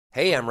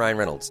Hey, I'm Ryan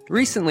Reynolds.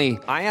 Recently,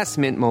 I asked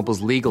Mint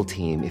Mobile's legal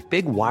team if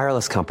big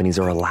wireless companies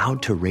are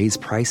allowed to raise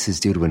prices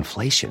due to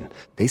inflation.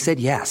 They said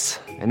yes.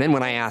 And then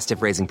when I asked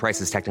if raising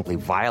prices technically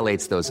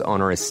violates those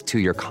onerous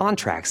two-year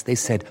contracts, they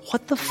said,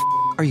 "What the f***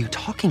 are you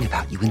talking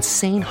about, you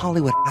insane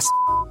Hollywood ass?"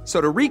 So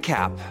to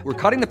recap, we're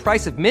cutting the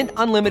price of Mint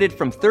Unlimited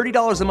from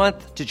 $30 a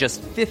month to just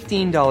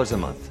 $15 a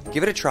month.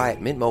 Give it a try at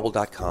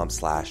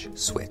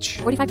mintmobile.com/switch.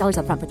 $45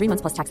 up front for 3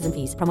 months plus taxes and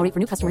fees. Promo rate for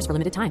new customers for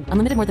limited time.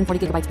 Unlimited more than 40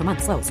 gigabytes per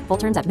month. Slows full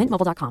terms at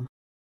mintmobile.com.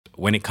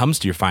 When it comes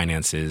to your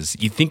finances,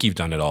 you think you've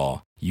done it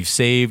all. You've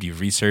saved, you've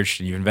researched,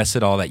 and you've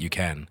invested all that you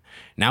can.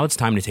 Now it's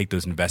time to take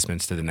those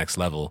investments to the next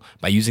level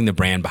by using the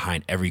brand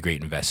behind every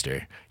great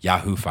investor,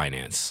 Yahoo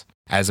Finance.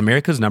 As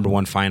America's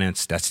 #1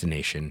 finance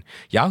destination,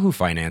 Yahoo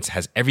Finance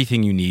has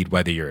everything you need,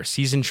 whether you're a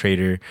seasoned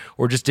trader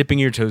or just dipping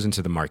your toes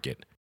into the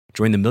market.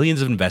 Join the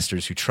millions of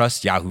investors who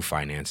trust Yahoo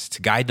Finance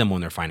to guide them on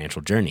their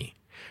financial journey.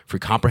 For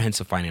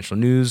comprehensive financial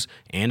news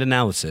and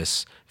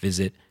analysis,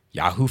 visit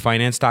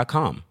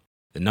yahoofinance.com,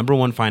 the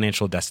 #1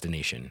 financial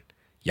destination,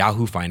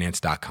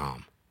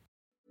 yahoofinance.com.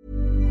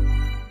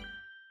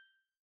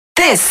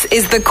 This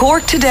is the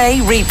Cork Today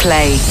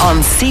replay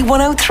on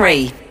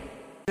C103.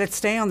 Let's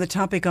stay on the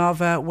topic of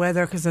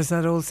weather, because as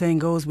that old saying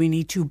goes, we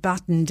need to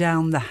batten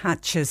down the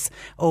hatches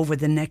over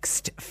the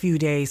next few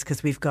days,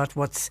 because we've got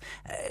what's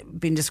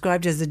been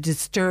described as a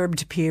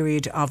disturbed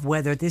period of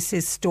weather. This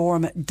is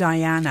Storm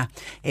Diana.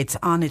 It's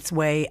on its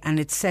way,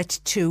 and it's set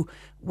to,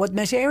 what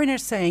Met Éireann are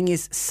saying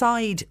is,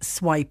 side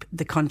swipe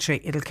the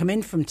country. It'll come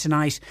in from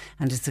tonight,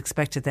 and it's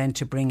expected then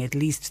to bring at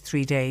least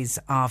 3 days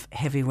of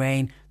heavy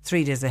rain.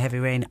 3 days of heavy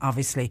rain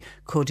obviously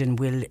could and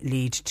will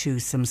lead to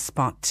some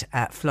spot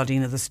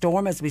flooding. Now, the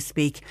storm, as we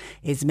speak,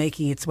 is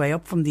making its way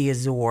up from the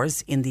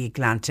Azores in the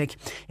Atlantic.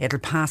 It'll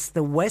pass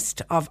the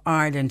west of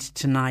Ireland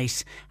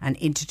tonight and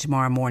into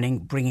tomorrow morning,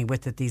 bringing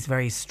with it these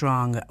very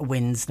strong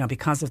winds. Now,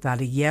 because of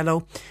that, a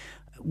yellow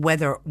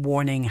weather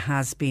warning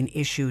has been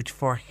issued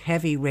for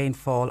heavy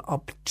rainfall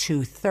up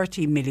to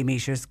 30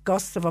 millimetres,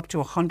 gusts of up to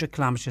 100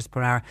 kilometres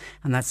per hour,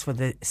 and that's for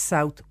the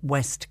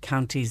southwest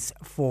counties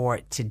for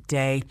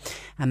today.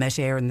 And Met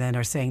Éireann then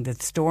are saying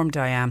that Storm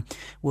Diane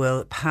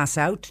will pass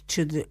out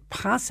to the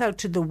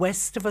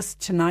west of us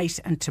tonight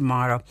and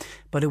tomorrow,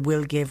 but it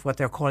will give what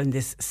they're calling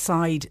this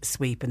side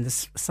sweep, and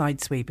this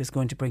side sweep is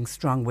going to bring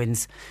strong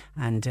winds,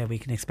 and we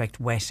can expect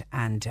wet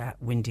and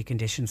windy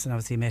conditions. And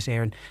obviously Met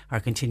Éireann are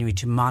continuing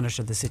to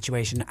monitor the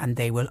situation, and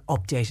they will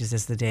update us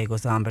as the day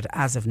goes on. But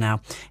as of now,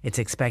 it's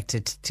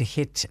expected to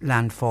hit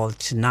landfall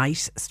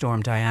tonight,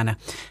 Storm Diana,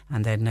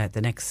 and then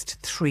the next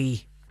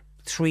three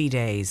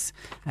days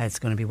it's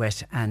going to be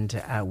wet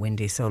and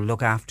windy, so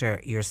look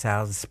after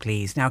yourselves,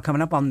 please. Now,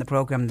 coming up on the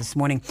programme this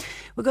morning,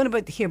 we're going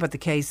to hear about the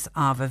case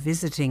of a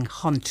visiting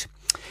hunt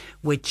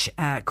which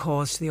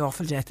caused the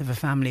awful death of a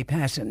family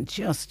pet, and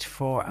just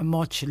for a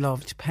much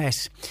loved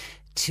pet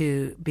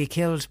to be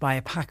killed by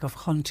a pack of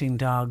hunting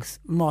dogs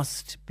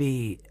must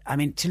be, I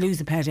mean, to lose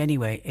a pet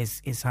anyway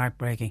is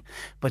heartbreaking,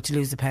 but to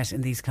lose a pet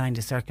in these kind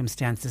of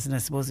circumstances, and I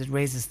suppose it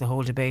raises the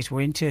whole debate. We're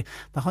into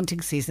the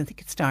hunting season. I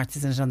think it starts,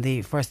 isn't it, on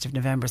the 1st of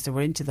November, so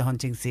we're into the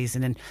hunting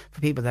season, and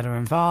for people that are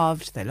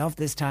involved, they love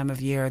this time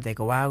of year. They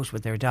go out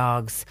with their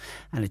dogs,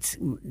 and it's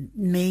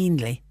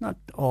mainly, not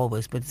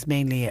always, but it's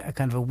mainly a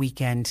kind of a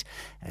weekend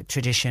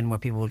tradition where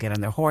people will get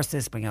on their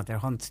horses, bring out their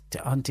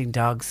hunting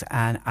dogs,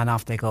 and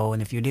off they go.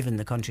 And if you live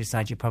in the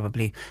countryside, you're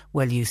probably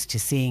well used to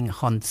seeing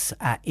hunts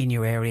in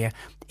your area.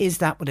 Is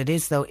that what it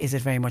is, though? Is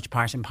it very much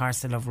part and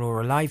parcel of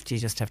rural life? Do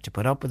you just have to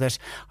put up with it?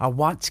 Or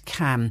what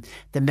can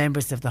the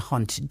members of the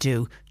hunt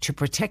do to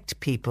protect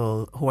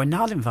people who are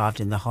not involved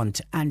in the hunt,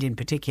 and in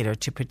particular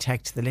to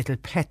protect the little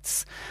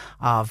pets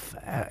of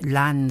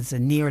lands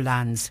and near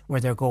lands where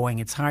they're going?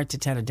 It's hard to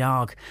tell a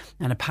dog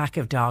and a pack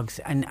of dogs,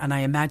 and I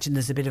imagine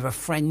there's a bit of a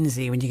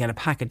frenzy when you get a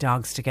pack of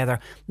dogs together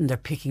and they're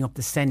picking up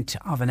the scent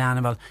of an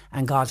animal,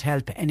 and God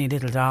help any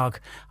little dog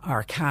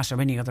or cat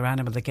or any other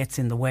animal that gets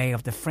in the way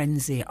of the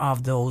frenzy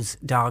of those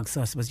dogs.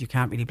 So I suppose you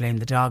can't really blame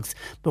the dogs,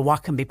 but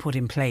what can be put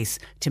in place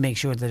to make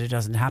sure that it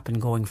doesn't happen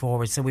going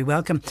forward? So we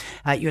welcome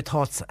your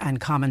thoughts and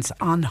comments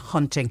on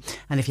hunting,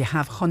 and if you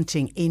have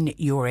hunting in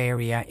your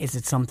area, is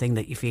it something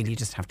that you feel you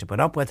just have to put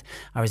up with,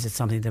 or is it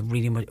something that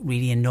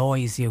really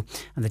annoys you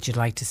and that you'd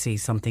like to see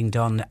something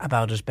done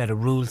about it, better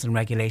rules and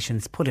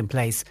regulations put in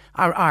place?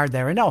 Or are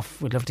there enough?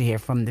 We'd love to hear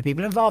from the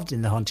people involved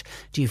in the hunt.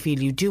 Do you feel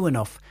you do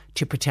enough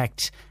to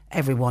protect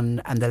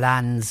everyone and the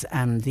lands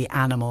and the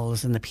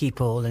animals and the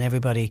people and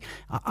everybody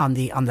on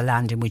the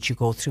land in which you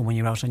go through when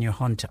you're out on your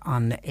hunt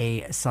on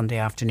a Sunday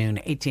afternoon?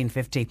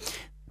 1850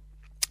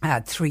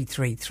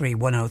 333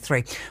 103.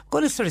 I'm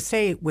going to sort of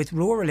say with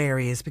rural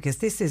areas, because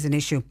this is an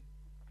issue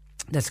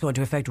that's going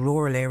to affect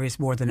rural areas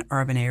more than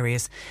urban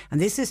areas, and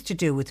this is to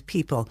do with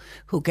people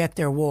who get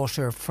their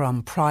water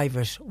from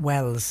private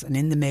wells, and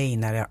in the main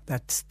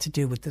that's to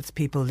do with that's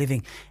people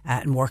living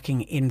and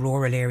working in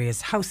rural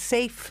areas. How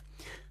safe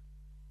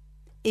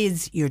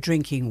is your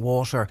drinking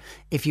water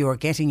if you are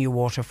getting your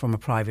water from a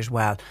private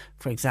well?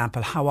 For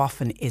example, how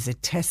often is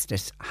it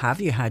tested? Have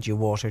you had your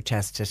water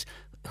tested?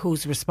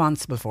 who's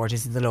responsible for it?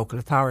 Is it the local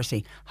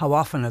authority? How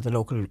often are the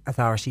local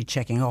authority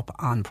checking up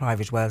on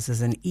private wells?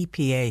 There's an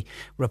EPA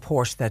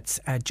report that's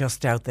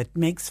just out that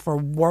makes for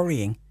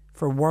worrying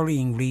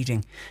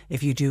reading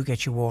if you do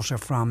get your water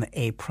from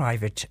a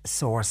private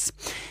source.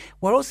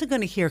 We're also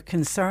going to hear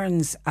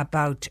concerns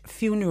about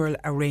funeral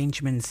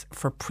arrangements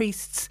for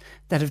priests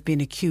that have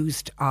been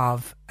accused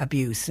of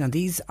abuse. Now,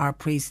 these are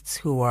priests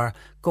who are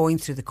going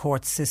through the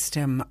court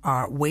system,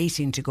 are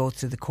waiting to go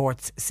through the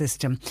court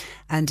system,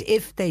 and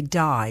if they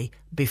die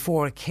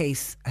before a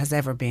case has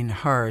ever been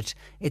heard,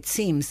 it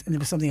seems, and it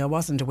was something I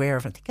wasn't aware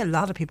of, I think a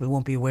lot of people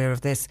won't be aware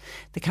of this,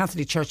 the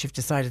Catholic Church have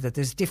decided that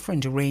there's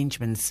different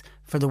arrangements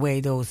for the way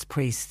those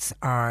priests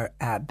are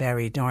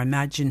buried. Now, I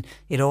imagine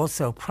it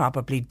also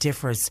probably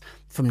differs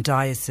from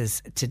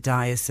diocese to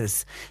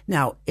diocese.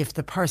 Now, if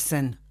the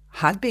person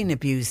had been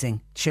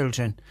abusing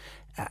children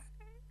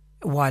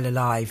while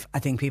alive, I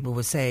think people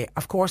would say,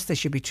 of course, they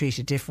should be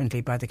treated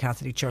differently by the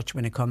Catholic Church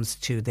when it comes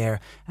to their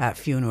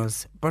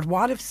funerals. But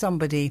what if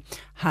somebody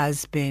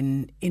has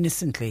been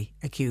innocently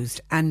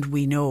accused, and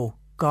we know,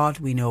 God,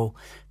 we know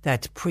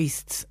that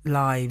priests'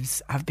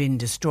 lives have been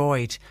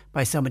destroyed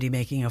by somebody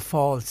making a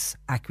false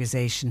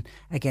accusation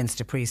against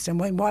a priest?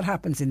 And what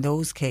happens in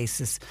those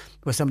cases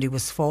where somebody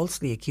was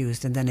falsely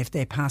accused, and then if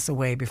they pass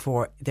away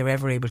before they're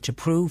ever able to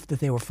prove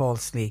that they were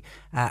falsely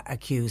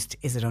accused,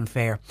 is it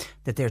unfair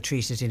that they're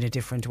treated in a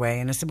different way?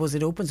 And I suppose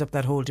it opens up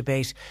that whole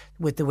debate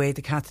with the way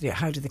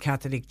how did the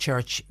Catholic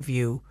Church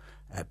view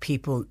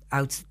people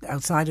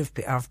outside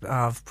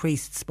of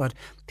priests, but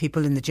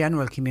people in the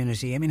general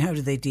community. I mean, how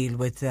do they deal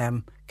with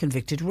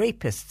convicted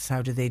rapists?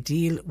 How do they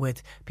deal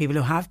with people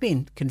who have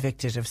been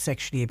convicted of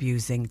sexually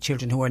abusing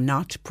children who are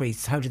not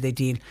priests? How do they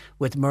deal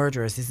with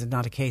murderers? Is it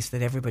not a case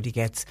that everybody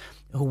gets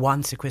who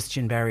wants a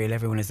Christian burial?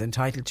 Everyone is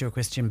entitled to a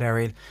Christian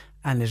burial.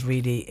 And it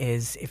really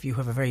is, if you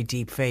have a very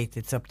deep faith,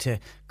 it's up to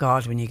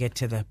God when you get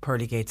to the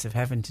pearly gates of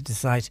heaven to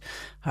decide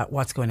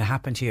what's going to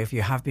happen to you if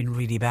you have been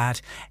really bad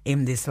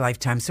in this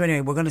lifetime. So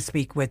anyway, we're going to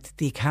speak with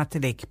the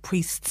Catholic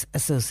Priests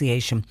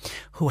Association,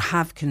 who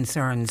have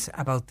concerns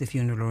about the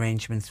funeral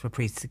arrangements for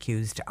priests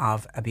accused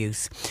of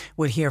abuse.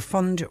 We'll hear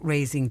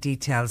fundraising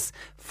details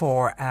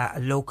for a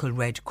local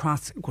Red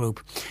Cross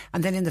group.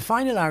 And then in the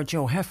final hour,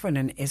 Joe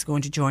Heffernan is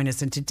going to join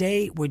us. And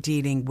today we're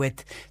dealing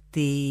with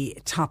the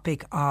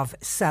topic of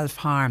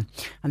self-harm.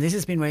 And this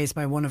has been raised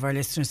by one of our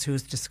listeners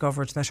who's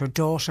discovered that her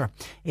daughter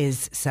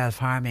is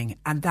self-harming.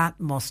 And that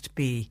must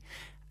be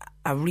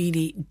a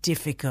really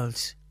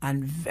difficult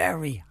and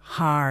very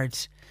hard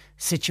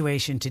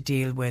situation to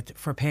deal with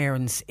for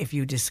parents if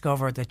you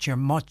discover that your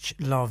much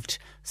loved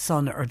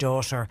son or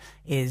daughter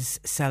is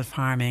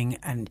self-harming,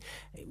 and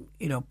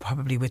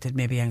probably with it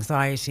maybe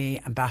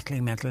anxiety and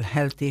battling mental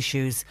health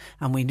issues.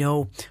 And we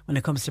know when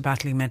it comes to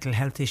battling mental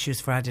health issues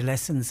for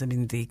adolescents, I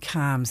mean the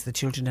CAMHS, the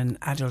Children and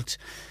Adult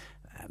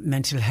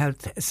Mental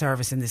Health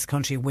Service in this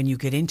country, when you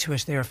get into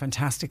it, they're a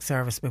fantastic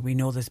service, but we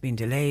know there's been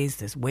delays,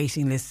 there's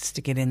waiting lists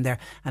to get in there,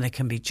 and it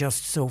can be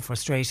just so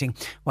frustrating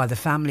while the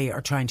family are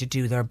trying to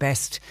do their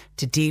best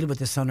to deal with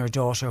the son or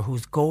daughter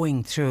who's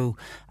going through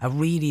a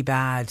really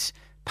bad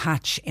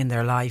patch in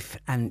their life.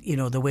 And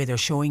the way they're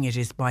showing it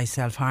is by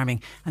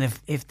self-harming. And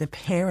if the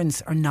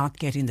parents are not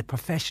getting the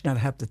professional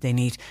help that they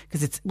need,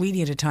 because it's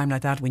really at a time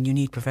like that when you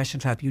need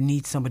professional help, you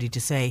need somebody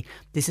to say,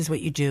 this is what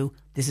you do,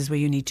 this is where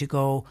you need to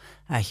go,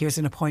 here's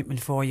an appointment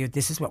for you,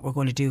 this is what we're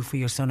going to do for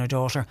your son or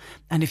daughter.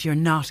 And if you're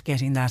not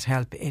getting that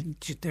help,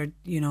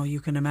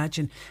 you can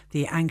imagine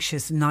the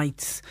anxious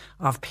nights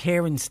of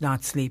parents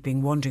not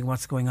sleeping, wondering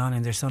what's going on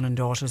in their son and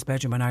daughter's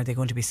bedroom, and are they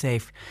going to be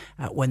safe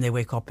when they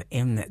wake up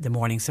in the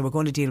morning. So we're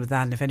going to deal with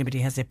that. And if anybody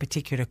has a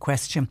particular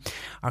question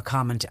or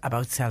comment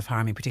about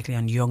self-harming,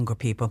 particularly on younger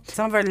people,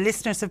 some of our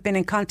listeners have been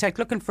in contact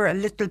looking for a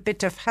little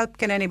bit of help.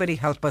 Can anybody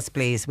help us,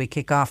 please? We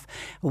kick off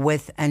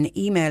with an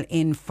email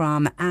in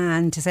from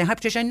Anne to say, hi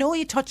Patricia, I know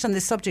you touched on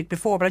this subject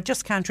before, but I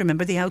just can't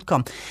remember the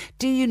outcome.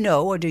 Do you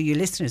know, or do you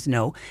listeners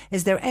know,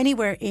 is there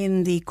anywhere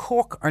in the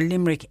Cork or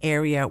Limerick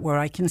area where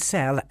I can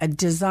sell a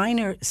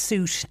designer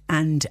suit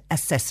and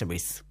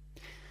accessories?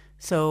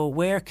 So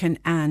where can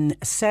Anne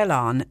sell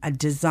on a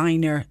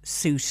designer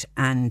suit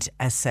and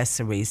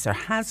accessories? There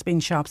has been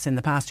shops in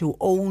the past who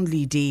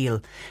only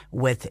deal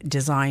with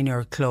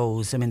designer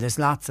clothes. I mean, there's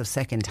lots of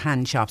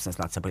second-hand shops. There's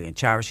lots of brilliant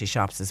charity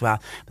shops as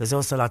well. There's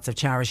also lots of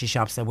charity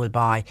shops that will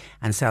buy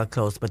and sell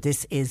clothes. But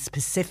this is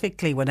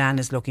specifically what Anne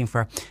is looking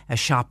for, a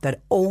shop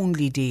that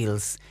only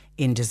deals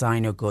in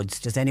designer goods.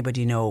 Does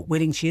anybody know?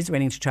 She is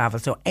willing to travel,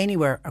 so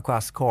anywhere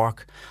across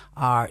Cork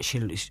or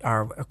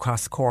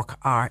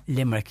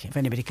Limerick. If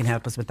anybody can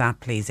help us with that,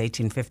 please.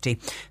 1850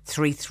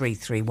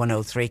 333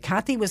 103.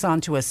 Kathy was on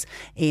to us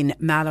in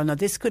Mallow. Now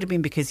this could have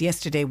been because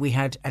yesterday we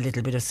had a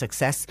little bit of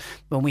success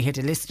when we had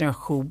a listener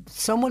who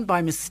someone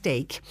by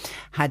mistake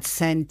had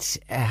sent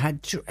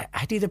had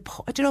either,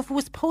 I don't know if it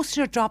was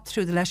posted or dropped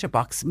through the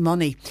letterbox,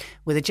 money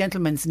with a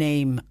gentleman's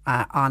name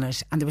on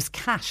it, and there was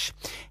cash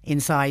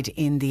inside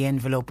in the the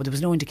envelope, but there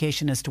was no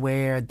indication as to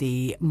where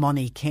the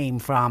money came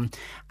from.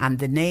 And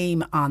the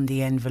name on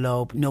the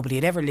envelope, nobody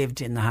had ever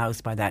lived in the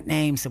house by that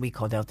name, so we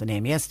called out the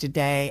name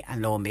yesterday,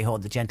 and lo and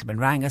behold, the gentleman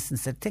rang us and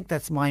said, I think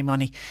that's my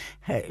money.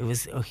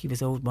 He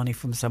was owed money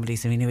from somebody,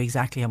 so he knew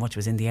exactly how much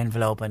was in the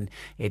envelope, and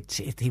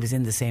he was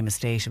in the same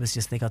estate. It was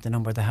just they got the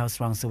number of the house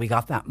wrong, so we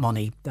got that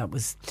money.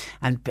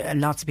 And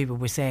lots of people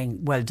were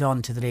saying well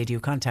done to the lady who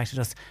contacted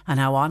us, and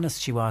how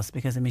honest she was,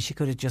 because I mean she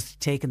could have just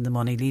taken the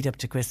money, lead up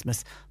to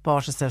Christmas,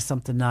 bought herself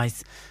something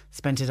nice,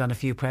 spent it on a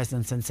few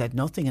presents and said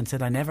nothing, and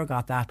said I never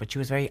got that. But she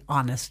was very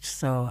honest,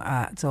 so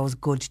it's always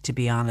good to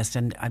be honest,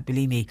 and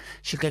believe me,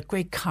 she'll get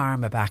great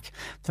karma back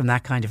from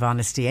that kind of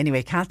honesty.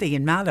 Anyway, Kathy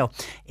in Mallow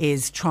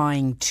is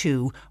trying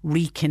to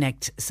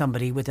reconnect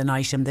somebody with an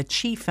item that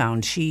she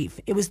found.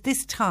 It was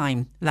this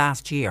time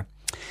last year.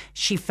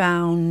 She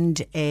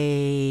found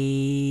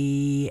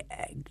a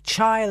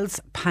child's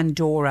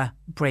Pandora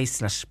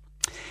bracelet.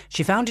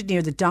 She found it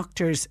near the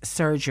doctor's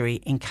surgery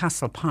in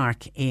Castle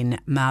Park in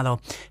Mallow.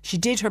 She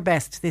did her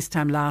best this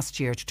time last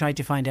year to try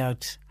to find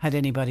out had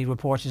anybody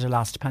reported a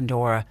lost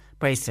Pandora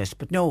bracelet,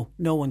 but no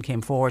one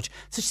came forward.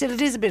 So she said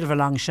it is a bit of a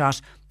long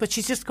shot, but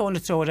she's just going to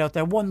throw it out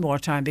there one more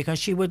time because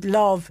she would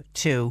love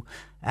to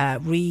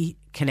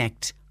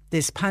reconnect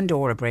this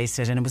Pandora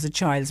bracelet, and it was a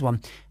child's one,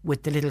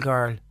 with the little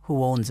girl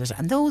who owns it.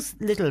 And those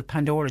little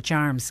Pandora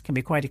charms can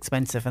be quite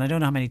expensive, and I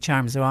don't know how many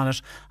charms are on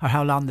it, or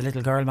how long the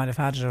little girl might have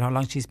had it, or how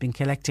long she's been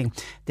collecting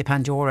the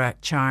Pandora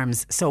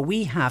charms. So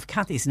we have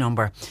Kathy's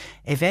number.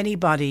 If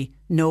anybody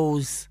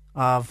knows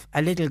of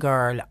a little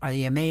girl, or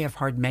you may have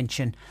heard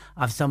mention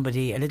of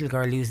somebody, a little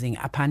girl losing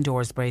a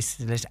Pandora's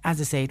bracelet. As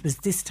I say, it was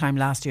this time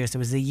last year, so it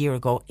was a year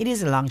ago. It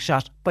is a long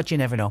shot, but you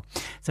never know.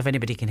 So if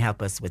anybody can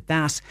help us with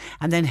that.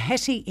 And then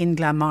Hetty in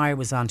Glanmire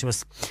was on to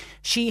us.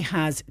 She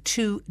has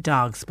 2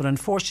 dogs, but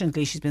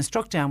unfortunately she's been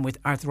struck down with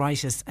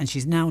arthritis, and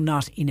she's now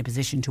not in a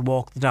position to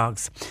walk the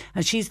dogs,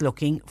 and she's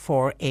looking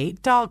for a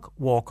dog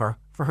walker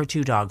for her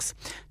 2 dogs.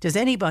 Does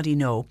anybody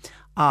know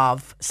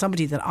of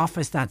somebody that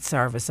offers that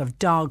service of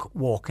dog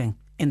walking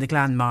in the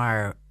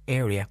Glanmire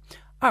area?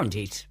 Or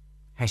indeed,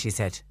 as she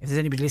said, if there's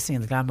anybody listening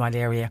in the Glanmire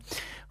area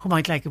who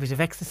might like a bit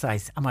of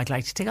exercise and might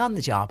like to take on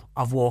the job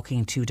of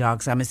walking 2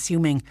 dogs, I'm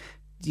assuming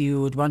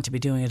you would want to be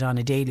doing it on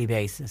a daily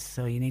basis,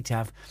 so you need to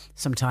have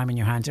some time in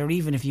your hands. Or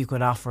even if you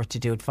could offer to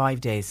do it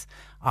 5 days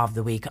of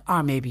the week,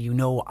 or maybe you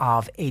know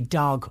of a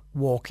dog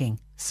walking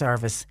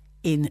service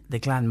in the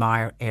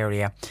Glanmire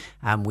area,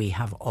 and we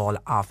have all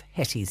of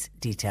Hetty's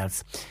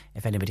details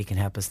if anybody can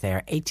help us there.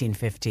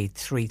 1850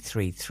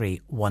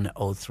 333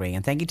 103.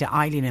 And thank you to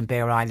Eileen in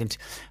Bear Island,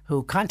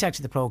 who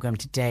contacted the programme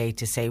today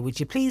to say, would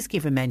you please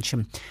give a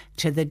mention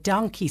to the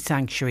Donkey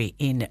Sanctuary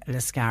in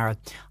Liscarroll.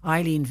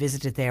 Eileen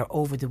visited there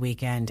over the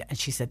weekend, and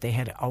she said they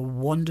had a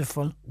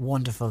wonderful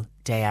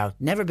day out.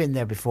 Never been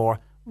there before,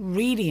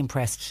 really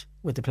impressed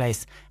with the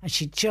place, and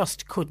she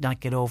just could not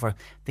get over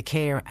the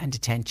care and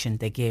attention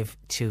they give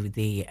to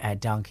the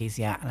donkeys.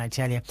 Yeah, and I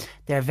tell you,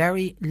 they're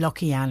very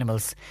lucky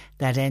animals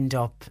that end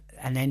out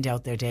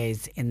their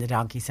days in the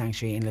Donkey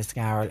Sanctuary in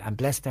Liscarroll, and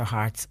bless their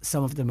hearts,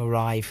 some of them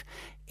arrive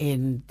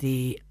in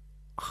the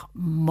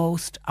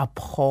most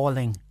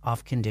appalling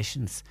of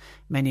conditions.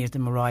 Many of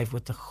them arrive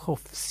with the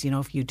hoofs. You know,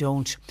 if you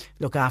don't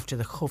look after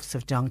the hoofs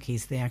of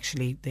donkeys, they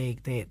actually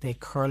they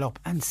curl up,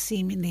 and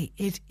seemingly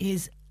it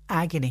is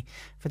agony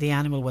for the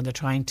animal when they're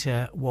trying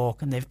to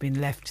walk, and they've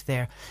been left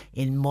there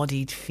in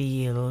muddied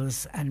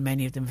fields, and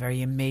many of them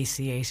very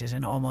emaciated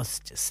and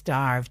almost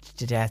starved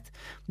to death.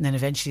 And then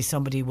eventually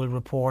somebody will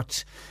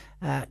report,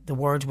 the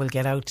word will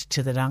get out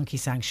to the Donkey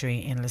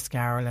Sanctuary in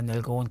Liscarroll, and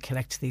they'll go and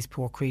collect these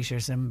poor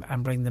creatures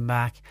and bring them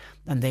back,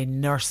 and they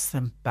nurse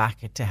them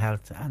back to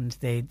health, and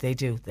they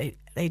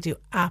do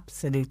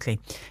absolutely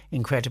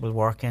incredible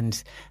work.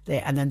 And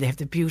then they have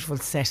the beautiful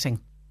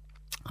setting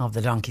of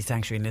the Donkey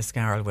Sanctuary in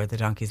Liscarroll, where the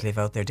donkeys live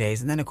out their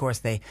days. And then of course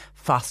they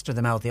foster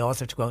them out. They also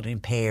have to go out in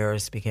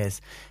pairs,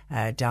 because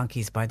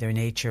donkeys by their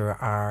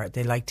nature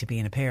they like to be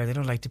in a pair. They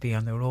don't like to be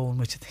on their own,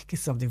 which I think is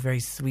something very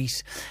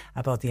sweet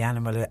about the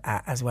animal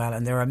as well.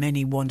 And there are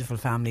many wonderful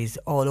families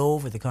all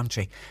over the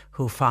country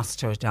who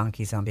foster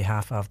donkeys on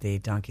behalf of the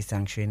Donkey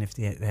Sanctuary, and if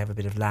they have a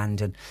bit of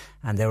land,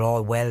 and they're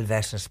all well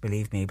vetted,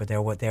 believe me, but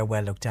they're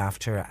well looked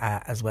after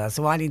as well.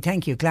 So Eileen,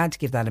 thank you. Glad to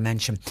give that a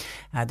mention,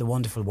 the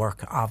wonderful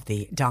work of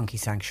the Donkey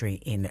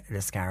Sanctuary in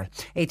Liscarroll.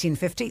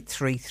 1850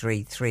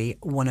 333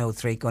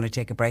 103. Going to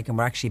take a break, and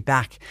we're actually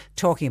back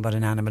talking about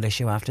an animal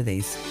issue after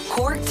these.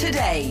 Cork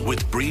Today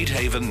with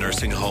Breedhaven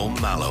Nursing Home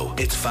Mallow.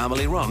 It's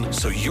family run,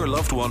 so your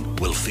loved one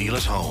will feel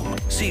at home.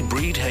 See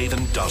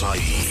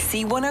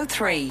breedhaven.ie.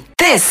 C103.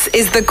 This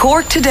is the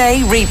Cork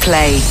Today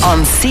replay on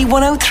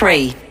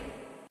C103.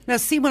 Now,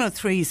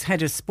 C103's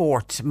Head of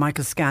Sport,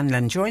 Michael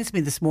Scanlon, joins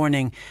me this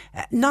morning,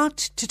 not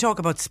to talk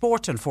about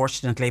sport,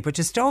 unfortunately, but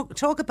to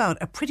talk about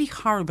a pretty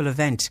horrible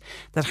event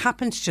that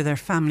happened to their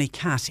family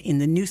cat in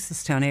the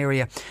Newcestown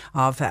area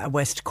of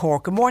West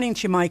Cork. Good morning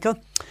to you, Michael.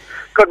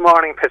 Good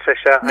morning,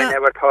 Patricia. Now,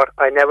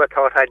 I never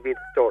thought I'd be the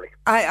story.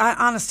 I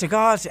honest to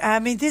God, I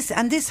mean, this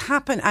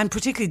happened, and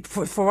particularly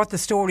for what the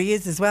story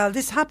is as well,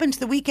 this happened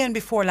the weekend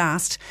before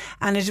last,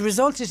 and it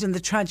resulted in the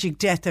tragic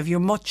death of your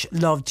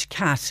much-loved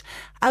cat.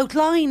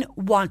 Outline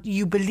what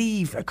you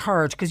believe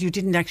occurred, because you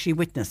didn't actually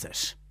witness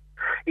it.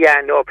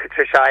 Yeah, no,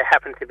 Patricia, I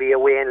happened to be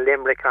away in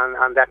Limerick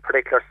on that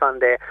particular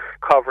Sunday,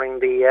 covering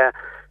the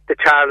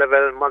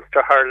Charleville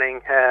Munster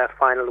hurling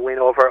final win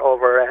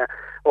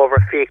over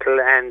Fecal,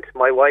 and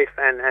my wife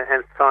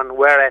and son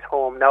were at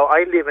home. Now,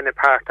 I live in a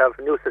part of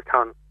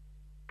Newcestown,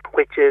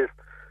 which is,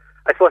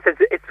 I suppose,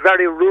 it's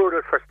very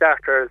rural for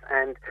starters,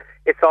 and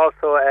it's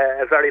also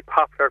a very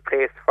popular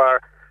place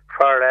for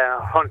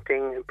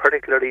hunting,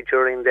 particularly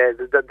during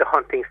the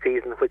hunting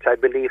season, which I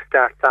believe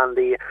starts on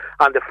the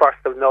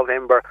 1st of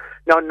November.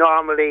 Now,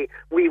 normally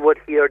we would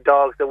hear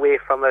dogs away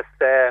from us,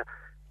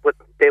 but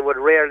they would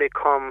rarely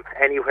come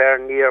anywhere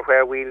near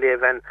where we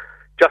live. And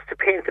just to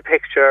paint the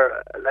picture,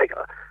 like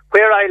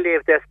where I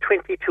live, there's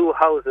 22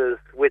 houses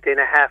within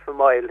a half a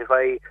mile. If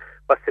I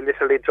was to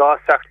literally draw a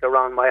circle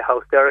around my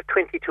house, there are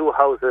 22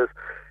 houses.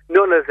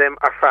 None of them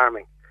are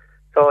farming.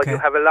 So okay. You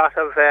have a lot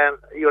of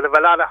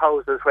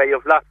houses where you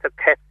have lots of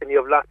pets and you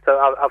have lots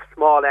of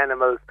small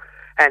animals.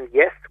 And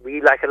yes,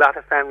 we, like a lot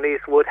of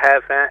families, would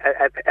have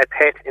a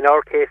pet. In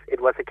our case,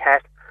 it was a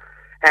cat,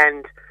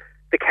 and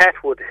the cat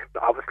would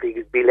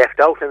obviously be left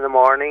out in the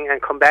morning and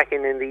come back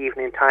in the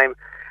evening time.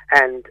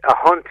 And a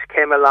hunt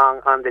came along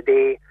on the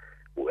day.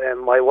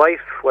 My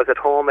wife was at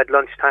home at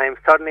lunchtime,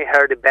 suddenly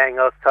heard a bang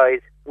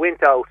outside,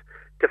 went out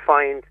to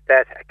find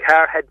that a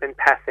car had been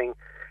passing,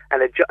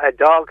 and a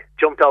dog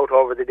jumped out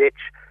over the ditch,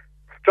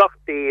 struck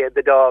the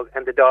dog,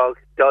 and the dog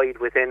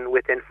died within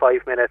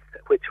 5 minutes,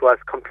 which was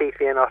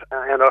completely and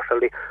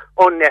utterly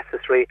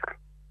unnecessary.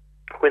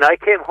 When I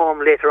came home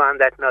later on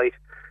that night,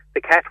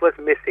 the cat was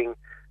missing.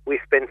 We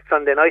spent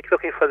Sunday night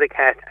looking for the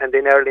cat, and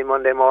then early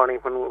Monday morning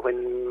when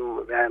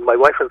my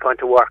wife was going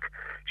to work,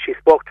 she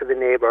spoke to the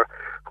neighbour,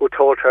 who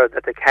told her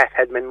that the cat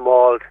had been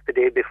mauled the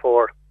day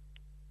before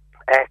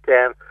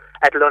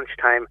at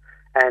lunchtime,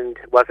 and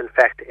was in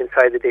fact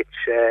inside the ditch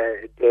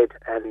dead.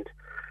 And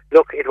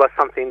look, it was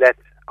something that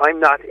I'm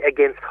not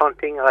against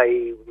hunting.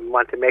 I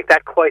want to make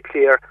that quite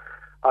clear.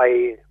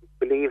 I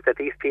believe that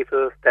these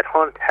people that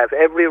hunt have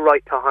every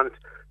right to hunt,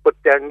 but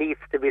there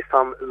needs to be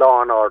some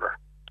law and order.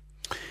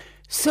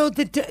 So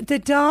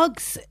the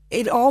dogs,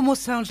 it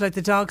almost sounds like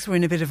the dogs were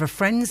in a bit of a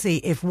frenzy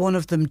if one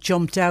of them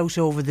jumped out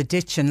over the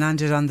ditch and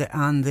landed on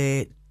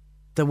the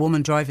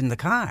woman driving the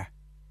car.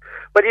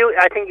 But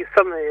I think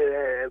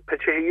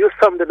Patricia, you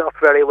summed it up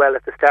very well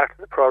at the start of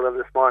the programme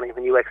this morning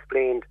when you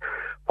explained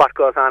what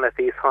goes on at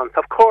these hunts.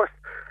 Of course,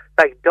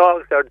 like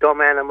dogs are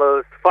dumb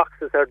animals,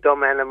 foxes are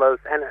dumb animals,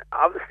 and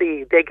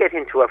obviously they get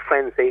into a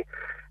frenzy,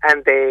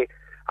 and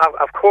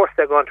of course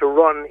they're going to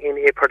run in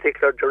a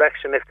particular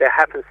direction. If there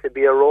happens to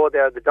be a road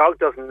there, the dog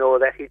doesn't know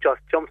that. He just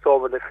jumps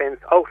over the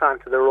fence out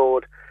onto the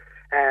road.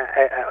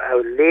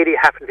 A lady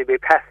happened to be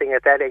passing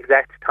at that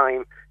exact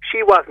time.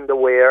 She wasn't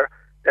aware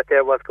that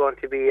there was going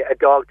to be a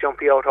dog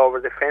jumping out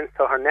over the fence,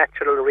 so her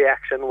natural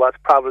reaction was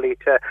probably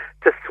to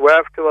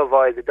swerve to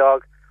avoid the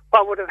dog.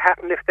 What would have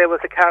happened if there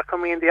was a car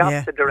coming in the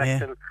opposite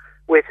direction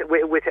with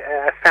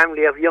a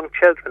family of young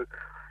children?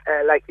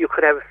 Like, you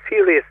could have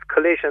serious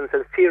collisions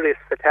and serious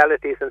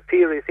fatalities and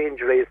serious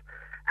injuries.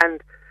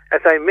 And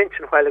as I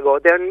mentioned a while ago,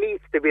 there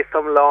needs to be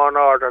some law and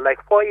order. Like,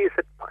 why is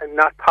it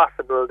not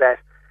possible that,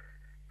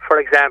 for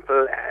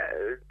example,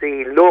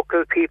 the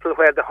local people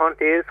where the hunt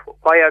is,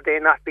 why are they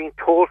not being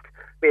told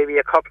maybe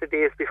a couple of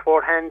days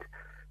beforehand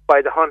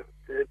by the hunt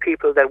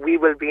people that we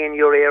will be in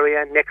your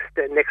area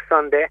next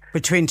Sunday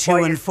between 2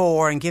 and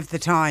 4, and give the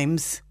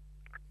times?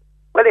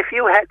 Well, if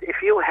you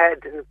had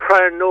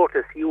prior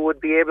notice, you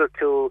would be able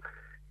to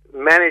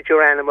manage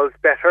your animals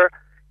better.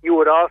 You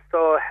would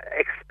also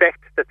expect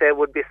that there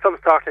would be some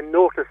sort of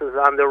notices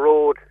on the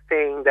road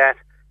saying that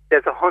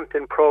there's a hunt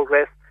in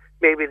progress.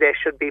 Maybe there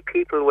should be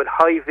people with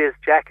high-vis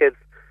jackets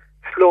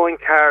slowing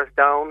cars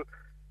down.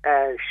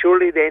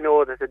 Surely they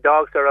know that the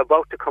dogs are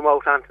about to come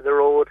out onto the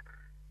road,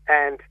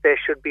 and they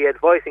should be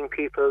advising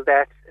people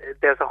that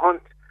there's a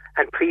hunt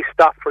and please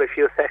stop for a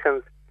few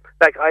seconds.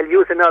 Like, I'll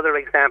use another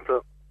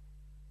example.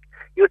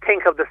 You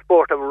think of the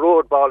sport of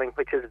road bowling,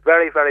 which is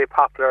very, very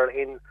popular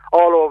in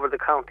all over the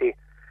county,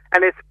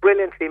 and it's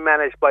brilliantly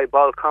managed by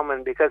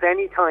Balcommon, because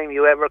any time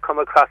you ever come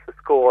across a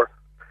score,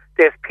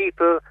 there's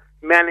people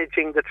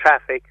managing the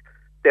traffic.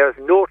 There's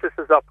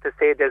notices up to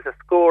say there's a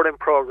score in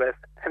progress,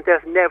 and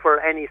there's never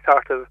any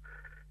sort of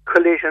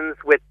collisions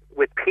with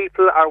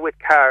people or with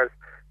cars.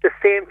 The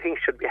same thing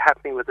should be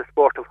happening with the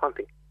sport of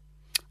hunting.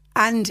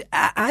 And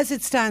as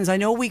it stands, I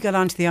know we got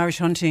onto the Irish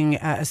Hunting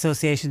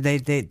Association. They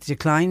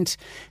declined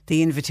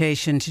the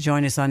invitation to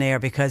join us on air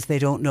because they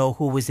don't know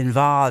who was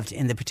involved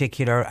in the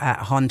particular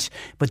hunt.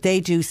 But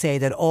they do say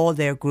that all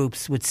their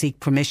groups would seek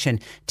permission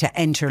to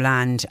enter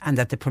land, and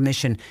that the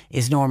permission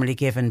is normally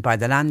given by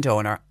the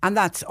landowner. And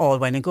that's all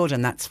well and good,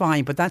 and that's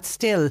fine. But that's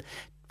still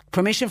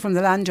permission from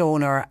the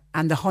landowner,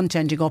 and the hunt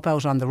ending up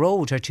out on the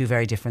road are two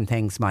very different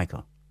things,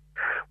 Michael.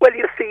 Well,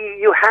 you see,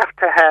 you have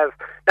to have,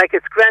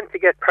 it's grand to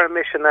get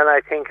permission, and I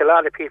think a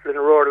lot of people in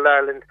rural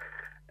Ireland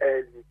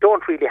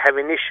don't really have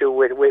an issue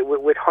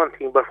with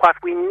hunting. But what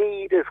we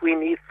need is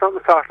some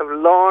sort of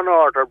law and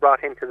order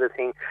brought into the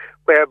thing,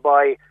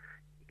 whereby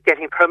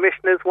getting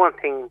permission is one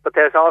thing, but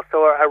there's also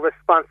a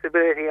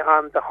responsibility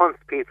on the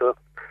huntspeople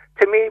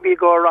to maybe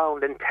go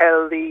around and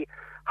tell the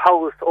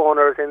house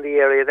owners in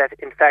the area that,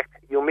 in fact,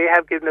 you may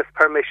have given us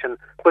permission,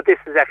 but this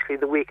is actually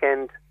the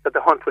weekend that the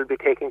hunt will be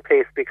taking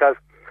place, because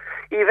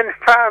even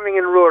farming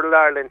in rural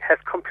Ireland has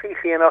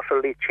completely and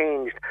utterly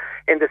changed,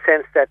 in the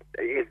sense that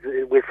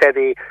we say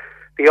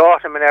the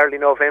autumn and early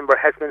November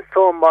has been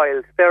so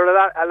mild. There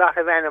are a lot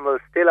of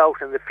animals still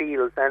out in the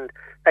fields, and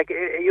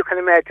you can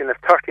imagine if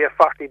 30 or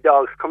 40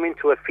 dogs come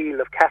into a field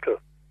of cattle,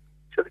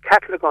 so the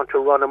cattle are going to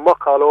run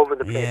amok all over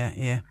the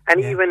place.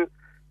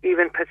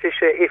 Even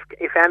Patricia,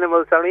 if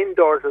animals are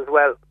indoors as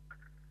well,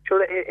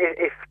 sure,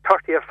 if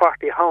 30 or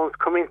 40 hounds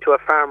come into a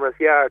farmer's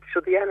yard,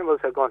 sure, the animals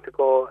are going to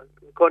go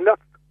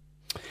nuts.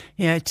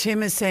 Yeah,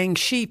 Tim is saying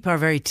sheep are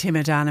very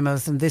timid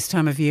animals, and this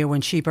time of year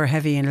when sheep are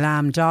heavy in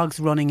lamb, dogs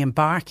running and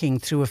barking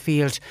through a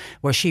field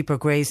where sheep are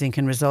grazing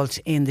can result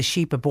in the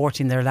sheep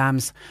aborting their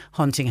lambs.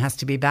 Hunting has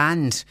to be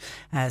banned,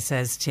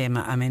 says Tim.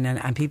 I mean,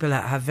 and people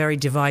have very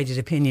divided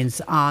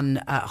opinions on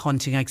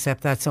hunting,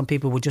 except that some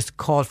people would just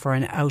call for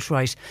an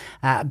outright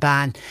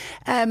ban.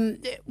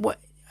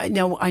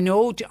 No, I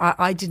know.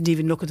 I didn't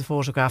even look at the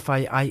photograph.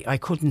 I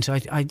couldn't. I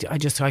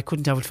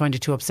couldn't. I would find it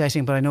too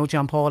upsetting. But I know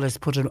John Paul has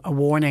put a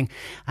warning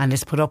and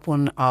has put up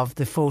one of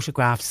the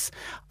photographs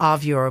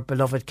of your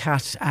beloved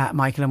cat,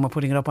 Michael, and we're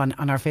putting it up on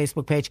our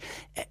Facebook page.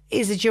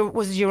 Was it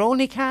your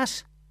only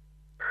cat?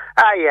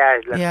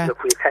 Yeah.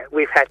 Look,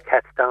 we've had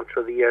cats down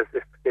through the years.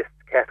 This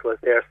cat was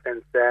there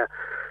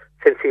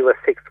since he was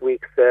 6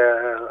 weeks.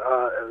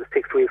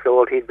 6 weeks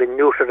old. He'd been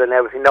neutered and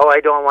everything. No, I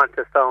don't want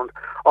to sound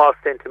all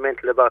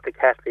sentimental about the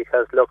cat,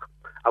 because look,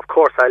 of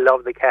course I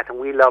love the cat and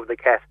we love the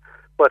cat,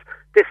 but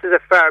this is a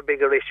far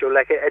bigger issue.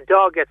 Like a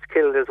dog gets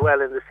killed as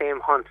well in the same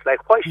hunt.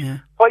 Like why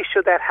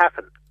should that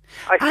happen?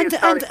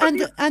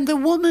 And the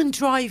woman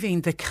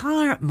driving the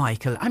car,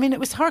 Michael, I mean, it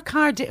was her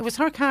car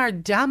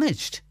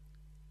damaged.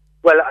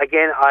 Well,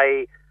 again,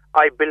 I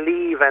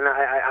believe, and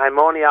I'm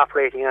only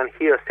operating on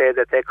hearsay,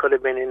 that there could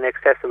have been in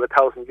excess of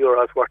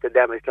 €1,000 worth of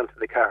damage done to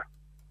the car.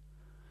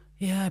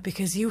 Yeah,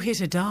 because you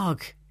hit a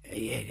dog.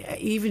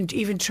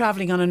 Even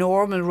travelling on a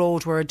normal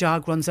road where a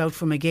dog runs out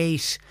from a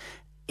gate,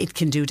 it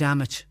can do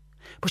damage.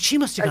 But she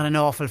must have got an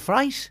awful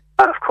fright.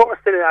 Of course,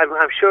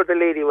 I'm sure the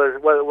lady was.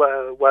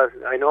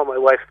 I know my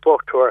wife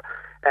spoke to her.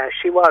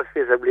 She was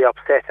visibly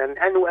upset, and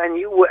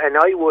you would, and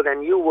I would,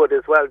 and you would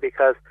as well,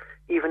 because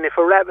even if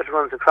a rabbit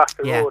runs across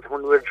the road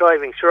when we're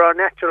driving, sure, our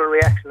natural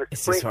reaction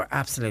is to spring.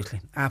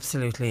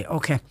 Absolutely.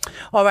 Okay.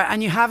 All right,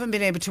 and you haven't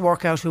been able to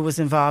work out who was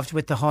involved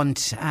with the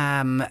hunt,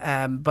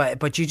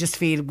 but you just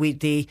feel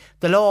the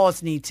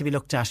laws need to be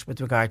looked at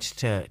with regard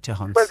to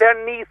hunts. Well,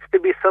 there needs to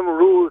be some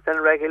rules and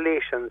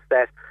regulations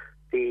that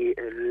the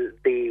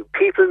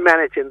people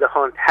managing the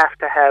hunt have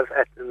to have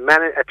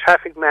a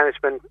traffic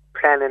management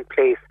plan in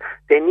place.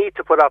 They need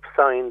to put up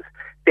signs.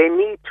 They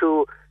need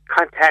to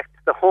contact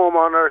the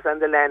homeowners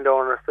and the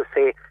landowners to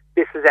say,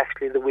 this is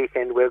actually the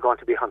weekend we're going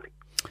to be hunting.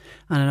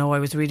 And I know I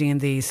was reading in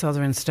the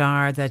Southern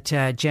Star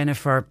that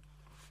Jennifer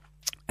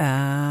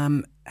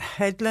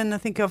Headland, I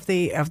think, of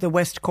the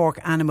West Cork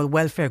Animal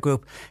Welfare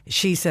Group,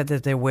 she said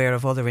that they're aware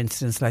of other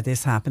incidents like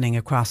this happening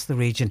across the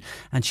region,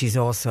 and she's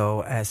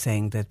also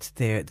saying that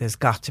there's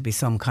got to be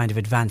some kind of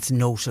advance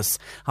notice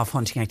of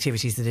hunting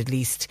activities, that at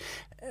least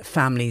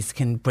families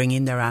can bring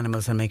in their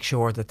animals and make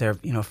sure that their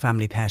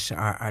family pet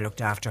are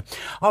looked after.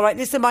 All right,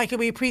 listen, Michael,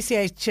 we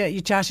appreciate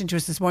you chatting to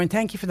us this morning.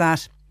 Thank you for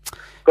that.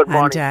 Good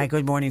morning. And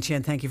good morning to you,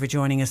 and thank you for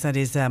joining us. That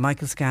is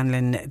Michael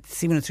Scanlon,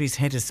 C103's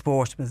head of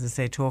sport, as I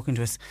say, talking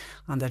to us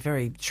on that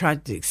very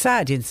tragic,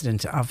 sad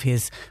incident of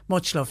his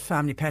much-loved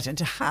family pet. And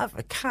to have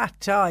a cat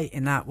die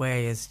in that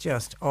way is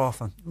just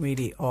awful,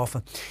 really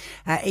awful.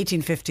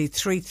 1850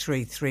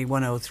 333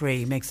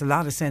 103 makes a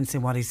lot of sense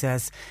in what he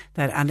says.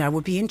 And I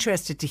would be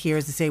interested to hear,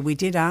 as I say, we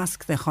did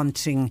ask the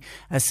Hunting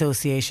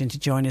Association to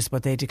join us,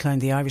 but they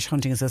declined, the Irish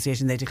Hunting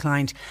Association, they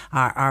declined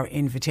our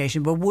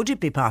invitation. But would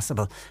it be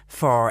possible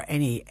for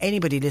any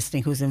anybody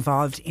listening who's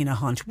involved in a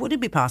hunt, would it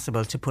be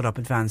possible to put up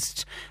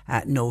advanced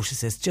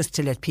notices just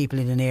to let people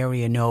in an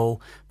area know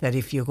that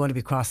if you're going to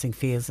be crossing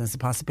fields, there's a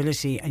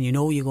possibility, and you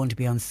know you're going to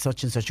be on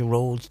such and such a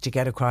road to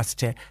get across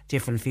to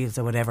different fields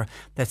or whatever,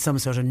 that some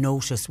sort of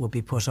notice will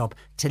be put up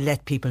to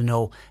let people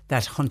know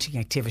that hunting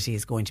activity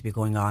is going to be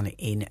going on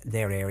in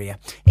their area.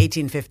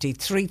 1850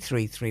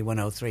 333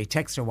 103.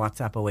 Text or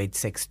WhatsApp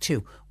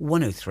 0862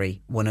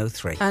 103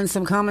 103. And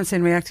some comments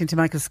in reacting to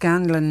Michael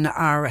Scanlon,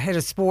 our head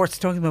of sports,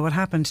 talking about what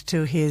happened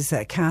to his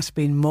cat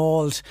being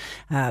mauled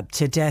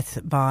to death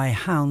by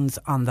hounds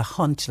on the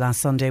hunt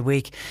last Sunday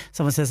week.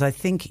 Someone says, I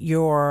think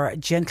your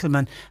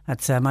gentleman,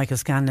 that's Michael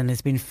Scanlon,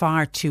 has been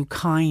far too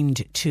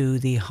kind to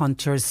the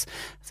hunters.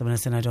 Someone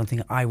else saying, I don't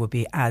think I would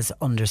be as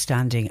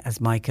understanding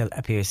as Michael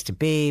appears to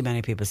be.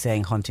 Many people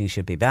saying hunting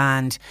should be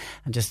banned.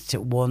 And just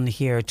one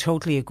here,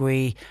 totally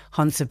agree.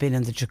 Hunts have been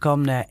in the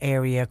Dracomna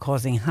area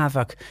causing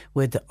havoc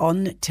with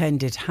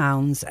untended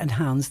hounds, and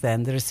hounds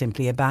then that are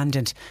simply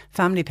abandoned.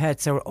 Family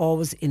pets are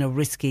always in a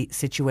risky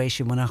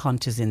situation when a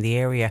hunt is in the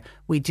area.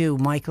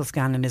 Michael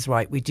Scanlon is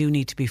right, we do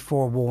need to be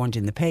forewarned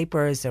in the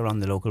papers or on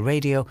the local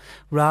radio,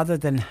 rather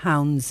than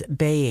hounds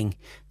baying.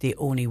 The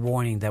only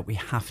warning that we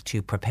have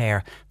to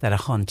prepare that a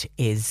hunt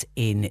is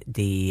in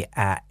the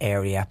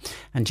area.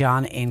 And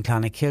John in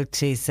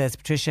Clonakilty says,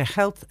 Patricia,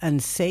 health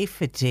and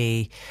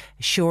safety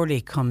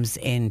surely comes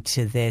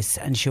into this,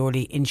 and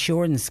surely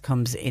insurance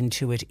comes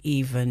into it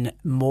even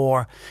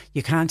more.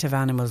 You can't have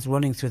animals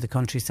running through the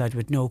countryside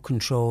with no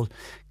control.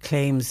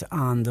 Claims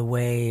on the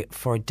way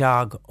for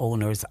dog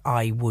owners,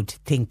 I would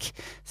think,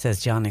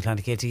 says John in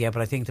Clonakilty. Yeah,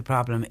 but I think the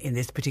problem in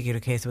this particular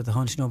case with the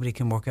hunt, nobody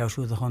can work out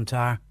who the hunt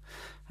are.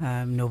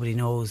 Nobody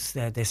knows.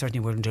 They certainly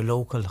weren't a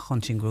local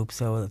hunting group,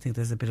 so I think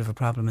there's a bit of a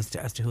problem as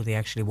to who they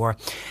actually were.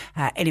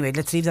 Anyway,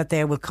 let's leave that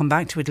there. We'll come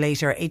back to it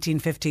later.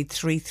 1850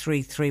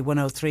 333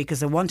 103,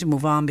 because I want to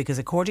move on, because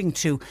according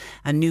to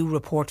a new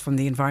report from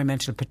the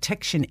Environmental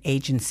Protection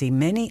Agency,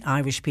 many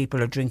Irish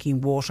people are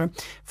drinking water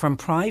from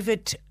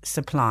private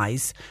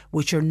supplies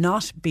which are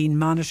not being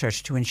monitored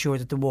to ensure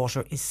that the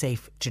water is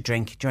safe to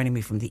drink. Joining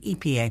me from the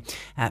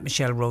EPA,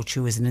 Michelle Roach,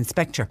 who is an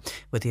inspector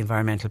with the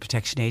Environmental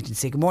Protection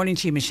Agency. Good morning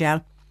to you,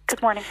 Michelle.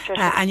 Good morning,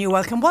 Patricia. And you're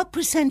welcome. What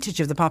percentage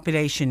of the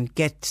population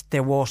get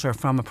their water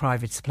from a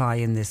private supply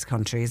in this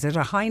country? Is it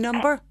a high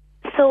number?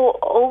 So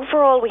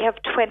overall we have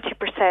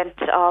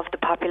 20% of the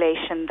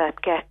population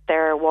that get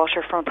their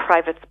water from a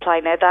private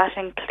supply. Now that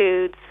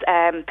includes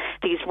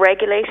these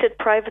regulated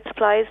private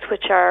supplies,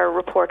 which our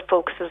report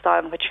focuses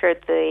on, which are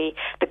the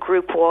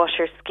group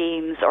water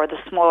schemes or the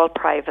small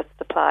private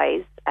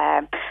supplies.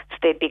 So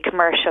they'd be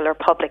commercial or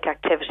public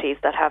activities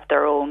that have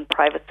their own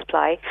private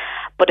supply.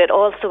 But it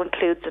also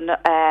includes,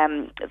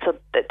 so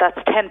that's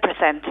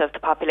 10% of the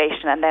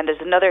population, and then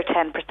there's another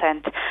 10%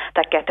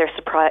 that get their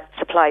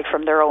supply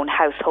from their own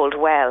household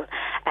well.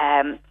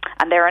 And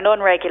they're an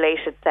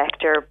unregulated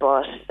sector,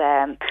 but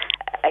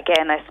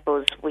again, I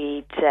suppose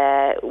we'd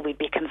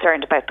be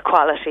concerned about the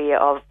quality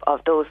of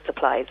those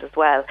supplies as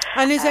well.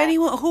 And is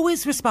anyone who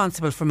is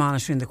responsible for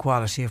monitoring the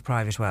quality of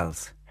private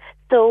wells?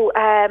 So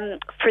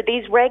for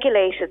these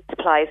regulated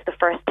supplies, the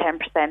first 10%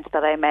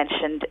 that I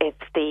mentioned, it's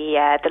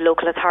the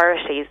local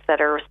authorities that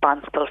are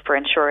responsible for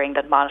ensuring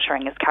that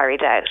monitoring is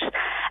carried out.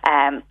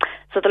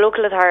 So the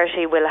local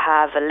authority will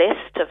have a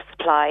list of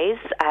supplies,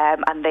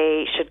 and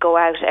they should go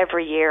out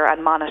every year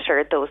and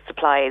monitor those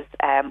supplies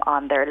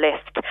on their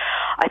list.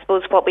 I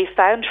suppose what we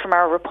found from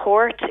our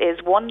report is,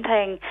 one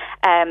thing,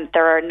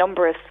 there are a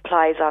number of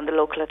supplies on the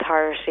local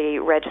authority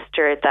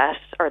register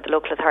or the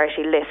local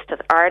authority list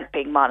that aren't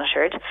being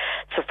monitored.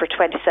 So for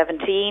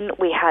 2017,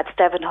 we had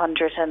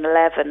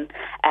 711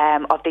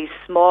 of these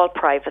small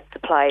private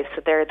supplies.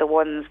 So they're the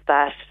ones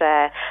that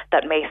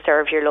may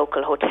serve your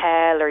local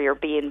hotel or your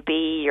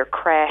B&B, your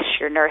creche,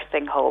 your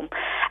nursing home.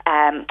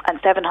 And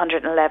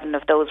 711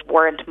 of those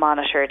weren't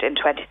monitored in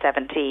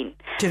 2017.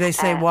 Do they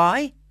say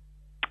why?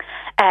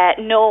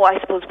 No, I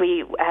suppose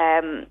we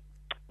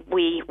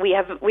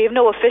have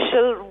no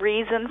official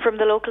reason from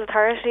the local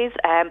authorities.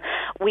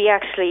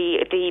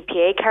 The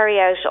EPA carry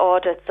out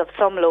audits of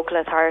some local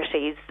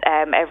authorities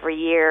every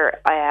year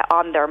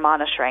on their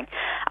monitoring.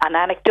 And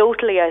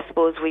anecdotally, I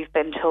suppose we've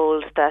been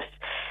told that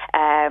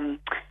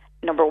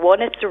number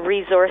one, it's a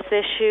resource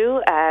issue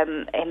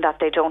in that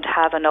they don't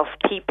have enough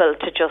people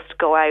to just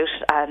go out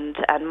and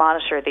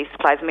monitor these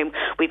supplies. I mean,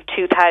 we've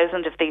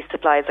 2,000 of these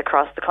supplies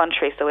across the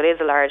country, so it is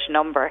a large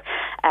number.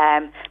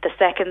 The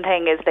second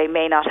thing is they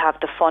may not have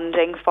the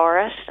funding for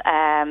it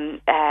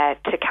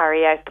to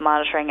carry out the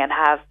monitoring and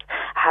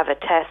have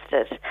it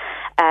tested.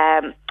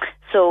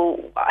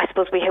 So I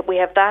suppose we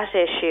have that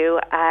issue,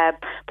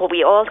 but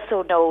we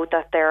also know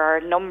that there are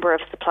a number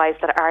of supplies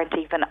that aren't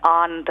even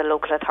on the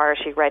local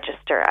authority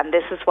register, and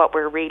this is what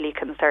we're really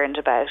concerned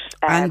about.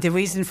 And the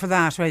reason for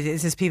that, right,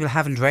 is people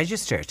haven't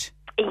registered?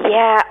 Yeah,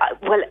 Yeah,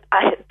 well,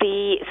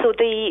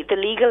 the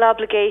legal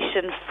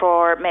obligation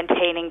for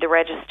maintaining the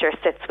register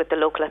sits with the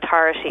local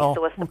authority.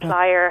 So a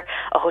supplier,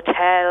 a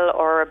hotel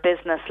or a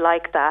business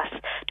like that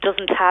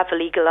doesn't have a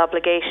legal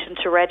obligation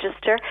to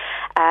register.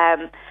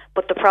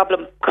 But the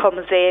problem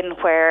comes in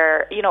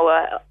where,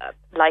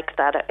 like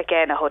that,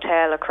 again, a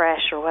hotel, a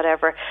creche or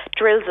whatever,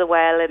 drills a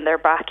well in their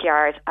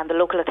backyard and the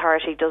local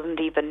authority doesn't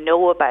even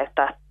know about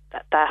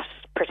that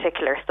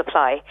particular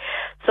supply.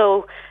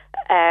 So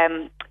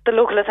the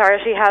local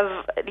authority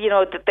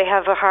they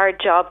have a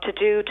hard job to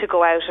do to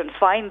go out and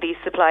find these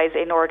supplies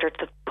in order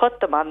to put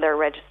them on their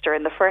register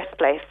in the first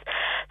place.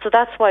 So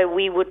that's why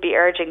we would be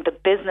urging the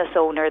business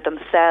owner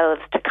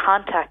themselves to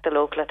contact the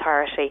local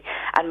authority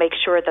and make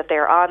sure that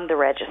they're on the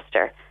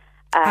register.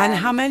 And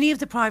how many of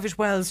the private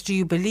wells do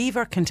you believe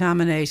are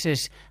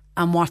contaminated,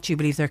 and what do you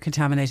believe they're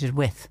contaminated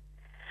with?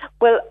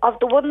 Well, of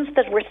the ones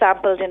that were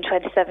sampled in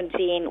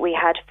 2017, we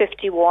had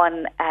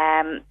 51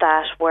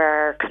 that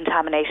were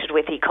contaminated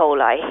with E.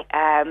 coli.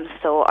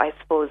 So I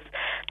suppose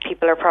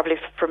people are probably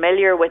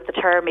familiar with the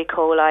term E.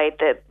 coli.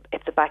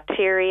 It's a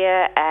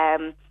bacteria.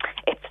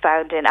 It's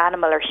found in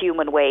animal or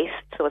human waste,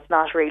 so it's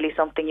not really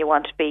something you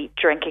want to be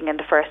drinking in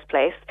the first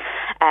place.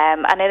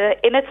 And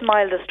in its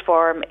mildest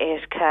form,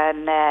 it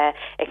can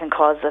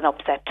cause an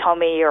upset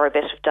tummy or a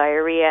bit of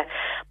diarrhea.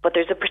 But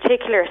there's a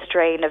particular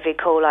strain of E.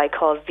 coli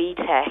called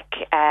VTEC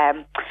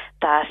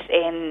that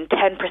in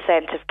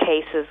 10% of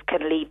cases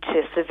can lead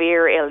to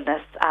severe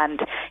illness,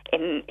 and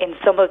in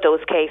some of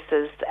those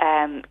cases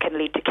can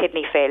lead to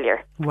kidney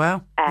failure.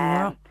 Wow.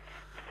 Wow.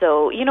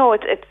 So,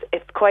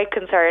 it's quite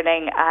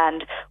concerning,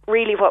 and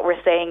really what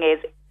we're saying is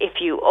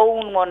if you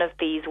own one of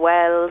these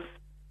wells,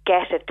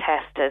 get it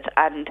tested,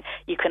 and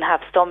you can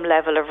have some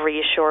level of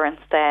reassurance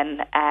then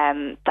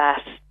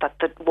that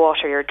the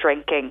water you're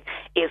drinking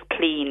is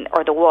clean,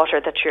 or the water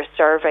that you're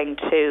serving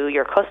to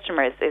your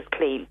customers is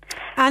clean.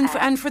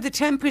 And for the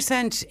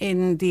 10%,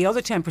 in the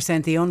other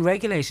 10%, the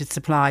unregulated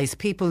supplies,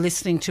 people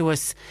listening to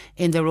us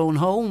in their own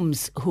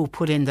homes who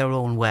put in their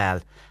own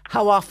well,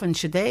 how often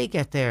should they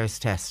get theirs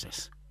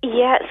tested?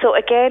 Yeah, so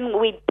again,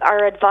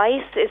 our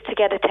advice is to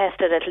get it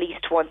tested at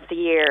least once a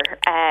year,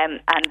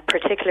 and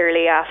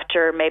particularly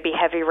after maybe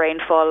heavy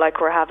rainfall like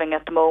we're having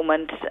at the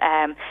moment.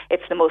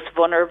 It's the most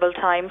vulnerable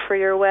time for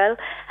your well.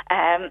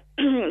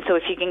 So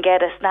if you can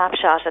get a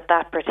snapshot at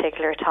that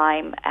particular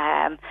time,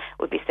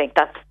 we think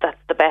that's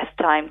the best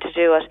time to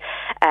do it.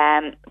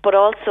 But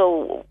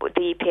also,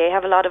 the EPA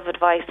have a lot of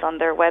advice on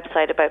their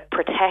website about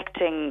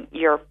protecting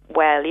your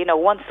well.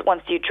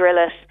 Once you drill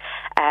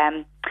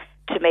it,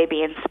 to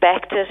maybe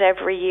inspect it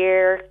every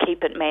year,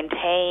 keep it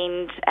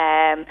maintained.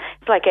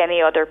 It's like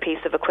any other piece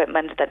of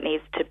equipment that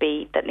needs to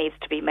be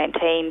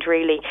maintained,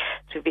 really.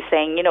 So we'd be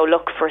saying,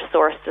 look for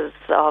sources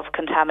of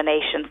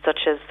contamination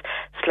such as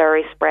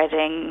slurry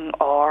spreading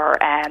or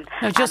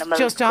now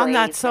just on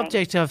that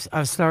subject of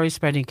slurry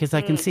spreading, because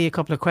I can see a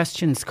couple of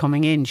questions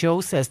coming in.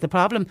 Joe says the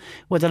problem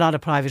with a lot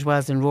of private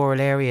wells in rural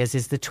areas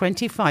is the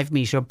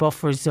 25-metre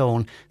buffer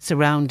zone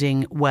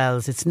surrounding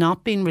wells. It's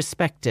not being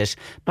respected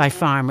by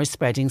farmers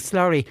spreading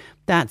slurry.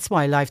 That's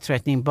why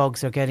life-threatening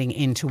bugs are getting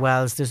into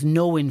wells. There's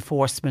no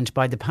enforcement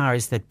by the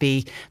powers that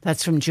be.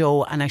 That's from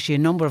Joe, and actually a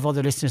number of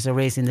other listeners are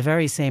raising the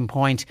very same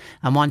point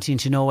and wanting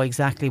to know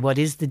exactly what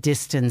is the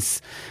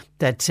distance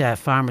that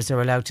farmers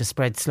are allowed to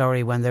spread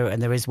slurry when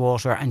there is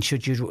water, and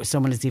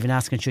someone is even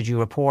asking, should you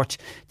report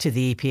to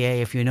the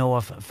EPA if you know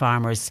of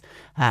farmers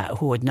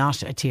who are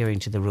not adhering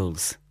to the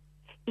rules?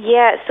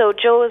 Yeah, so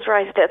Joe is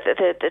right that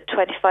the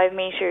 25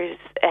 metres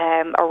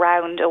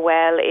around a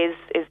well is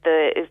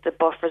the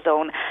buffer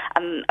zone,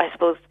 and I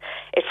suppose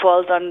it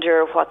falls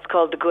under what's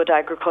called the Good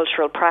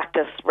Agricultural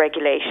Practice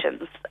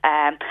regulations,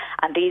 and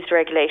these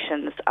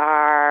regulations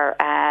are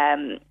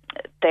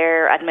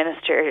they're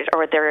administered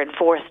or they're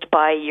enforced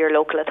by your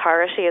local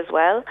authority as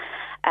well.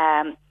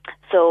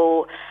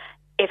 So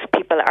if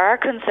people are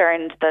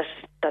concerned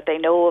that they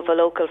know of a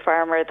local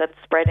farmer that's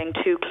spreading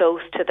too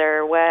close to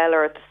their well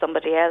or to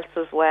somebody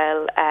else's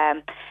well,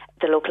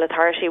 the local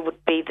authority would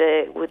be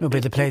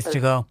the place to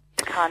go.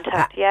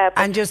 Contact,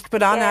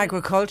 But on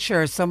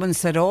agriculture, someone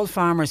said all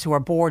farmers who are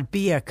Board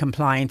BIA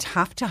compliant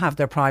have to have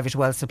their private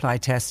well supply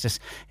tested.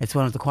 It's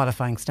one of the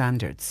qualifying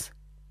standards.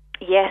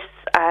 Yes,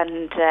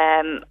 and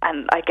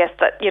I guess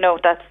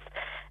that's.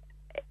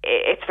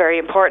 It's very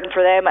important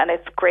for them, and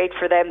it's great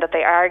for them that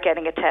they are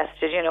getting it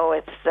tested.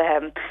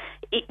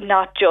 It's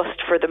not just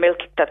for the milk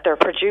that they're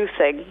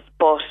producing,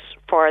 but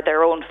for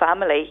their own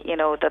family,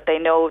 that they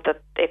know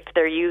that if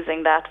they're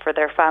using that for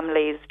their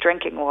family's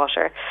drinking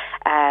water,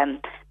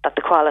 that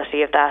the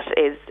quality of that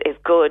is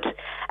good.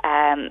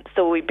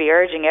 So we'd be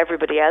urging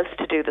everybody else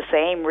to do the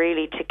same,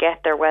 really, to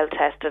get their well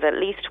tested at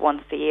least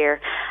once a year.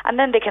 And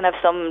then they can have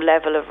some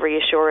level of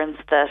reassurance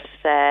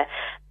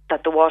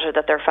that the water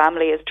that their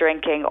family is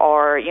drinking,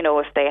 or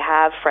if they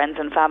have friends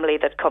and family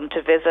that come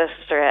to visit,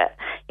 or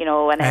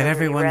that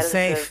everyone's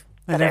safe.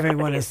 That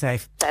everyone is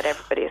safe. That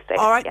everybody is safe.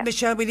 All right, yeah.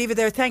 Michelle, we leave it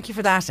there. Thank you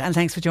for that, and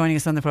thanks for joining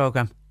us on the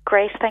programme.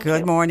 Great, thank you.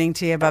 Good morning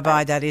to you.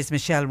 Bye-bye. That is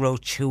Michelle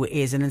Roach, who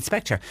is an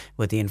inspector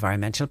with the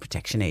Environmental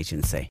Protection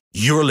Agency.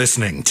 You're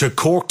listening to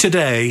Cork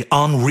Today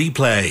on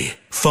replay.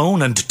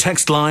 Phone and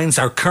text lines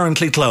are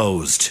currently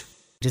closed.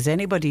 Does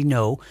anybody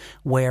know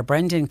where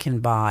Brendan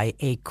can buy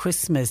a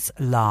Christmas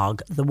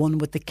log, the one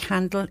with the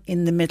candle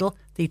in the middle,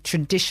 the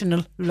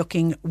traditional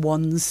looking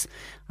ones?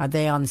 Are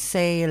they on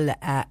sale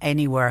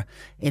anywhere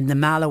in the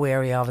Mallow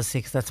area, obviously,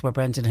 because that's where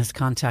Brendan has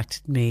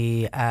contacted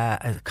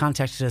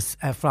us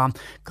from.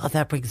 God,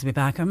 that brings me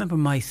back. I remember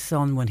my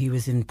son, when he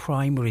was in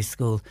primary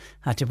school,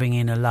 had to bring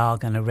in a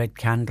log and a red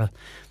candle.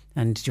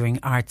 And during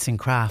arts and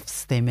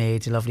crafts, they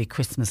made a lovely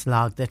Christmas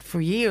log that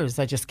for years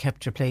I just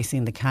kept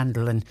replacing the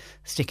candle and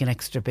sticking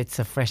extra bits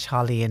of fresh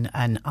holly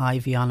and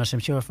ivy on it. I'm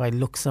sure if I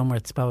look somewhere,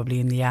 it's probably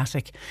in the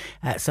attic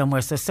somewhere.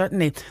 So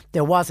certainly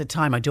there was a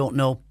time, I don't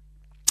know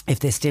if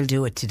they still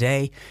do it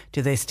today.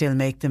 Do they still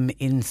make them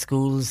in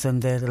schools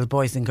and the little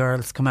boys and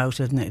girls come out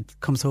and it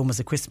comes home as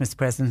a Christmas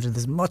present and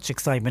there's much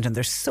excitement and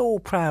they're so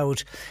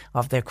proud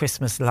of their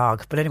Christmas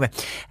log. But anyway,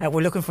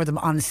 we're looking for them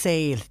on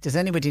sale. Does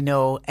anybody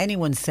know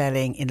anyone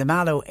selling in the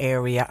Mallow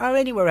area or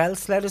anywhere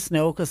else? Let us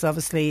know, because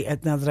obviously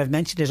now that I've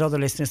mentioned it, other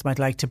listeners might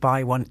like to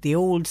buy one. The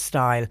old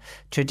style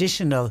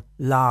traditional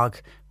log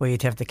where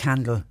you'd have the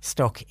candle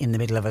stuck in the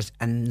middle of it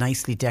and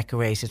nicely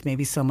decorated.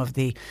 Maybe some of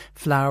the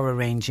flower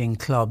arranging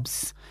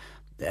clubs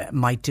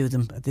might do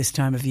them at this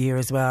time of year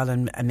as well,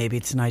 and maybe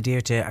it's an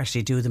idea to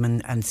actually do them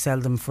and sell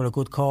them for a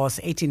good cause.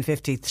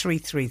 1850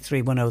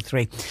 333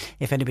 103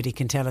 if anybody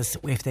can tell us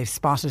if they've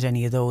spotted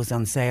any of those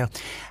on sale.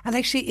 And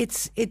actually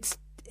it's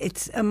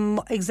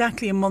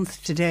exactly a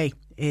month today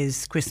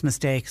is Christmas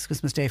Day, because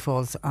Christmas Day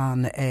falls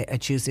on a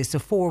Tuesday. So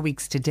 4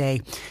 weeks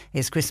today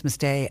is Christmas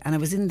Day. And I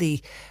was in the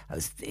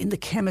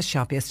chemist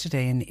shop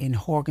yesterday in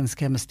Horgan's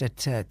Chemist at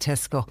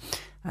Tesco.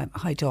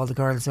 Hi to all the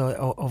girls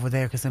over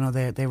there, because I know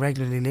they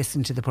regularly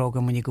listen to the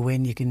programme. When you go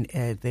in, you can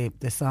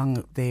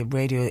the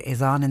radio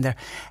is on in there.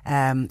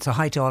 So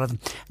hi to all of them.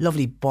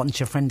 Lovely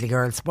bunch of friendly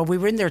girls. But we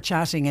were in there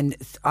chatting, and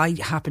I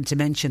happened to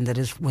mention that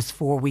it was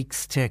 4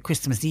 weeks to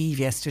Christmas Eve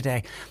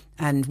yesterday.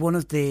 And one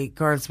of the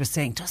girls was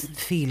saying, doesn't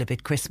feel a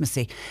bit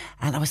Christmassy.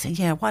 And I was saying,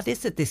 yeah, what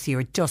is it this year?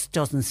 It just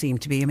doesn't seem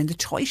to be. I mean, the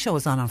toy show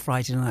is on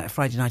Friday night.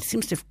 It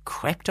seems to have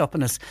crept up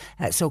on us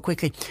so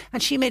quickly.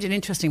 And she made an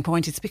interesting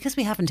point. It's because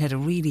we haven't had a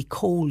really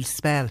cold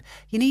spell.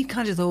 You need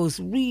kind of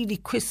those really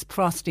crisp,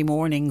 frosty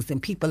mornings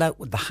and people out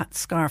with the hat,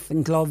 scarf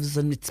and gloves,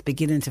 and it's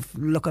beginning to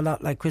look a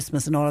lot like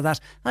Christmas and all of that.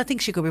 I think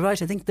she could be right.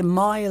 I think the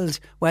mild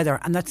weather,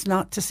 and that's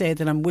not to say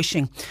that I'm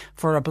wishing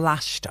for a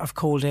blast of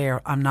cold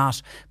air. I'm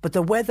not. But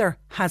the weather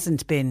hasn't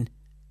been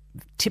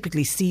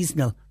typically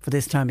seasonal for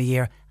this time of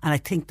year, and I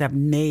think that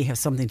may have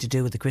something to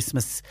do with the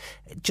Christmas.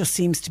 It just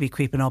seems to be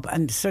creeping up,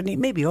 and certainly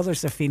maybe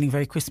others are feeling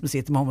very Christmassy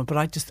at the moment, but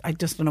I just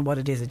don't know what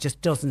it is. It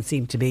just doesn't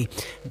seem to be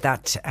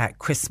that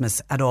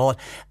Christmas at all.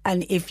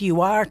 And if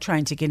you are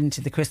trying to get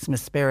into the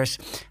Christmas spirit,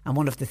 and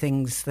one of the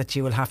things that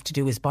you will have to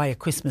do is buy a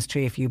Christmas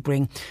tree, if you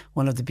bring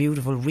one of the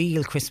beautiful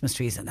real Christmas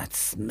trees and that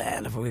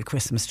smell of a real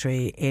Christmas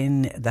tree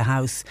in the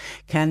house,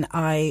 can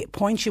I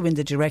point you in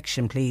the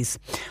direction, please,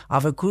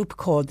 of a group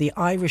called the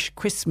Irish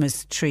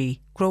Christmas Tree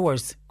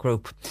Growers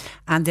Group,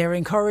 and they're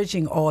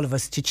encouraging all of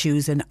us to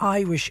choose an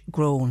Irish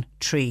grown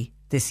tree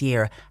this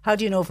year. How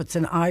do you know if it's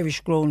an Irish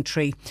grown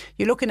tree?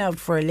 You're looking out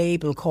for a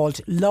label called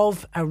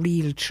Love a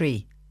Real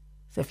Tree.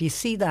 So if you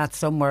see that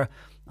somewhere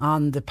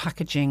on the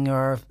packaging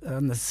or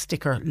on the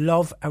sticker,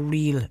 Love a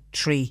Real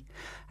Tree,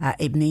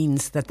 it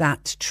means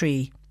that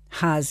tree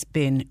has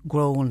been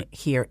grown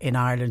here in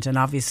Ireland. And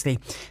obviously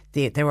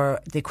there were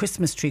the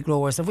Christmas tree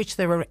growers, of which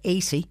there were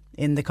 80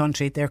 in the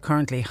country. They're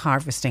currently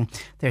harvesting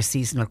their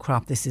seasonal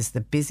crop. This is the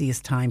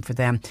busiest time for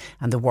them,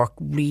 and the work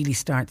really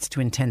starts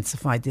to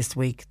intensify this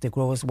week. The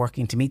growers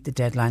working to meet the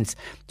deadlines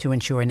to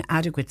ensure an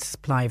adequate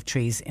supply of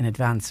trees in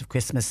advance of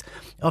Christmas.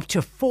 Up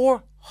to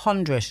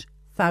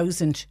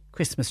 400,000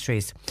 Christmas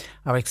trees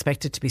are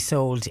expected to be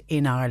sold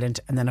in Ireland,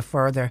 and then a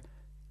further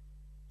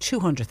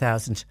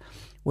 200,000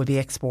 will be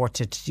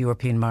exported to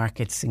European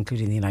markets,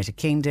 including the United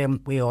Kingdom.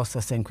 We also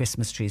send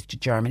Christmas trees to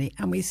Germany,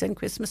 and we send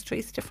Christmas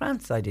trees to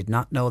France. I did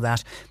not know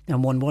that.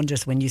 And one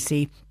wonders, when you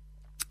see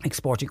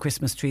exporting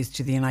Christmas trees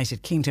to the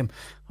United Kingdom,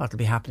 what will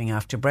be happening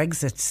after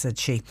Brexit, said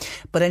she.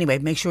 But anyway,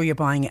 make sure you're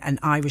buying an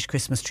Irish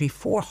Christmas tree.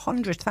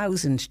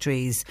 400,000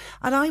 trees.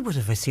 And I would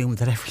have assumed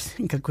that every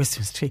single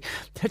Christmas tree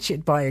that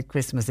you'd buy at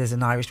Christmas is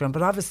an Irish one,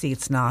 but obviously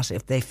it's not.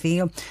 If they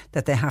feel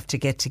that they have to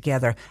get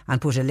together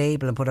and put a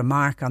label and put a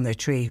mark on their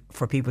tree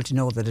for people to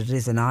know that it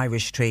is an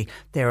Irish tree,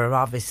 there are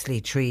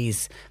obviously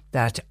trees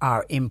that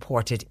are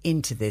imported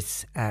into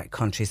this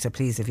country. So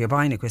please, if you're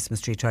buying a Christmas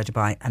tree, try to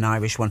buy an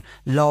Irish one.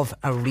 Love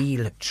a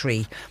Real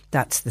Tree.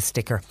 That's the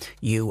sticker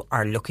you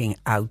are looking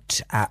out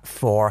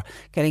for.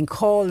 Getting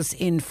calls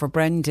in for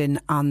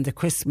Brendan on the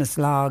Christmas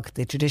log,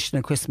 the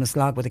traditional Christmas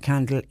log with a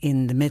candle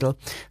in the middle.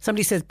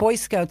 Somebody says Boy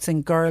Scouts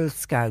and Girl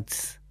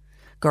Scouts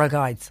Girl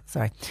Guides,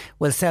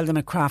 will sell them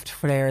at craft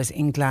fairs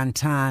in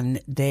Glantan.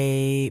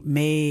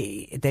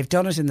 They've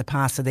done it in the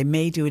past, so they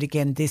may do it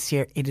again this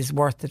year. It is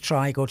worth a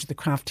try. Go to the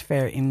craft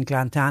fair in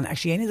Glantan.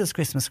 Actually, any of those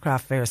Christmas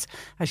craft fairs,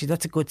 actually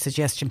that's a good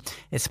suggestion.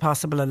 It's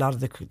possible a lot of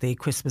the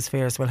Christmas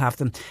fairs will have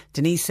them.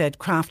 Denise said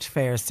craft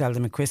fairs sell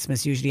them at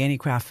Christmas, usually any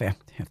craft fair.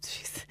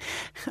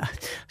 I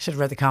should have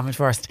read the comment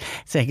first,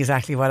 saying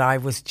exactly what I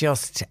was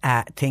just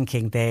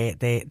thinking.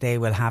 They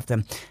will have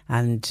them.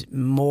 And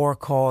more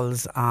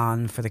calls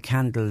on for the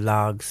candle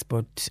logs,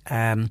 but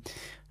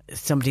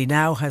somebody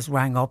now has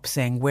rang up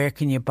saying, where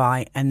can you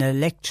buy an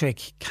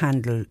electric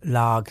candle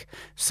log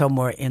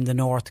somewhere in the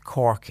North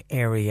Cork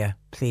area,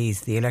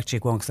 please? The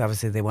electric one, because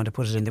obviously they want to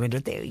put it in the window.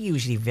 They're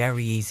usually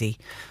very easy.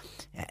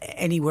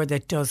 Anywhere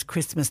that does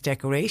Christmas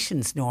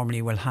decorations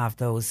normally will have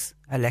those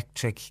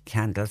electric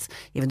candles,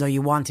 even though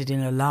you want it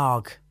in a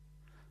log.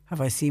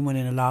 Have I seen one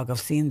in a log? I've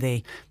seen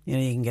you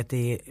can get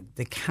the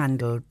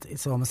candle.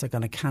 It's almost like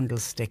on a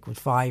candlestick with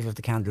 5 of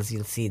the candles.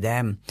 You'll see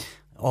them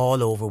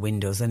all over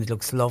windows, and it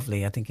looks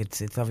lovely. I think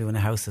it's lovely when a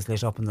house is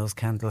lit up and those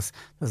candles,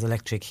 those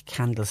electric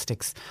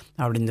candlesticks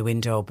are in the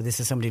window. But this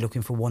is somebody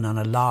looking for one on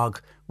a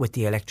log with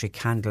the electric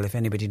candle. If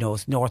anybody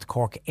knows, North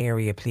Cork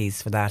area,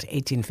 please, for that.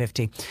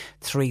 1850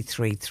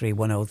 333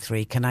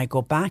 103. Can I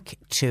go back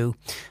to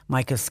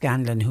Michael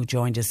Scanlon, who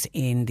joined us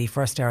in the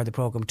first hour of the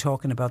programme,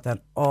 talking about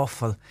that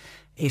awful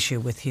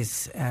issue with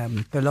his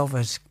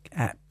beloved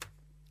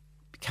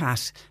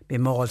cat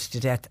being mauled to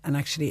death. And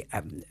actually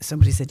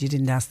somebody said you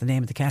didn't ask the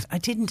name of the cat. I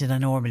didn't, and I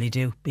normally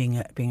do, being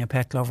a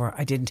pet lover.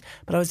 I didn't,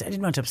 but I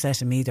didn't want to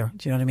upset him either.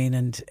 Do you know what I mean?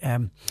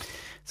 And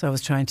so I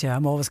was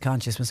I'm always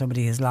conscious when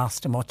somebody has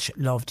lost a much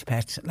loved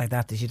pet like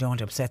that you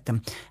don't upset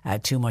them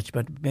too much.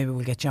 But maybe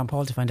we'll get John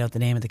Paul to find out the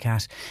name of the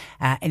cat.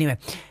 Anyway,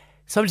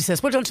 somebody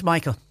says, well done to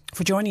Michael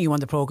for joining you on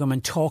the programme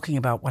and talking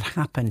about what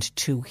happened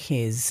to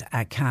his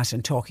cat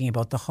and talking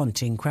about the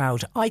hunting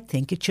crowd. I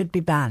think it should be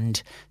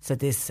banned, said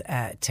this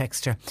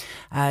texter,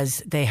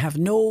 as they have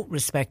no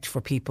respect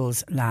for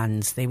people's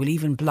lands. They will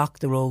even block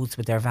the roads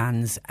with their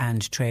vans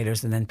and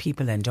trailers, and then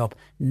people end up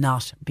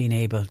not being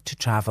able to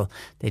travel.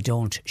 They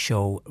don't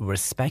show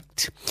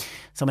respect.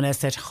 Someone else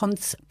said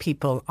hunts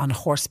people on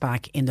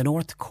horseback in the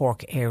North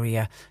Cork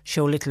area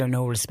show little or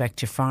no respect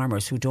to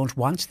farmers who don't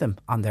want them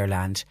on their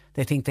land.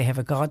 They think they have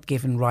a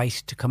God-given right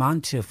to come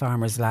onto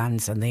farmers'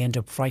 lands, and they end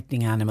up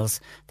frightening animals.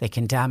 They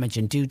can damage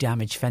and do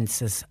damage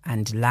fences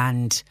and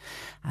land.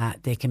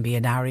 They can be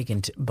an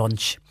arrogant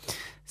bunch,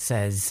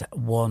 says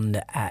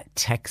one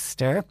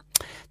texter.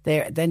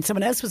 Then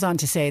someone else was on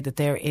to say that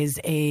there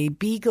is a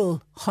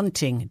beagle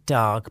hunting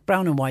dog,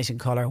 brown and white in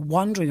colour,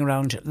 wandering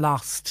around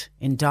lost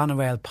in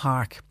Doneraile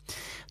Park.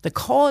 The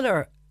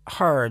caller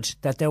heard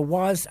that there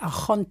was a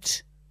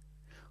hunt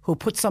who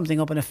put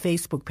something up on a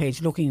Facebook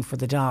page looking for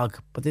the dog,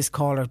 but this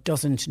caller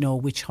doesn't know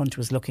which hunt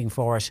was looking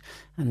for it.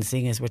 And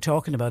seeing as we're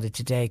talking about it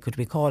today, could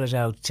we call it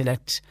out to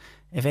let,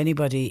 if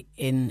anybody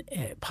in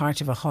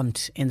part of a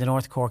hunt in the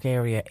North Cork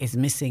area is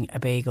missing a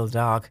beagle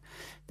dog,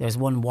 there's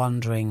one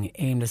wandering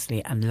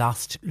aimlessly and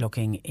lost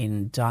looking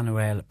in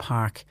Doneraile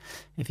Park,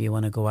 if you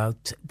want to go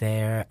out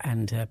there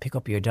and pick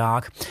up your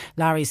dog.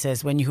 Larry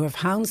says, when you have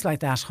hounds like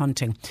that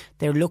hunting,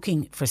 they're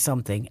looking for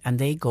something and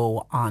they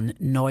go on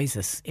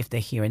noises. If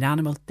they hear an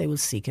animal, they will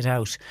seek it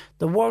out.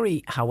 The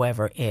worry,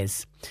 however,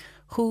 is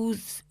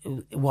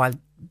while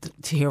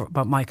to hear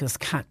about Michael's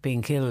cat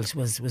being killed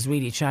was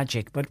really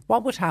tragic, but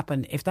what would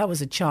happen if that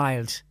was a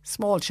child,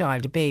 small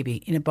child, a baby,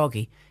 in a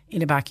buggy,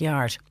 in a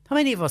backyard? How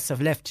many of us have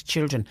left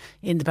children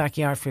in the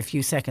backyard for a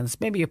few seconds?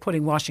 Maybe you're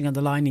putting washing on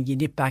the line and you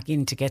nip back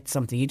in to get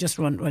something. You just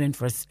run in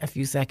for a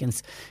few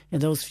seconds. In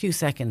those few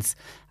seconds,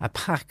 a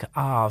pack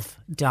of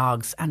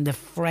dogs and the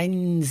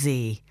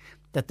frenzy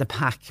that the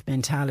pack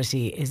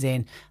mentality is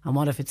in. And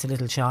what if it's a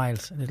little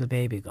child, a little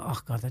baby? Oh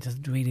God, that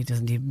doesn't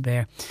even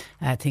bear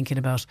thinking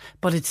about.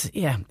 But it's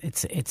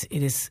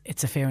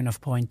a fair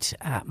enough point,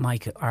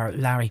 Mike or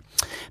Larry.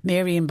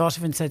 Mary in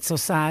Butterfin said, so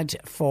sad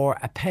for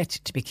a pet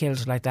to be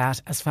killed like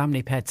that, as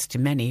family pets to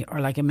many are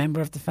like a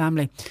member of the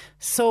family.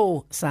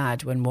 So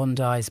sad when one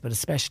dies, but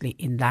especially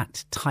in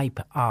that type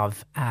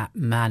of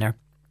manner.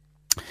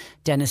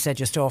 Dennis said,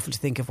 just awful to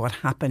think of what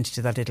happened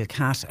to that little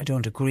cat. I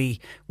don't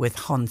agree with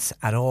hunts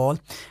at all.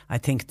 I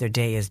think their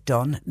day is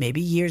done. Maybe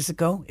years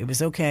ago it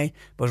was okay,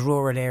 but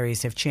rural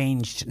areas have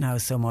changed now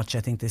so much. I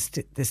think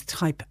this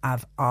type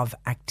of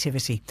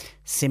activity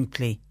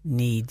simply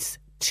needs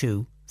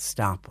to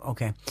stop.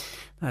 Okay,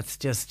 that's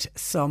just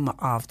some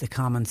of the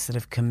comments that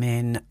have come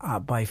in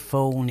by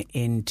phone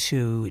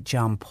into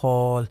John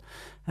Paul.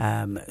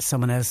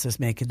 Someone else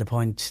is making the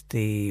point,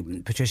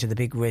 Patricia, the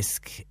big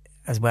risk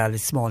as well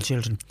is small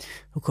children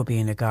who could be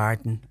in a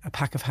garden. A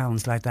pack of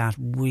hounds like that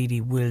really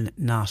will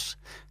not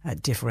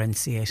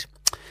differentiate.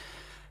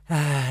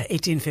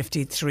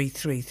 1850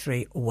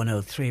 333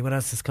 103. What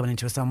else is coming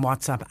into us on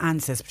WhatsApp? Anne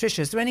says,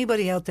 Patricia, is there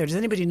anybody out there, does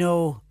anybody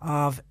know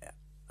of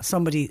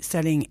somebody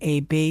selling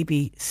a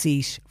baby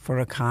seat for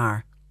a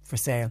car for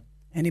sale?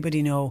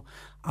 Anybody know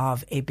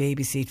of a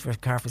baby seat for a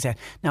car for sale?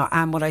 Now,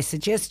 Anne, what I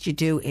suggest you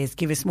do is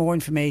give us more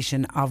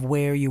information of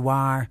where you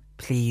are,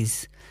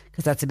 please,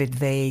 because that's a bit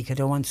vague. I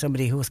don't want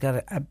somebody who's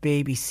got a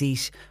baby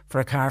seat for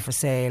a car for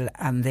sale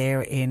and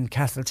they're in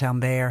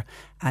Castletownbere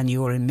and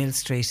you're in Mill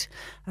Street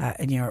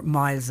and you're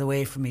miles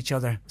away from each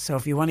other. So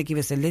if you want to give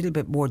us a little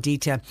bit more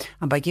detail,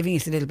 and by giving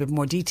us a little bit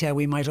more detail,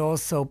 we might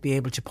also be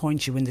able to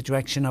point you in the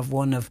direction of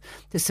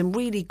there's some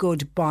really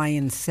good buy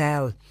and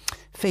sell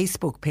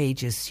Facebook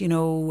pages,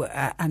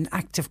 and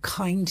act of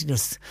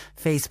kindness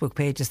Facebook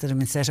pages that have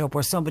been set up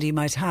where somebody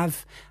might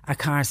have a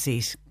car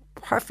seat,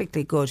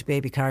 perfectly good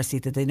baby car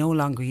seat that they no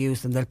longer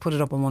use, and they'll put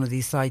it up on one of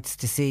these sites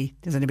to see,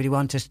 does anybody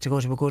want it to go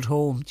to a good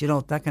home,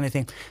 that kind of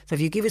thing. So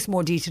if you give us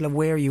more detail of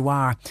where you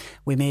are,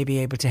 we may be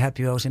able to help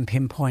you out and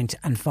pinpoint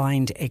and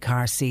find a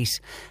car seat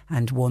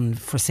and one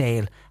for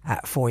sale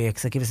for you,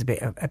 because give us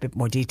a bit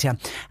more detail.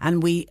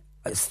 And we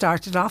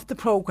started off the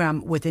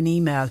programme with an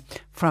email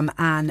from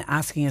Anne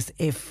asking us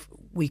if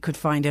we could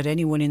find out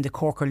anyone in the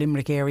Cork or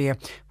Limerick area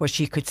where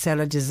she could sell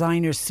a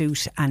designer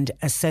suit and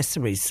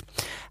accessories.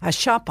 A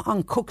shop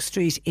on Cook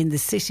Street in the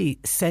city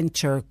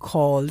centre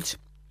called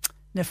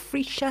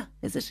Nafisha,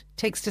 is it?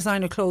 Takes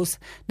designer clothes.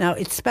 Now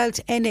it's spelled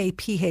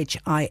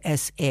Naphisha.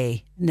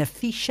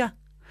 Nafisha.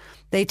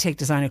 They take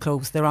designer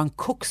clothes. They're on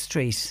Cook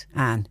Street,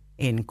 Anne,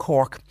 in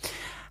Cork.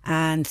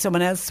 And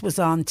someone else was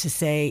on to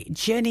say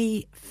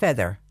Jenny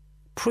Feather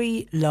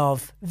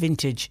Pre-Love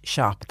Vintage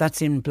Shop.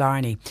 That's in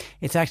Blarney.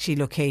 It's actually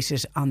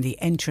located on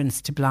the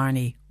entrance to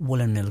Blarney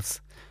Woolen Mills.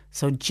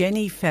 So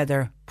Jenny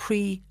Feather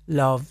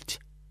Pre-Love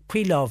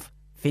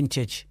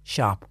Vintage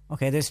Shop.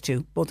 Okay, there's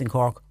two, both in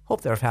Cork.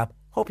 Hope they're of help.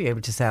 Hope you're able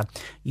to sell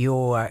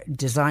your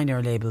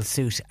designer label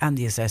suit and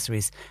the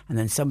accessories, and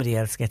then somebody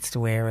else gets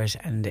to wear it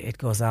and it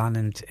goes on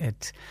and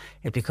it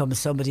becomes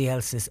somebody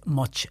else's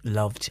much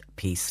loved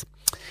piece.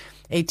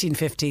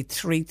 1850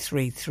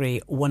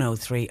 333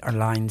 103. Our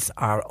lines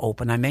are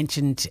open. I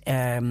mentioned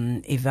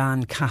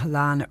Yvonne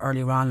Cahalan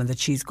earlier on, and that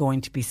she's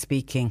going to be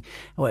speaking.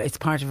 Well, it's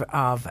part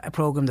of a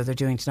programme that they're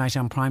doing tonight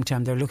on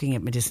Primetime. They're looking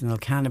at medicinal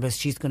cannabis.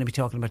 She's going to be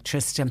talking about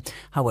Tristan,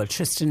 how well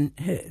Tristan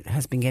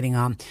has been getting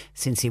on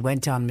since he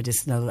went on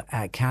medicinal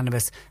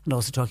cannabis, and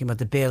also talking about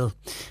the bill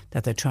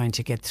that they're trying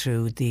to get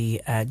through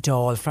the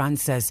Dáil. Fran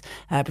says,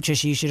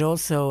 Patricia, you should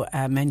also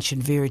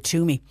mention Vera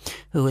Toomey,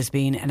 who has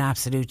been an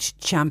absolute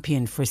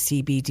champion for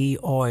CBD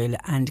oil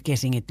and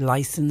getting it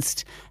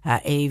licensed.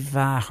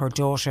 Ava, her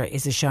daughter,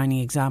 is a shining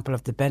example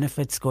of the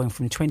benefits, going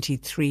from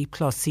 23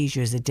 plus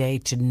seizures a day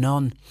to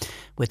none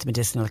with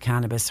medicinal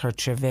cannabis. Her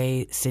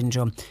Dravet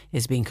syndrome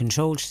is being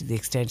controlled to the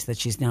extent that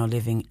she's now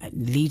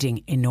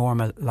leading a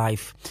normal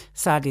life.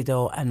 Sadly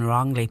though, and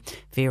wrongly,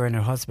 Vera and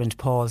her husband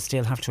Paul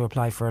still have to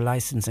apply for a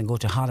licence and go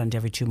to Holland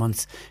every 2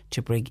 months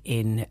to bring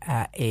in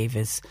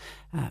Ava's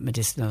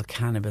medicinal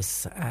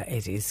cannabis.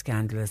 It is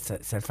scandalous,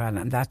 said Fran,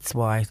 and that's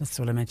what I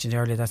mentioned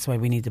earlier. That's why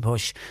we need the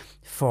push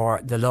for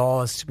the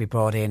laws to be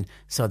brought in,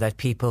 so that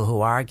people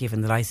who are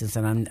given the licence,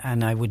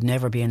 and I would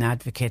never be an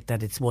advocate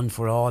that it's one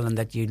for all and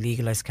that you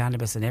legalise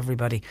cannabis and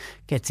everybody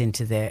gets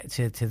into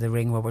the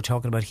ring. What we're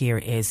talking about here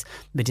is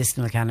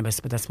medicinal cannabis,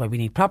 but that's why we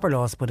need proper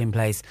laws put in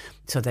place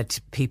so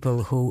that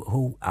people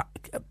who are,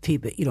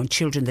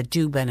 children that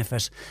do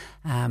benefit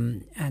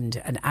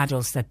and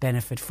adults that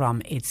benefit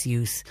from its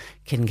use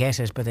can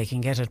get it, but they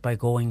can get it by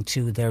going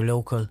to their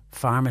local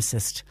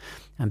pharmacist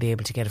and be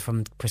able to get it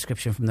from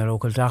prescription from their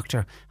local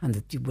doctor, and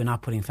that we're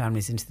not putting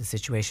families into the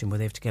situation where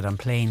they have to get on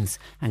planes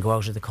and go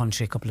out of the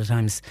country a couple of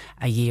times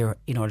a year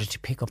in order to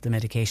pick up the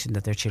medication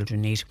that their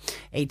children need.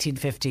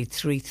 1850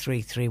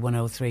 333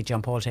 103.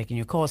 John Paul taking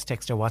your calls.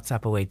 Text or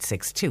WhatsApp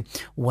 0862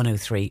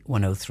 103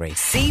 103.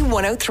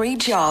 C103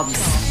 Jobs.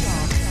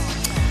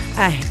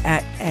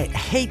 A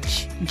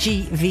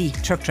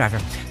HGV truck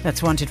driver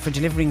that's wanted for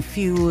delivering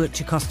fuel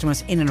to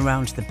customers in and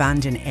around the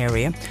Bandon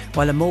area,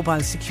 while a mobile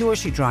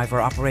security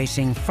driver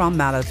operating from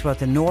Mallow throughout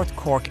the North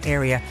Cork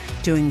area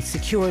doing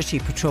security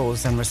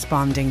patrols and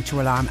responding to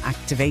alarm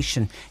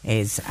activation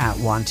is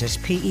wanted.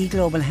 PE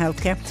Global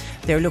Healthcare,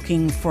 they're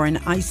looking for an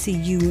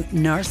ICU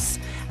nurse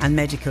and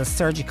medical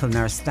surgical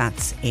nurse.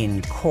 That's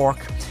in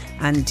Cork.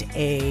 And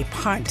a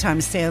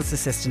part-time sales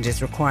assistant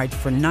is required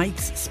for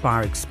Knight's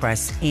Spar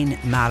Express in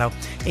Mallow.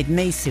 It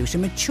may suit a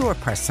mature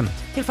person.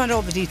 You'll find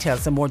all the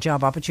details and more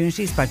job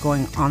opportunities by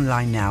going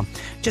online now.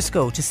 Just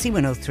go to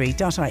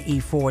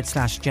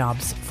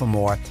c103.ie/jobs for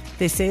more.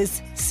 This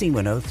is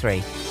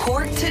C103.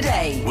 Cork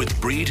Today. With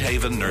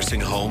Breedhaven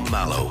Nursing Home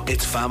Mallow.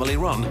 It's family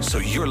run, so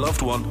your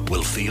loved one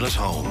will feel at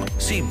home.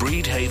 See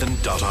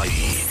breedhaven.ie.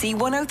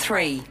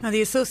 C103. Now,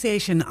 the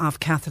Association of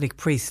Catholic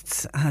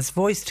Priests has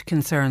voiced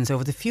concerns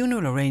over the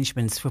funeral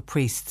arrangements for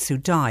priests who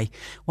die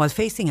while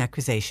facing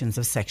accusations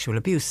of sexual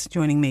abuse.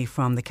 Joining me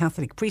from the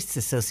Catholic Priests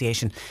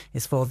Association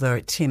is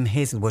Father Tim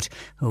Hazelwood,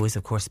 who is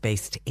of course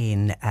based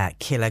in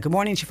Killa. Good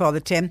morning to you, Father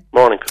Tim.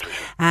 Morning.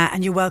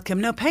 And you're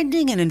welcome. Now,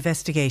 pending an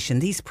investigation,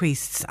 these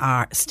priests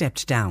are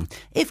stepped down.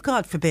 If,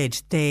 God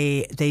forbid,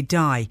 they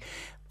die,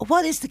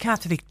 what is the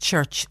Catholic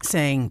Church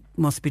saying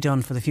must be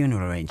done for the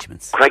funeral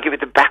arrangements? Could I give you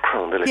the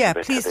background a little bit? Yeah,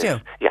 please do.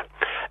 Yeah.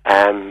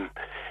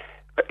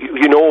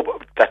 You know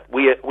that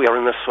we are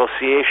an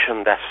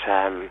association that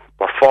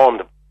were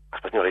formed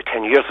nearly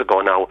 10 years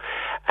ago now,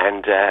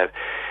 and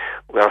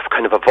we're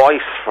kind of a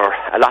voice for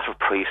a lot of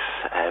priests,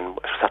 and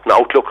a certain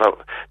outlook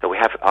that we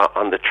have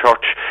on the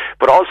church,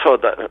 but also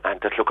that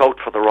look out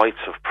for the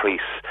rights of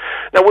priests.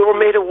 Now, we were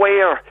made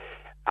aware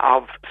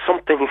of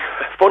something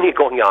funny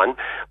going on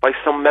by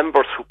some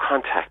members who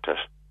contacted,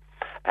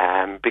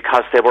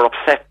 because they were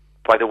upset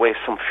by the way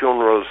some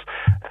funerals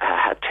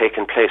had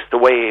taken place, the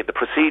way the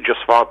procedures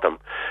for them.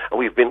 And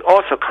we've been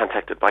also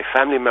contacted by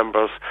family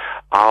members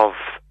of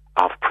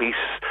priests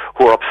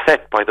who are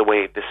upset by the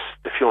way the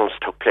funerals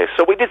took place.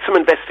 So we did some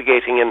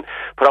investigating and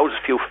put out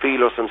a few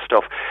feelers and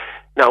stuff.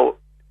 Now,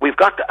 we've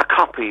got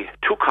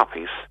two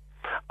copies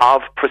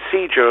of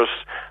procedures,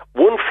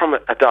 one from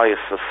a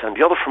diocese and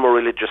the other from a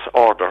religious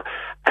order,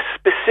 a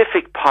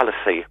specific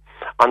policy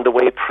on the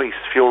way priests'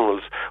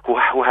 funerals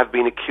who have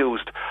been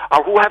accused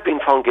or who have been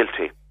found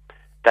guilty,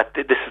 that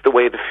this is the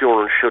way the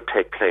funeral should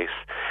take place.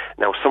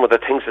 Now, some of the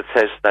things it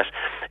says that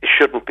it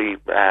shouldn't be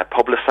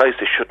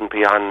publicised, it shouldn't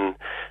be on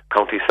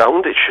County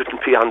Sound, it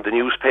shouldn't be on the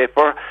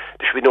newspaper,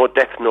 there should be no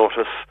death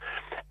notice,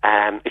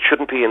 it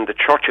shouldn't be in the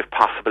church if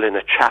possible, in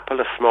a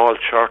chapel, a small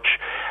church,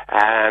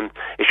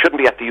 it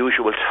shouldn't be at the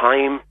usual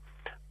time.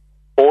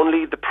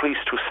 Only the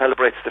priest who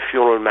celebrates the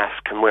funeral mass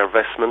can wear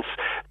vestments.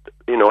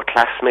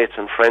 Classmates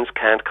and friends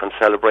can't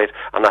celebrate,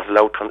 are not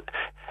allowed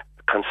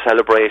can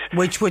celebrate.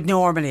 Which would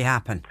normally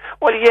happen.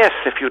 Well, yes,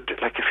 if you're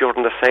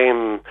in the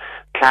same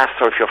class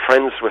or if you're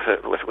friends with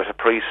a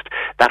priest,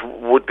 that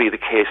would be the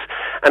case.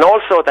 And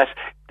also that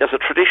there's a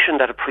tradition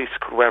that a priest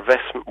could wear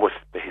vestments with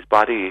his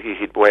body.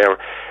 He'd wear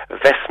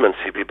vestments.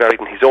 He'd be buried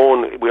in his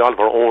own. We all have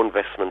our own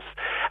vestments,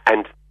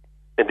 and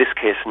in this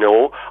case,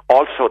 no.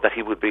 Also, that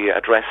he would be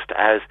addressed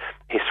as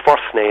his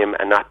first name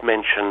and not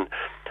mention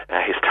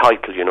his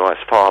title, as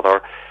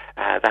father,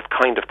 that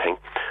kind of thing.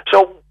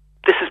 So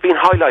this has been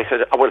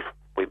highlighted. Well,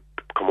 we've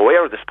become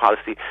aware of this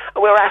policy,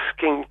 and we're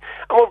asking,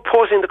 and we're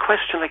posing the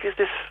question, is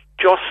this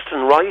just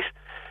and right?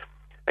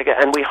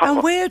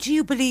 And where do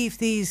you believe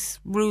these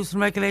rules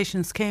and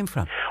regulations came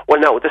from? Well,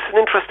 now, this is an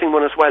interesting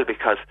one as well,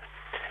 because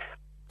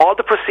all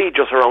the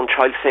procedures around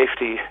child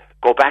safety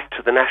go back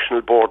to the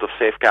National Board of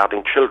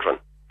Safeguarding Children,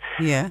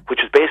 which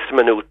is based in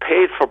Maynooth,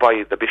 paid for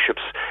by the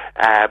bishops,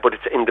 but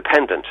it's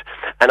independent.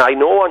 And I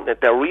know that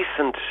their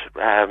recent,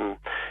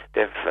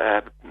 they've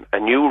a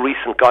new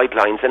recent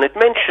guidelines, and it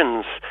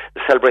mentions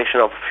the celebration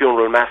of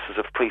funeral masses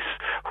of priests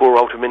who are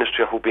out of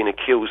ministry or who've been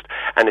accused,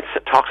 and it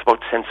talks about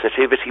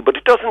sensitivity, but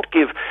it doesn't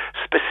give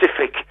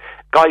specific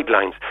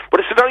guidelines. But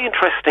it's very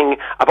interesting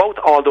about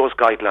all those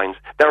guidelines.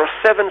 There are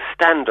 7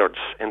 standards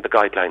in the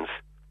guidelines.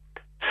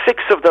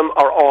 6 of them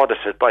are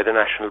audited by the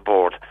National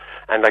Board.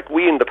 And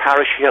we in the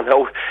parish here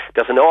now,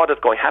 there's an audit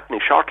happening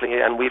shortly,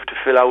 and we have to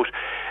fill out,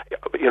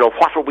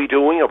 what are we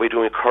doing? Are we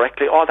doing it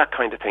correctly? All that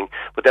kind of thing.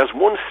 But there's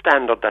one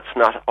standard that's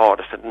not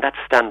audited, and that's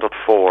standard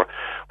 4,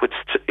 which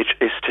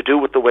is to do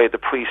with the way the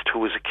priest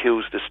who is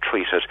accused is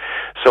treated.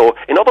 So,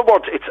 in other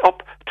words, it's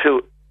up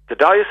to the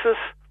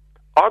diocese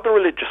or the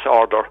religious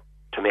order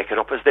to make it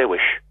up as they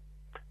wish,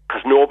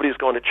 because nobody's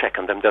going to check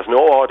on them. There's no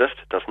audit,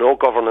 there's no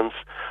governance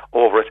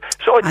over it.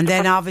 So and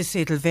then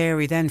obviously it'll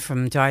vary then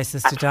from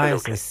diocese to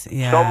diocese.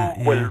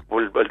 Some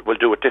will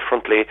do it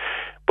differently,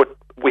 but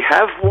we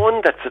have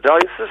one that's a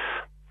diocese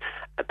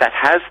that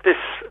has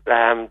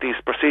these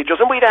procedures,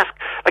 and we'd ask,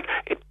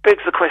 it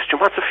begs the question: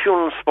 what's a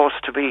funeral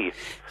supposed to be?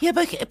 Yeah,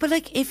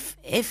 but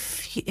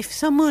if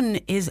someone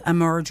is a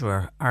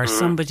murderer or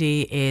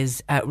somebody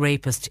is a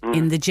rapist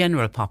in the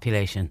general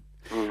population,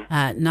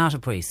 not a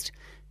priest.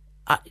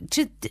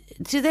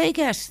 Do they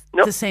get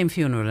the same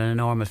funeral in a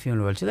normal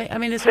funeral? Do they? I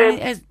mean,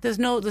 there's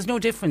no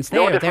difference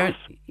there. No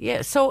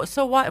difference.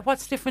 So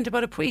what's different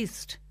about a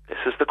priest? This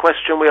is the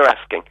question we're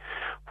asking.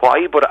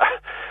 Why? But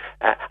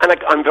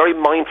I'm very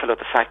mindful of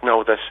the fact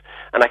now that,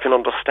 and I can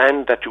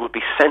understand that you would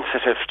be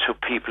sensitive to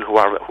people who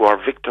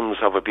are victims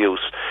of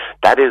abuse.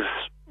 That is,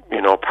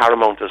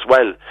 paramount as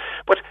well.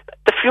 But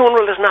the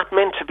funeral is not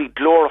meant to be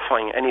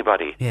glorifying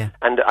anybody. Yeah.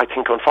 And I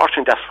think,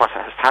 unfortunately, that's what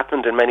has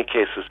happened in many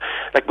cases.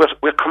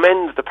 We'll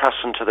commend the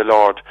person to the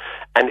Lord,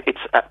 and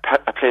it's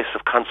a place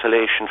of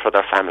consolation for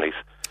their families.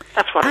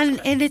 That's what.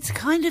 And it's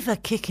kind of a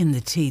kick in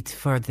the teeth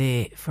for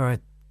the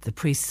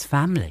priest's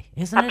family,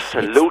 isn't it?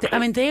 Absolutely. I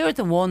mean, they are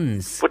the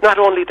ones. But not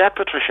only that,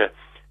 Patricia,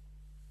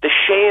 the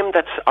shame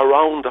that's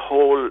around the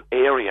whole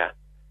area,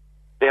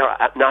 they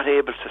are not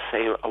able to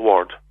say a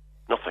word,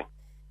 nothing,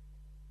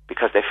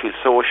 because they feel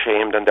so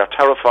ashamed and they're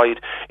terrified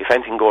if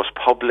anything goes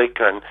public.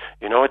 And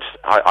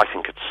I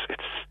think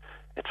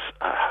it's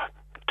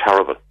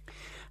terrible.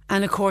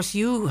 And of course,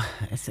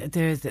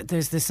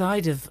 there's the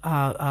side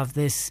of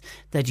this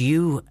that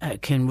you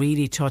can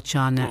really touch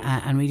on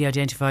and really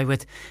identify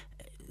with.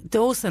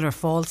 Those that are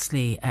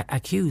falsely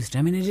accused.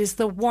 I mean, it is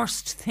the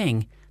worst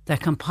thing that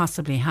can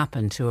possibly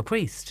happen to a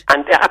priest.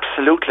 And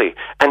absolutely.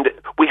 And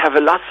we have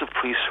lots of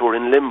priests who are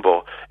in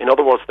limbo. In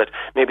other words, that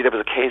maybe there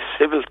was a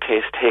civil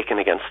case taken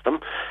against them,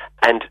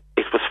 and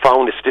it was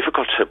found it's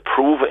difficult to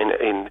prove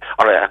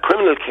or a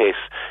criminal case,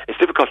 it's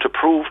difficult to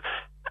prove,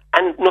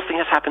 And nothing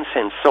has happened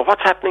since. So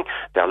what's happening?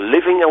 They're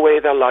living away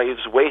their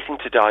lives, waiting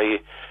to die,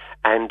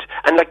 and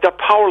like they're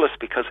powerless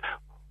because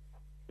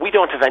we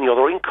don't have any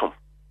other income.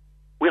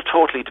 We're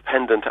totally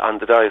dependent on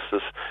the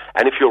diocese,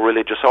 and if you're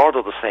religious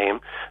order, the same.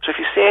 So if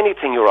you say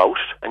anything, you're out.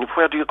 And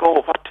where do you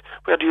go?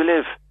 Where do you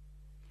live?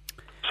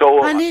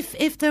 So, and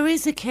if there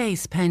is a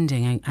case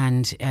pending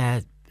and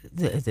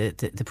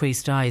the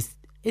priest dies,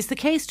 is the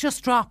case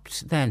just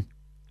dropped then?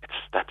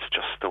 That's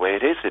just the way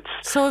it is.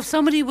 So if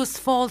somebody was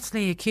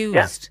falsely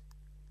accused,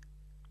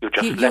 you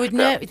just you left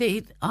would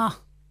there.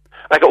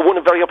 Like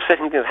one very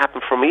upsetting thing that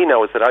happened for me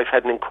now is that I've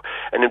had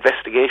an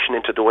investigation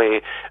into the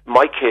way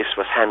my case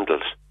was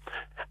handled.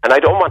 And I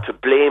don't want to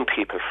blame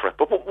people for it,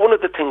 but one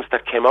of the things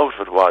that came out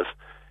of it was,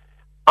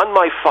 on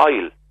my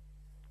file,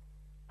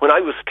 when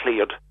I was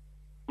cleared,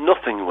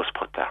 nothing was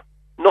put there.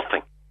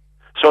 Nothing.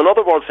 So in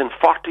other words, in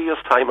 40 years'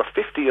 time or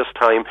 50 years'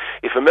 time,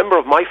 if a member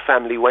of my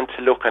family went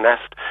to look and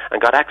asked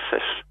and got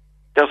access,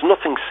 there's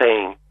nothing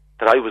saying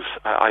that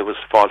I was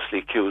falsely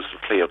accused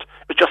or cleared.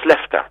 It was just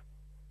left there.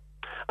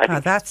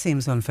 That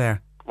seems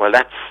unfair. Well,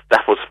 that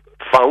was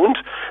found.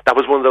 That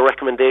was one of the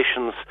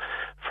recommendations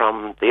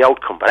from the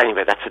outcome. But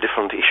anyway, that's a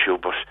different issue.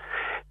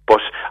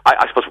 But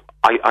I suppose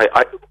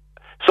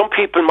some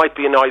people might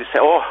be annoyed and say,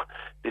 "Oh,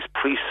 this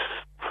priest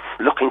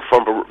looking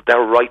for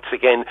their rights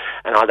again,"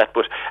 and all that.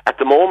 But at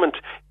the moment,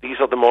 these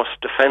are the most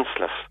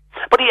defenceless.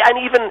 But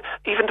even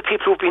the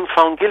people who've been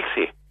found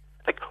guilty,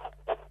 like,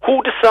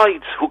 who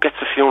decides who gets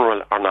a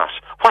funeral or not?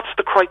 What's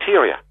the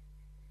criteria?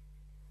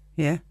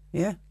 Yeah.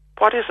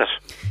 What is it?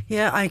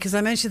 Yeah, because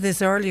I mentioned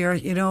this earlier.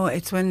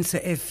 It's when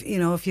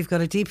if you've got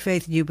a deep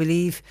faith and you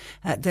believe,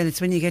 then it's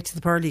when you get to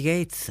the pearly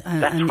gates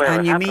and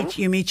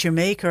you meet your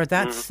maker.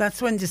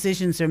 That's when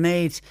decisions are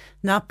made,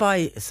 not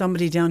by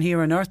somebody down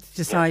here on earth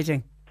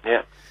deciding.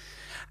 Yeah.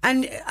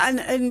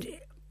 And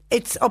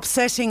it's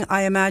upsetting,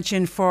 I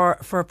imagine,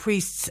 for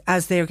priests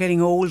as they're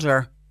getting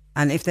older,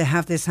 and if they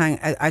have this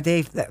are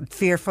they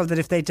fearful that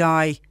if they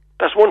die?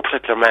 There's one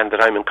particular man that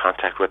I'm in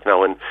contact with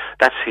now, and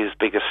that's his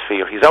biggest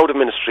fear. He's out of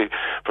ministry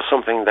for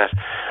something that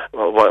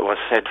was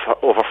said for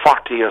over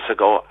 40 years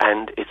ago,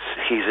 and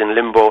he's in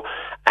limbo,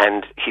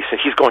 and he said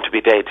he's going to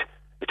be dead.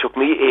 It took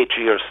me 8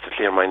 years to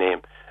clear my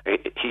name.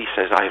 He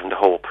says, I haven't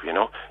hope,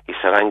 He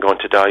said, I'm going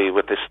to die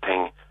with this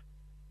thing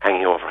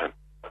hanging over him.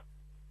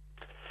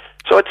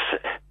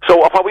 So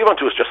what we want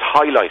to do is just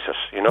highlight it,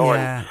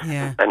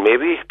 and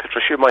maybe,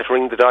 Patricia, might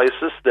ring the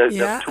diocese. There's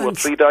 2 or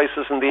 3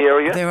 dioceses in the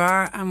area. There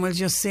are, and we'll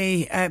just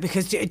see,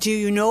 because do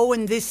you know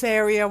in this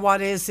area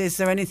is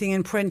there anything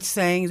in print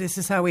saying this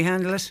is how we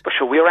handle it? But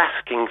sure, we're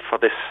asking for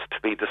this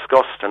to be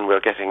discussed, and we're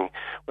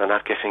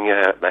not getting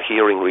a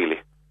hearing, really.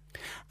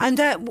 And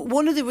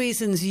one of the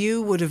reasons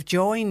you would have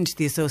joined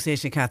the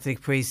Association of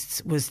Catholic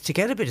Priests was to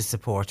get a bit of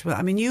support. Well,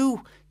 I mean,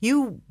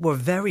 you were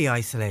very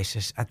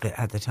isolated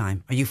at the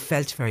time, or you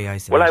felt very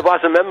isolated. Well, I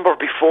was a member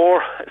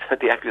before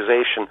the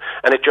accusation,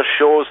 and it just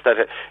shows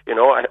that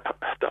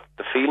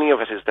the feeling of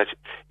it is that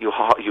you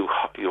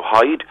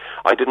hide.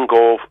 I didn't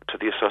go to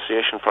the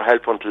association for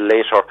help until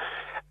later,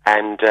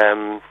 and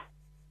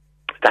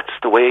that's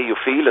the way you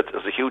feel it.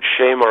 There's a huge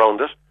shame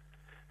around it.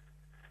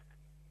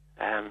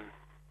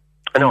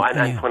 And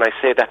when I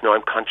say that now,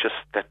 I'm conscious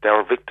that there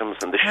are victims,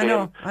 and the shame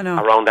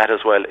around that as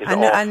well is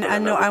awful.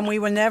 And we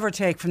will never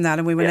take from that,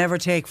 and we will never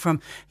take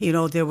from,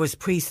 there was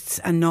priests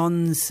and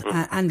nuns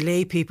and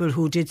lay people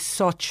who did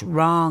such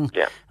wrong.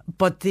 Yeah.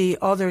 But the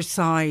other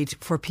side,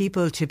 for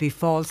people to be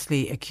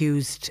falsely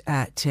accused,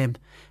 Tim,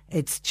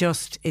 it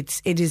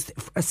is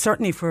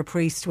certainly for a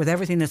priest with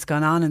everything that's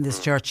gone on in this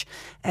church,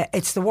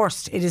 it's the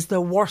worst. It is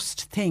the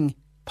worst thing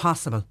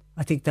possible.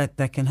 I think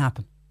that can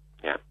happen.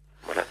 Yeah.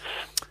 Well, that's...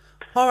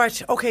 All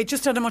right, okay,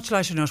 just on a much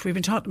lighter note, we've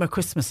been talking about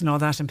Christmas and all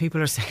that, and people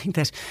are saying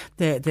that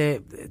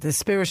the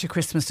spirit of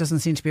Christmas doesn't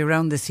seem to be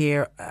around this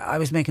year. I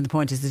was making the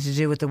point, is it to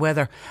do with the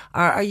weather?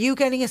 Are you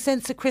getting a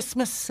sense of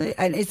Christmas?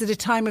 And is it a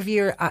time of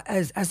year,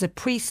 as a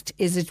priest,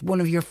 is it one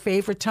of your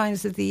favourite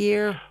times of the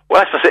year?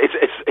 Well,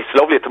 it's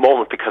lovely at the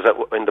moment, because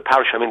in the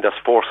parish I'm in, there's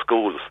 4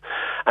 schools,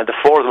 and the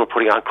 4 of them are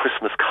putting on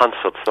Christmas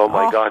concerts. Oh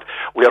my God,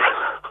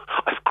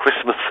 I've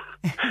Christmas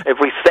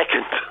every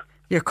second.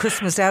 You're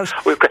Christmas out.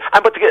 But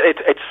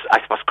I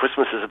suppose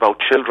Christmas is about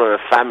children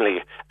and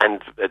family,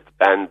 and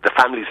the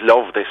families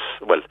love this.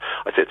 Well,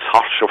 I'd say it's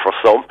harsher for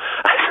some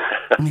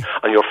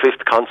on your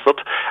 5th concert,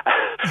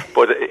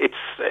 but it's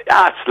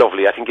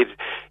lovely. I think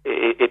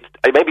it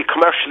maybe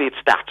commercially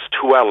that's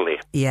too early.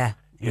 Yeah,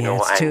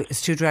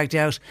 it's too dragged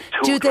out.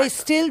 Do they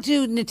still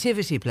do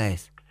nativity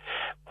plays?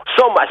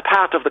 Some, as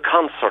part of the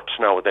concert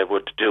now, they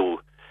would do.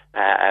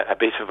 A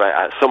bit of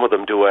some of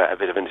them do a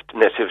bit of a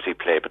nativity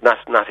play, but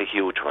not a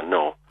huge one.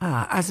 No.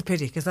 As a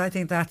pity, because I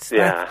think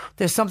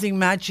there's something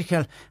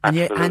magical, and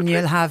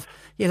you'll have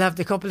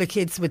the couple of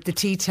kids with the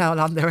tea towel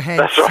on their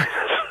heads. That's right.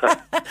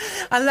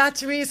 And that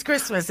to me is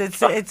Christmas.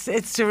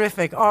 It's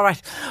terrific. All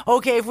right.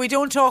 Okay, if we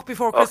don't talk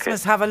before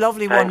Christmas, have a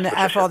lovely one,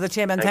 Father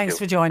Tim, and thanks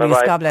for joining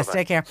us. God bless. Bye-bye.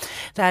 Take care.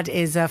 That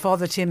is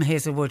Father Tim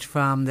Hazelwood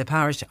from the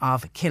parish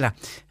of Killa,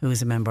 who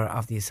is a member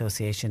of the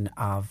Association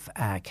of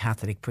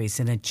Catholic Priests.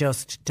 And it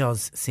just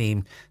does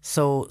seem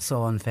so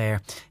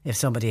unfair if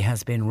somebody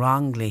has been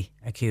wrongly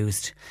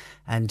accused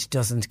and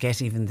doesn't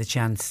get even the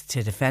chance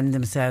to defend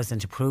themselves and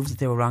to prove that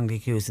they were wrongly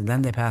accused, and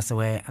then they pass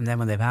away, and then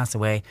when they pass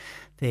away,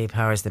 the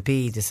powers that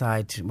be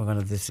decide we're going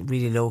to have this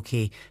really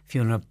low-key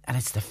funeral, and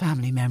it's the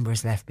family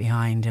members left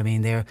behind. I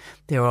mean, they're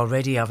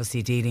already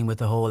obviously dealing with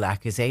the whole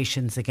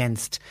accusations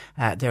against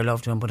their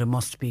loved one, but it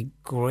must be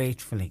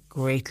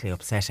greatly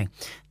upsetting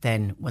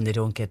then when they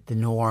don't get the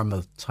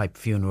normal type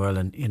funeral,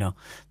 and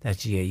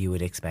that you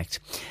would expect.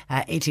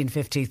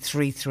 1850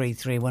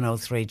 333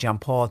 103. John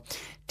Paul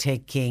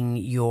taking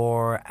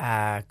your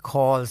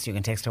calls. You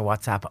can text or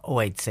WhatsApp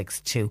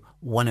 0862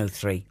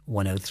 103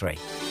 103.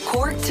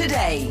 Cork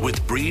Today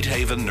with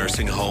Breedhaven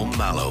Nursing Home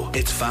Mallow.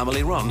 It's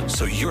family run,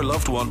 so your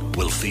loved one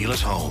will feel at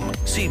home.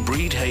 See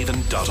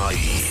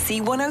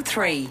breedhaven.ie.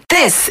 C103.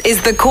 This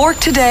is the Cork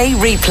Today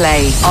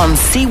replay on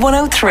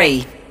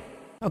C103.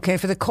 Okay,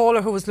 for the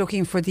caller who was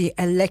looking for the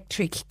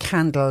electric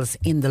candles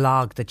in the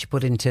log that you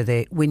put into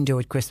the window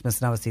at Christmas,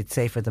 and obviously it's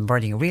safer than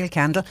burning a real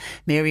candle.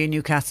 Mary in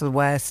Newcastle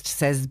West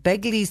says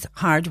Begley's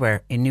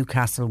Hardware in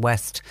Newcastle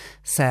West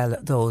sell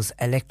those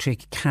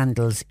electric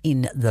candles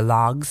in the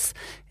logs,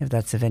 if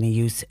that's of any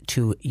use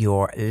to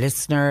your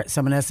listener.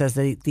 Someone else says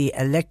the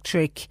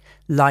electric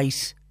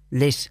lit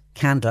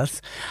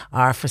candles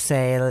are for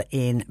sale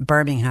in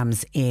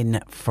Birmingham's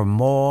in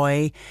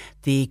Fermoy.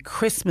 The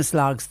Christmas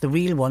logs, the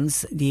real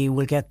ones, you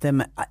will get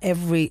them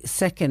every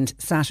second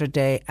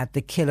Saturday at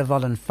the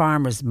Killavullen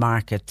Farmers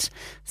Market,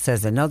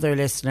 says another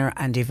listener.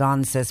 And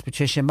Yvonne says,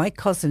 Patricia, my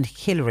cousin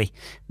Hilary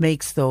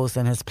makes those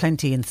and has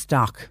plenty in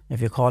stock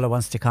if your caller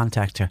wants to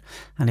contact her.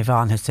 And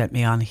Yvonne has sent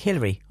me on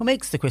Hilary, who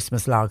makes the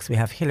Christmas logs. We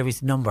have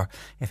Hilary's number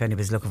if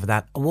anybody's looking for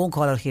that. I won't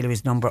call out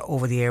Hilary's number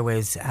over the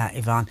airwaves,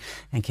 Yvonne,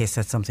 in case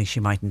that's something she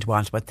mightn't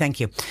want, but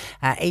thank you.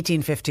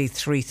 1850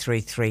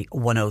 333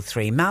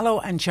 103. Mallow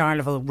and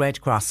Charleville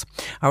Red Cross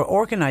are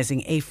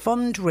organising a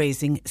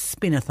fundraising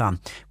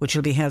spin-a-thon, which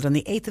will be held on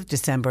the 8th of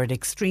December at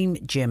Extreme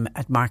Gym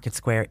at Market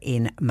Square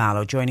in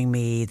Mallow. Joining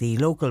me, the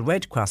local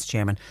Red Cross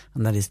chairman,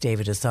 and that is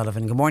David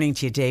O'Sullivan. Good morning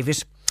to you,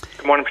 David.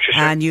 Good morning, Patricia.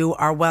 And you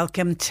are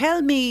welcome.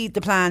 Tell me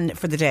the plan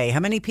for the day. How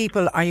many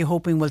people are you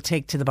hoping will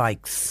take to the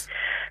bikes?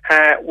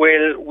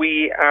 Well,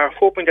 we are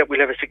hoping that we'll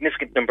have a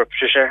significant number,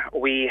 Patricia.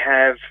 We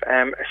have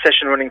a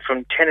session running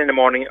from 10 in the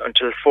morning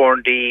until 4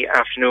 in the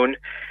afternoon.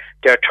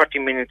 There are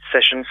 30-minute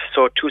sessions,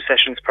 so 2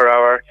 sessions per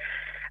hour,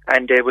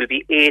 and there will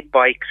be 8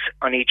 bikes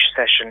on each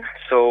session.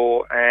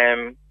 So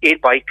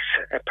 8 bikes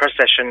per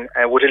session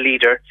with a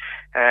leader.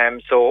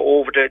 So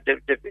over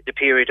the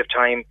period of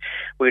time,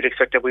 we would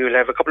expect that we will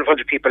have a couple of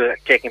hundred people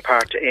taking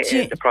part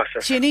in the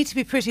process. Do you need to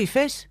be pretty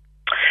fit?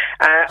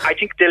 I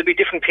think there'll be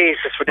different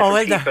paces for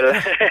different people.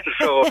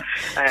 So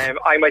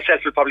I myself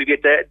will probably be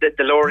at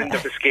the lower end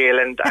of the scale,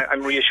 and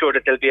I'm reassured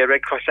that there'll be a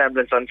Red Cross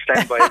ambulance on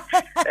standby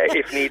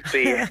if need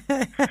be.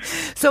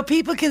 So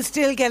people can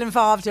still get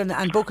involved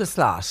and book a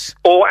slot?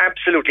 Oh,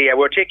 absolutely. Yeah,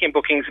 we're taking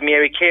bookings.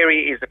 Mary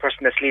Carey is the person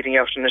that's leading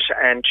out on it,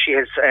 and she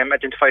has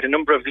identified a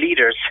number of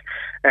leaders.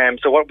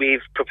 So what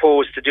we've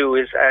proposed to do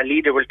is a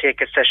leader will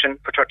take a session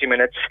for 30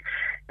 minutes,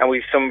 and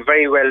we've some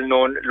very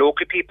well-known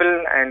local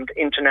people and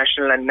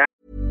international and national.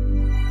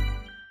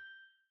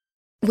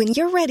 When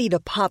you're ready to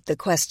pop the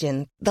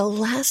question, the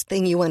last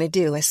thing you want to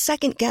do is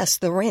second-guess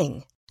the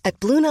ring. At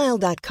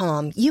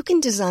BlueNile.com, you can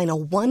design a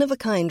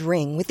one-of-a-kind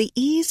ring with the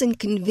ease and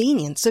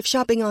convenience of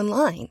shopping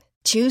online.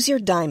 Choose your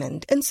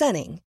diamond and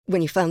setting.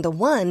 When you find the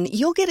one,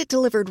 you'll get it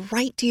delivered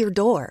right to your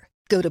door.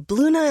 Go to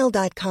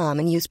BlueNile.com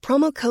and use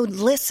promo code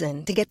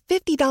LISTEN to get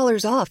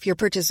 $50 off your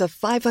purchase of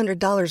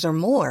 $500 or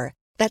more.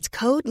 That's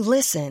code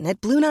LISTEN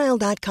at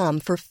BlueNile.com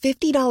for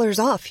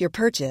 $50 off your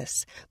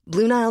purchase.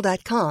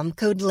 BlueNile.com,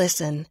 code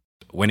LISTEN.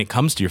 When it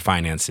comes to your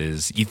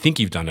finances, you think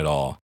you've done it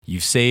all.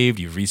 You've saved,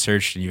 you've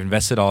researched, and you've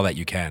invested all that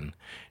you can.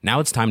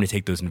 Now it's time to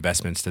take those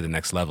investments to the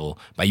next level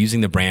by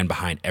using the brand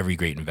behind every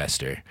great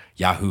investor,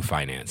 Yahoo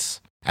Finance.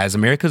 As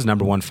America's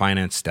 #1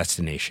 finance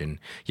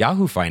destination,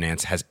 Yahoo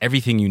Finance has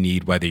everything you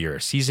need, whether you're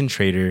a seasoned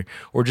trader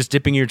or just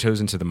dipping your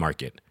toes into the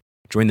market.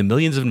 Join the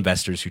millions of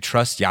investors who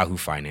trust Yahoo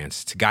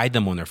Finance to guide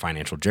them on their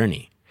financial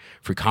journey.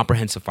 For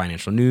comprehensive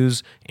financial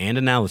news and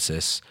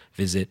analysis,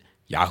 visit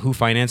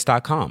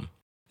yahoofinance.com.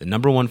 The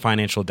 #1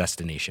 financial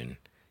destination,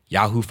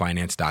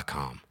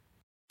 yahoofinance.com.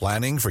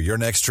 Planning for your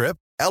next trip?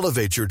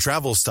 Elevate your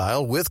travel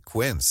style with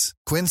Quince.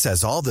 Quince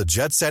has all the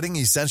jet-setting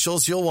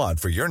essentials you'll want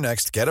for your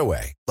next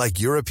getaway, like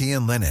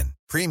European linen,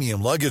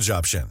 premium luggage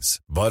options,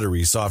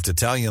 buttery soft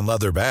Italian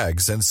leather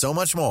bags, and so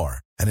much more.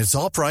 And it's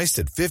all priced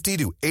at 50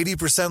 to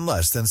 80%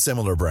 less than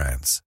similar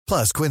brands.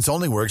 Plus, Quince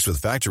only works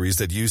with factories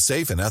that use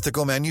safe and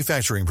ethical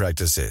manufacturing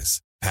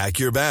practices. Pack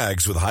your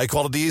bags with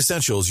high-quality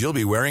essentials you'll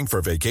be wearing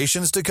for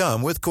vacations to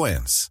come with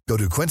Quince. Go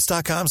to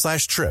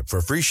quince.com/trip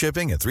for free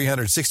shipping and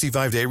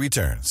 365-day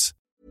returns.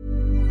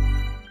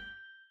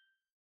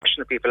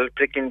 international people,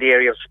 particularly in the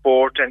area of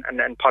sport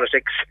and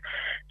politics.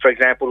 For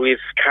example, we have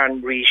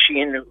Karen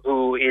Sheehan,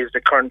 who is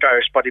the current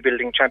Irish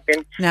bodybuilding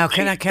champion. Now,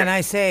 can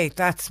I say,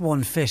 that's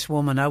one fit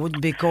woman. I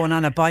wouldn't be going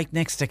on a bike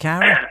next to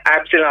Karen.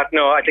 Absolutely not.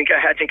 No, I think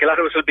a lot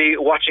of us will be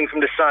watching from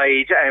the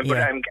side.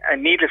 But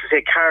needless to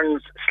say,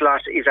 Karen's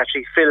slot is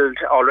actually filled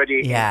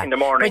already in the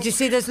morning. But you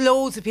see, there's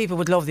loads of people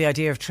would love the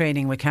idea of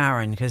training with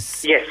Karen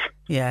because yes,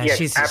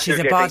 she's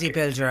a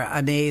bodybuilder,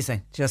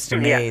 amazing, just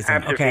amazing. Yeah,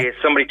 absolutely. Okay.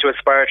 Somebody to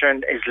aspire to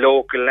and is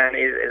local and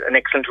is an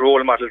excellent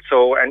role model.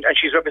 So, and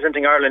she's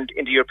representing Ireland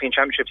in the European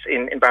Championships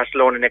in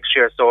Barcelona next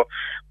year. So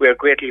we are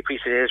greatly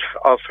appreciative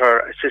of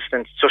her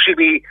assistance. So she'll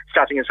be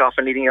starting us off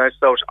and leading us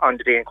out on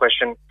the day in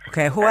question.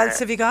 Okay, who else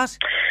have you got?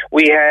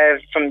 We have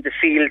from the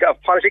field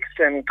of politics,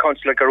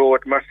 Councillor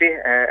Garrod Murphy,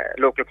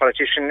 local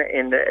politician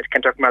in the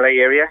Kentucky Malloy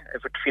area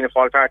for the Fianna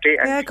Fáil party.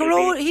 Yeah,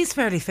 Garrod, he's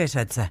fairly fit,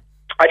 I'd say.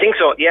 I think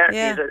so. Yeah.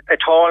 He's a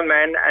tall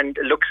man and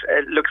looks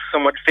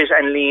somewhat fit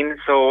and lean.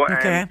 So,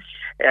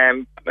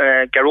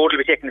 Garrod will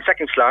be taking the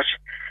second slot,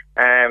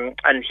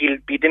 and he'll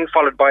be then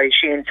followed by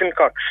Shane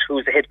Simcox,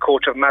 who's the head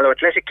coach of Mallow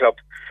Athletic Club.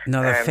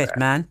 Another fit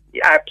man.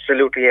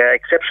 Absolutely,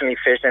 exceptionally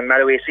fit. And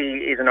Mallow AC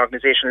is an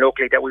organisation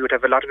locally that we would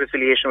have a lot of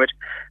affiliation with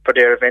for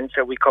their events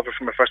that we cover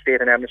from a first aid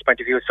and ambulance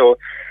point of view. So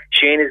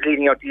Shane is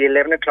leading out the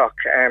 11 o'clock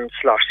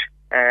slot.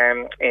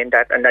 And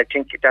I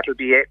think that'll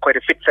be quite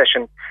a fit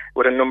session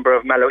with a number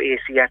of Mallow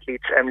AC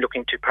athletes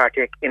looking to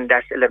partake in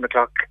that 11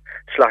 o'clock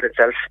slot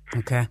itself.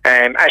 Okay.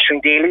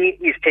 Aisling Daly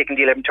is taking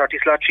the 11:30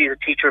 slot. She's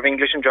a teacher of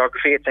English and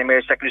Geography at St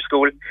Mary's Secondary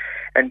School,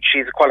 and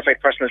she's a qualified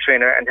personal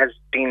trainer and has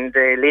been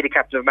the lady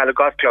captain of Mallow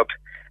Golf Club.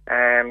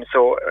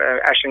 So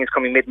Aisling is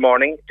coming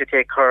mid-morning to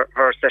take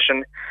her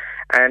session.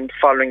 And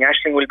following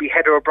Aisling will be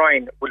Heather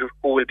O'Brien, who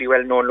will be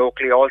well known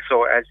locally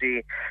also as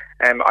the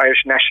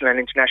Irish national and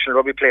international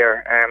rugby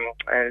player,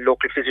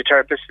 local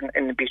physiotherapist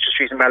in the Beach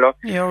Street in Mallow.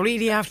 You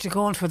really have to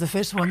go on for the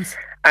fit ones.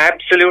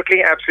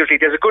 Absolutely.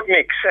 There's a good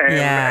mix.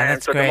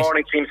 That's so great. The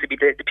morning seems to be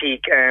the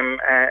peak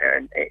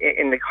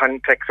in the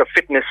context of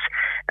fitness.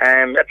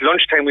 At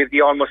lunchtime, we have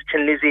the Almost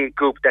Tin Lizzie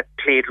group that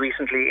played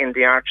recently in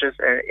the Arches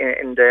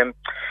in the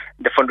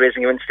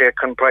fundraising events there,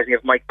 comprising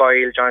of Mike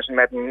Boyle, Jonathan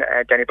Madden,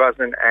 Danny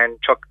Brosnan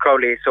and Chuck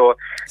Crowley. So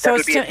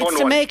it's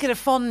to make it a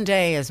fun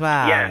day as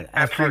well. Yeah,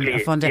 absolutely. A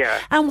fun day. Yeah.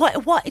 And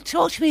what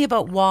talk to me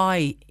about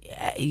why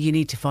you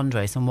need to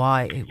fundraise and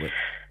why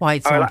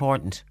it's so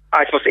important.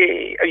 I suppose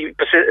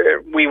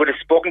we would have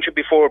spoken to you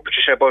before,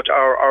 Patricia, about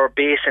our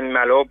base in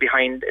Mallow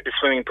behind the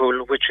swimming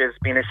pool, which has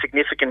been a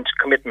significant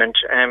commitment.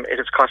 It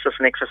has cost us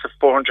in excess of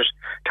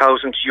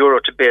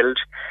 €400,000 to build.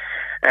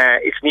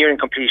 It's nearing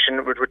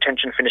completion with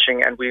retention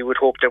finishing, and we would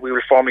hope that we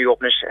will formally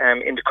open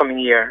it in the coming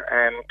year.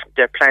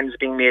 There are plans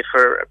being made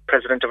for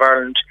President of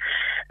Ireland,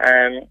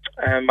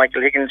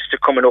 Michael Higgins, to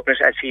come and open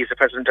it as he is the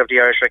President of the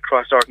Irish Red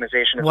Cross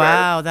organisation as well.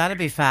 Wow, that'd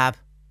be fab.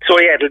 So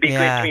it'll be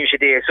great community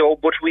day. So,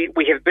 but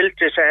we have built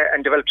it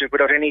and developed it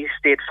without any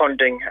state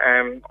funding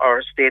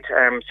or state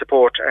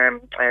support.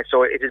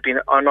 So it has been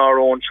on our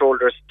own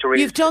shoulders to raise.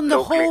 You've done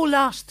the whole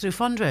lot through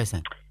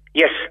fundraising.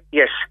 Yes.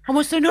 And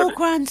was there no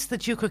grants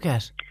that you could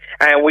get?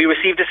 We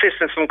received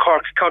assistance from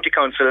Cork County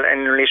Council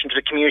in relation to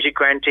the community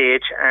grant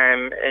aid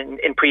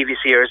in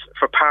previous years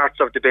for parts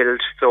of the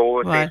build,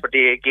 so say for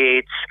the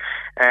gates,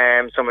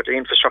 some of the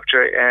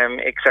infrastructure,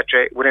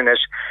 etc. within it.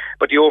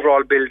 But the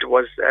overall build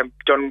was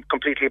done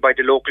completely by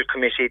the local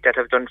committee that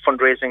have done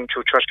fundraising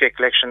through church gate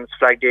collections,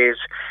 flag days,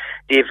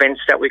 the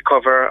events that we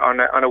cover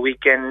on a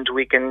weekend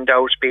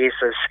out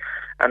basis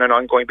and an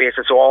ongoing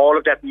basis. So all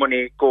of that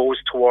money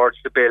goes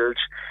towards the build.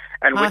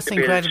 And that's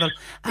incredible.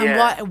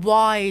 And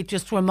why?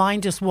 Just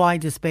remind us why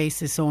the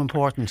space is so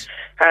important.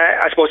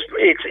 I suppose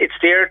it's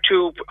there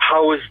to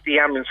house the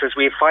ambulances.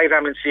 We have 5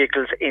 ambulance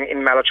vehicles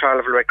in Mallow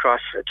Charleville Red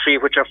Cross, 3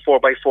 which are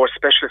 4x4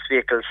 specialist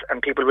vehicles,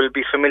 and people will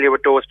be familiar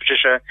with those,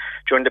 Patricia,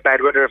 during the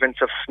bad weather events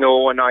of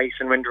snow and ice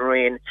and wind and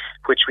rain,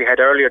 which we had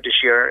earlier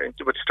this year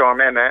with Storm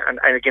Emma, and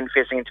again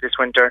facing into this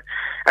winter.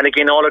 And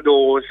again, all of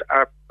those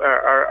are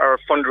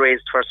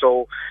fundraised for.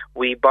 So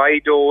we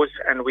buy those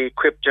and we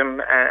equip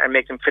them and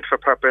make them fit for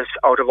purpose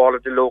out of all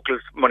of the local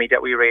money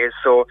that we raise.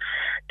 So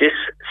this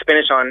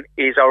Spin-a-thon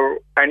is our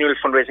annual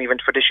fundraising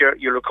event for this year.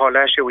 You'll recall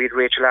last year we had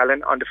Rachel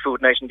Allen on the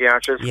Food Night in the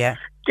Arches. Yeah.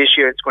 This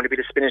year it's going to be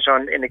the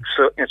Spin-a-thon in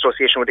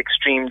association with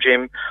Extreme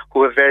Gym,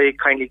 who have very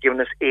kindly given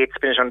us 8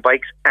 Spin-a-thon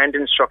bikes and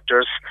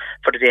instructors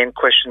for the day in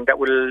question that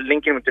will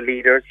link in with the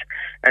leaders.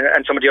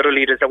 And some of the other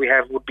leaders that we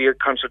have would be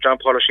Councillor John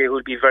Paul O'Shea, who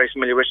will be very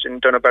familiar with, in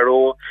Donna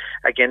Barrow,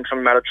 again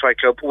from Mallow Tri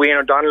Club. Wayne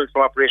O'Donnell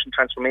from Operation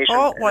Transformation.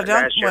 Oh, well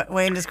done.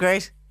 Wayne is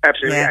great.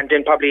 Absolutely. Yeah. And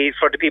then probably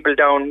for the people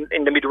down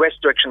in the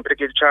Midwest direction,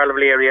 particularly the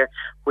Charleville area,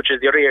 which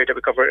is the other area that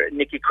we cover,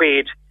 Nicky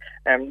Quaid,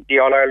 the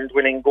All-Ireland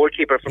winning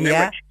goalkeeper from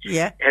Limerick,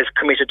 has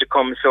committed to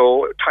come.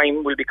 So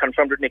time will be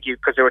confirmed with Nicky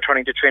because they're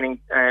returning to training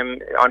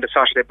on the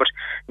Saturday, but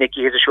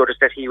Nicky has assured us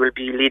that he will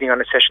be leading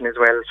on a session as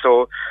well.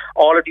 So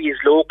all of these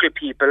local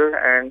people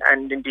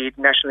and indeed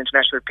national,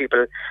 international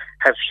people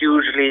have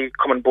hugely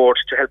come on board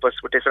to help us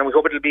with this. And we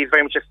hope it will be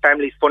very much a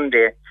family fun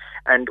day.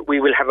 And we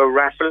will have a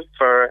raffle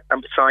for a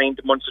signed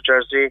Munster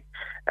jersey toy,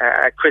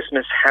 a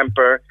Christmas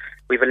hamper.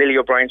 We have a Lily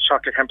O'Brien's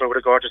chocolate hamper with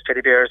a gorgeous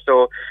teddy bear.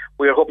 So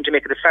we are hoping to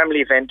make it a family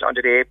event on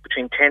the day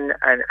between 10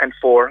 and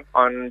 4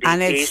 on the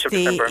 8th of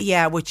December.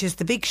 Yeah, which is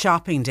the big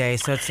shopping day.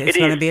 So it's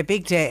going to be a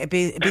big day, a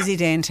busy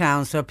day in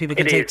town, so people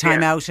can take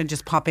time out and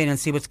just pop in and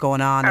see what's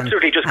going on.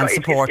 Absolutely, and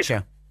support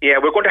you. Yeah,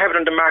 we're going to have it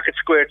on the Market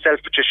Square itself,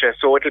 Patricia,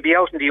 so it'll be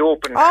out in the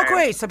open. Oh,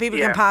 great, so people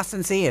can pass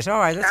and see it. All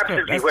right, that's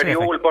absolutely, good. Where the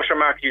old Busher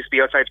Market used to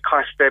be outside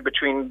Costa,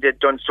 between the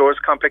Dunn Stores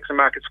complex and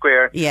Market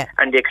Square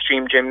and the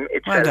Extreme Gym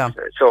itself. Well done.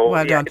 So,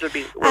 well done. It'll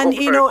be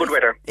good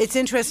weather. It's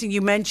interesting,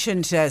 you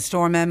mentioned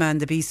Storm Emma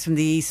and the Beast from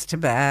the East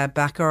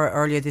back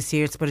earlier this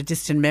year. It's but a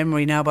distant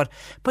memory now, but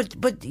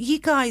you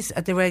guys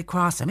at the Red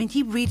Cross, I mean,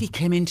 you really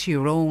came into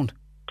your own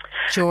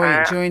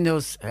during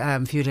those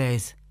few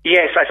days.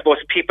 Yes, I suppose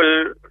people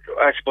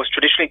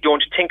traditionally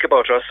don't think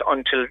about us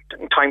until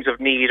times of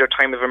need or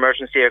time of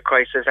emergency or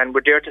crisis, and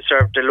we're there to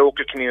serve the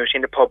local community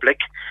and the public.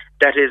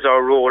 That is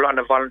our role on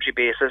a voluntary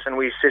basis, and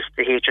we assist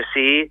the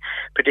HSE,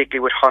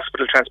 particularly with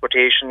hospital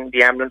transportation,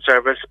 the ambulance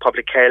service,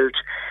 public health,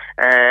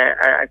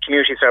 and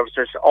community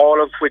services,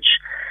 all of which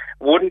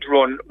wouldn't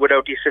run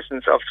without the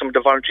assistance of some of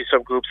the voluntary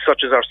subgroups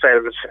such as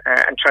ourselves,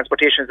 and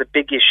transportation is a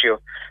big issue.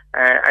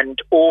 And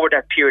over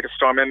that period of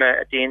Storm Emma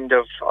at the end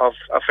of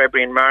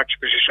February and March,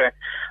 Patricia,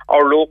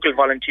 our local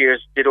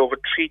volunteers did over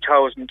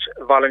 3,000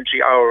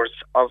 voluntary hours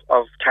of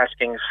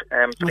taskings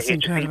for the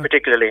HSE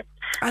particularly.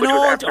 And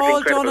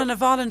all done on a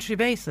voluntary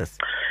basis?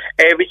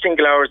 Every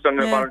single hour is done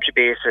on a voluntary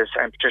basis,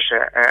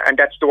 Patricia, and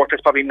that's the work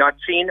that's probably not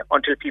seen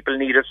until people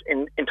need us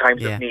in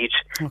times of need.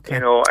 Okay.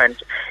 You know,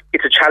 and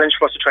it's a challenge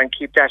for us to try and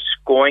keep that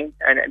going,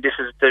 and this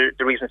is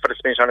the reason for the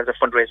Spin It On as a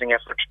fundraising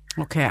effort.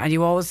 Okay, and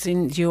you always do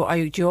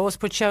you always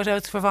put shout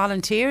outs for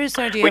volunteers,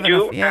 or do you? We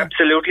do,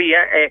 absolutely,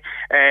 yeah.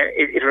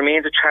 It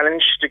remains a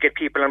challenge to get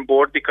people on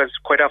board because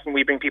quite often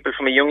we bring people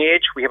from a young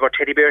age. We have our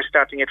teddy bears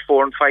starting at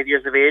 4 and 5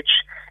 years of age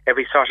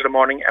every Saturday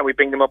morning, and we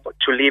bring them up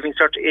to leaving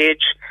cert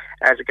age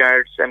as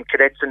regards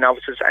cadets and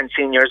novices and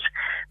seniors.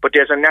 But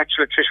there's a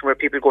natural attrition where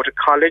people go to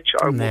college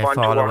or move on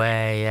to work.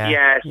 Away,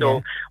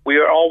 so we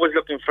are always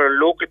looking for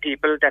local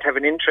people that have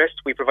an interest.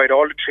 We provide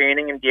all the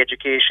training and the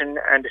education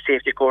and the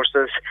safety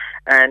courses,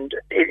 and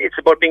it's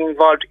about being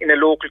involved in a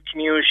local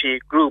community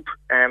group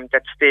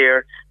that's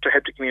there to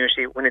help the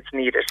community when it's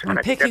needed. And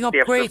picking up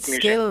great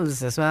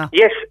skills as well.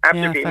 Yes,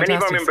 absolutely. Many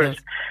of our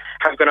members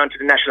have gone on to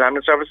the National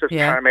Ambulance Service as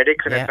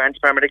paramedics and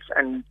advanced paramedics,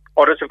 and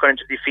others have gone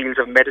into the fields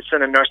of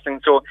medicine and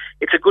nursing. So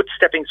it's a good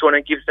stepping stone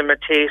and gives them a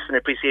taste and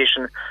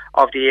appreciation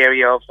of the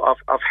area of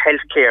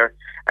healthcare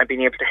and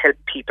being able to help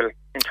people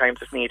in times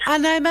of need.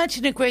 And I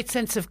imagine a great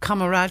sense of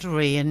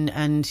camaraderie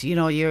and you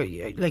know,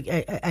 you're like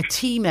a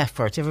team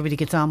effort. Everybody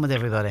gets on with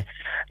everybody.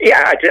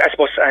 Yeah, I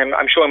suppose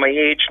I'm showing my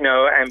age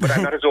now, but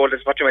I'm not as old as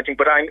what you might think.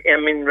 But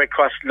I'm in Red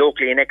Cross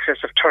locally in excess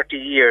of 30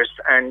 years,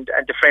 and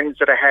the friends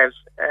that I have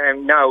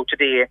now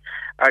today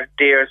are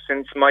there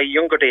since my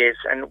younger days,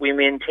 and we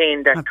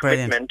maintain that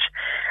commitment.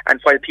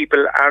 And while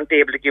people aren't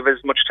able to give as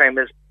much time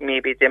as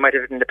maybe they might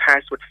have in the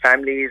past with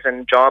families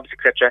and jobs,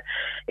 etc.,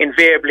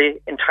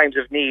 invariably in times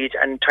of need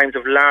and times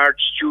of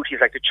large duties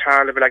like the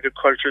Charleville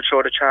Agricultural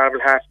Show, the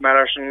Charleville Half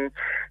Marathon,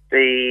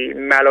 the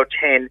Mallow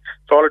 10,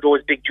 for all of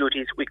those big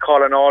duties, we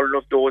call on all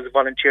of those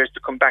volunteers to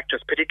come back to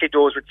us, particularly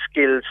those with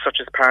skills such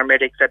as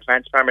paramedics,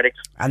 advanced paramedics,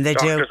 and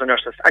doctors and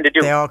nurses. And they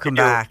do. They all come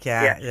back,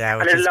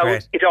 which is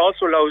great. It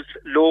also allows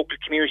local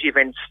community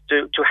events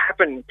to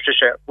happen,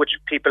 Patricia, which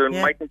people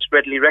mightn't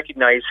readily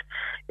recognise.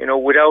 You know,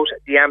 without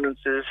the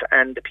ambulances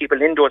and the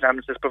people in those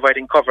ambulances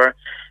providing cover,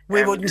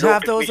 we wouldn't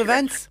have those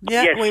events.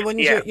 Yeah, yes, we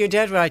wouldn't. You're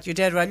dead right. You're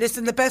dead right.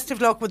 Listen, the best of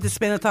luck with the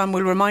Spin-a-thon.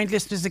 We'll remind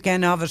listeners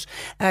again of it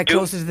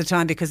closer to the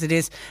time because it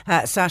is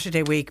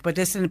Saturday week. But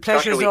listen,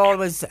 pleasure as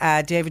always,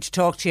 David, to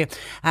talk to you.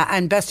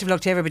 And best of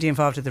luck to everybody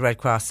involved at the Red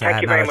Cross.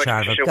 Thank you very much.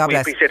 God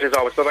bless. We appreciate it as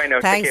always. Bye bye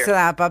now. Thanks for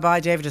that. Bye bye,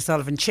 David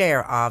O'Sullivan,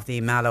 Chair of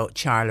the Mallow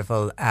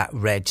Charleville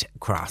Red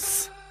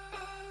Cross.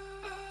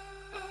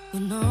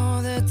 When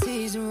all the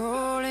tears are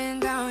rolling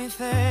down your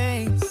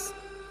face,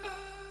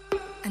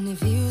 and it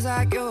feels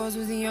like yours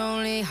was the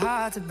only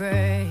heart to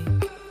break.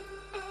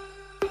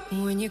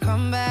 When you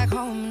come back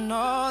home and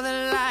all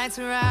the lights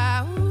are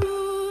out,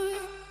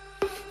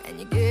 and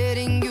you're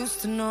getting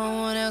used to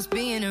no one else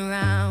being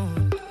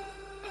around.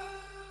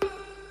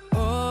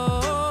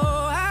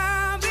 Oh,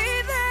 I'll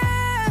be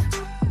there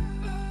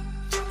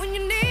when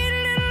you need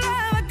a little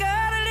love. I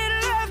got a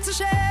little love to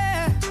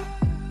share.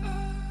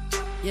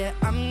 Yeah,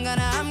 I'm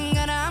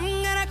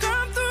gonna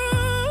come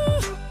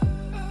through.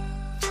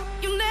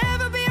 You'll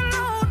never be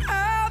alone.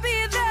 I'll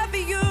be there for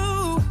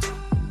you.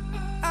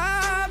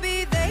 I'll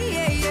be there,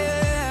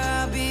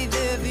 yeah, I'll be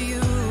there for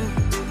you.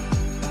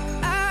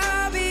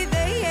 I'll be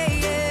there,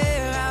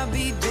 yeah, I'll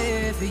be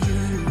there for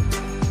you.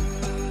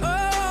 Oh,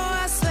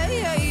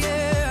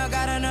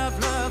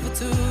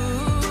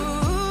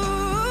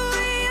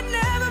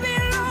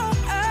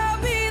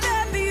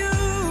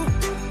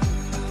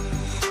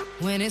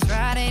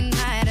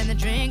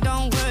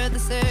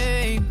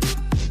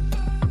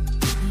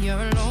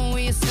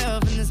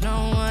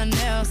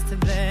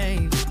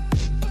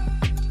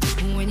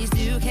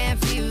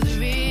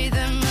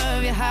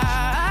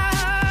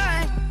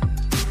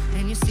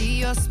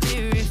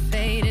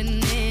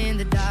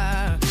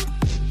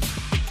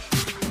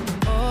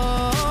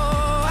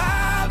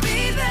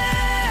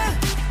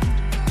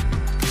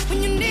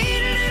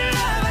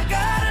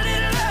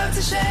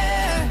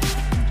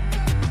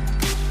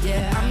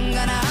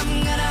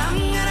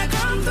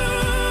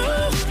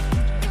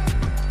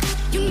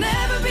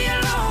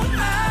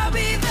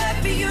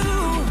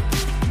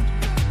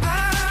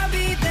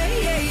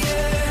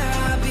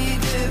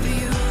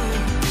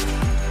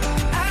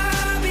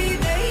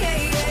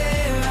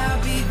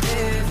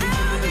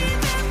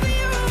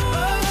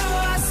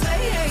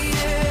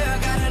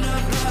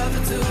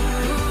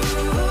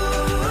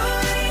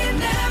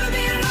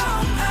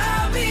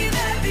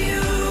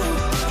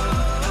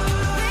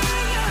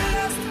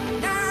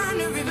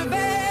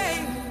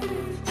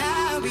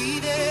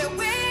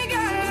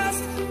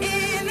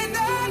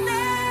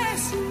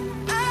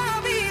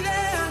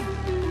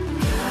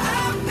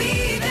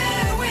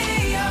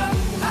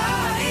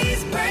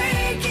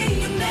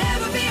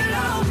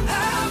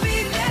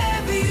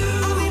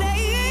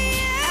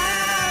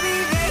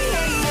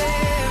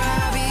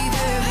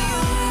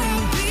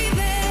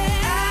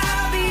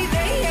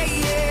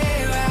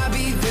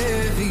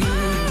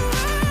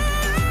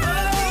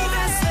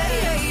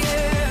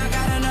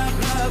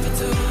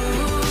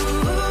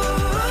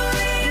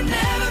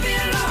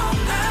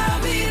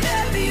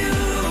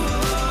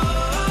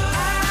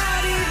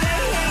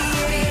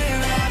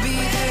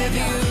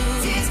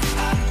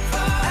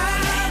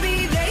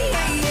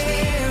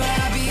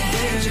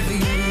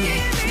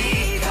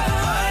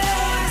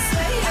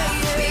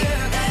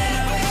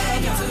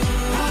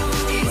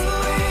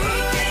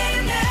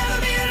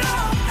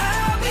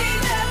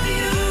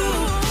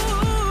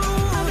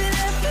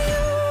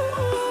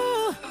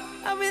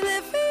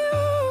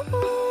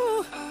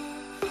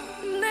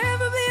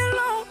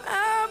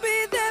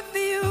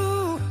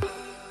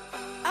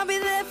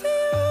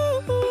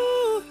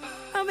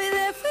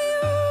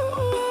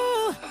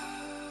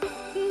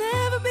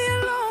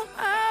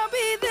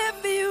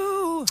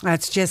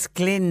 That's Jess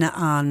Glynn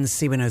on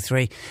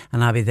C103,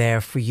 and I'll be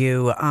there for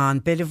you. On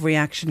bit of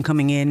reaction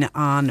coming in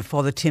on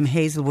Father Tim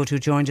Hazelwood, who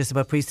joined us,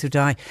 about priests who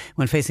die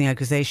when facing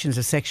accusations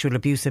of sexual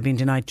abuse have been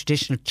denied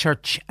traditional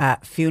church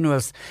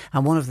funerals.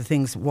 And one of the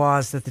things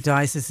was that the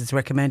diocese has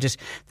recommended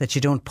that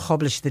you don't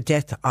publish the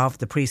death of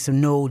the priest, so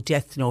no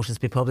death notice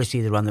be published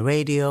either on the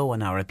radio,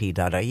 on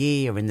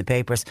rip.ie or in the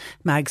papers.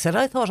 Mag said,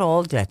 I thought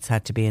all deaths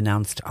had to be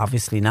announced.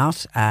 Obviously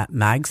not,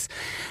 Mags.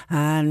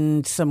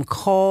 And some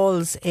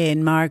calls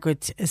in.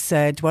 Margaret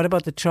said, what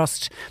about the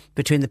trust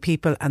between the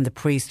people and the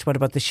priest? What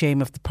about the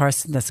shame of the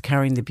person that's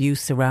carrying the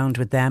abuse around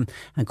with them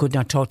and could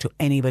not talk to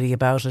anybody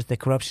about it? The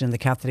corruption in the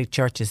Catholic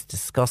Church is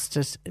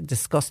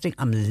disgusting.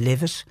 I'm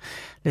livid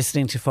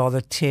listening to Father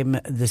Tim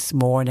this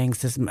morning,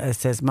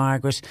 says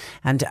Margaret.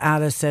 And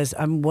Alice says,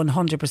 I'm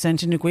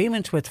 100% in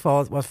agreement with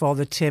what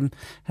Father Tim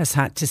has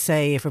had to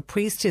say. If a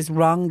priest is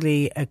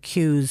wrongly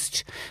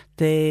accused,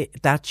 they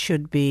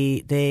should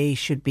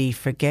be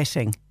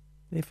forgetting.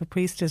 If a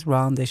priest is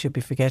wrong, they should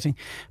be forgetting.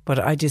 But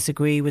I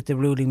disagree with the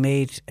ruling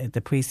made.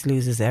 The priest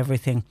loses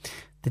everything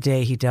the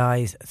day he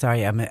dies.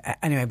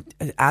 Anyway,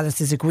 Alice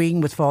is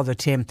agreeing with Father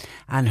Tim,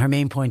 and her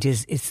main point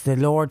is it's the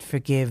Lord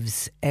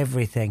forgives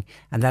everything,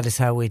 and that is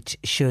how it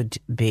should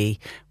be.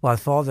 While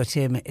Father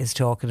Tim is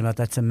talking about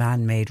that's a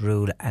man-made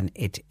rule, and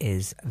it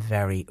is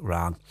very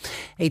wrong.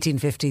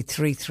 1850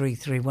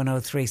 333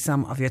 103.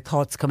 Some of your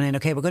thoughts coming in.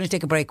 Okay, we're going to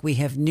take a break. We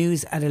have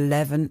news at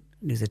 11.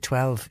 News at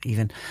 12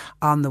 even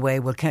on the way.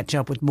 We'll catch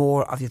up with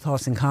more of your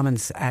thoughts and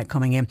comments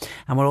coming in,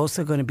 and we're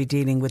also going to be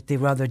dealing with the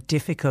rather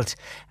difficult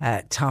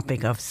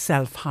topic of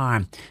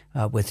self-harm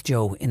with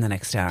Joe in the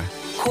next hour.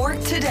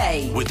 Cork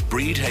Today with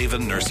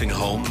Breedhaven Nursing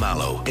Home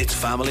Mallow. It's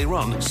family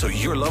run, so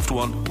your loved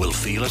one will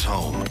feel at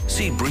home.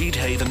 See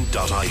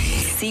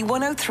breedhaven.ie.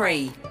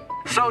 C103.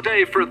 So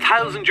Dave, for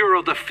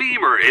 €1,000 the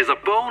femur is a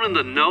bone in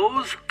the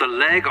nose, the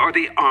leg or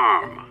the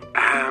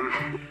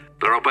arm?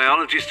 There are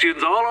biology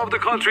students all over the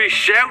country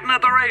shouting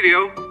at the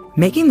radio.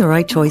 Making the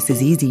right choice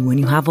is easy when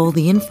you have all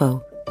the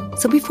info.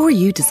 So before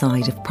you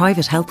decide if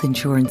private health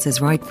insurance is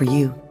right for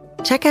you,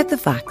 check out the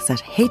facts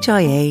at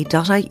hia.ie.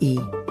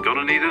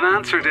 Gonna need an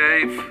answer,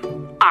 Dave.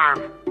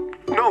 Arm.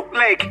 No,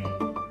 leg.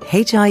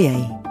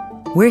 HIA.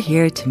 We're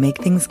here to make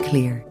things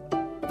clear.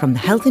 From the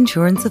Health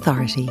Insurance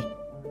Authority.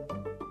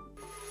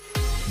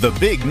 The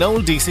big Noel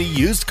DC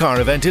used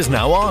car event is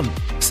now on.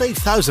 Save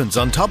thousands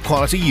on top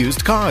quality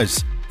used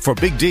cars. For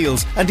big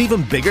deals and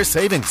even bigger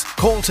savings,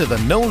 call to the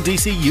Noel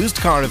DC used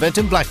car event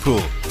in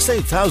Blackpool.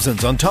 Save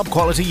thousands on top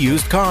quality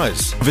used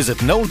cars. Visit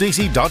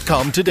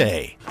noeldc.com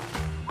today.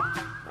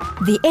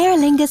 The Aer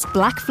Lingus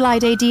Black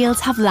Friday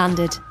deals have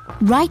landed.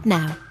 Right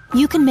now,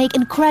 you can make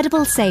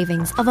incredible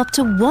savings of up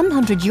to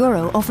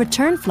 €100 off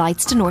return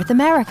flights to North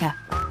America.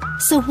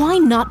 So why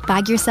not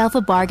bag yourself a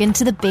bargain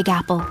to the Big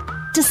Apple?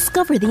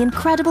 Discover the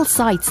incredible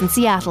sights in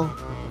Seattle,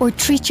 or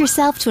treat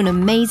yourself to an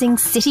amazing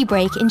city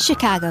break in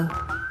Chicago.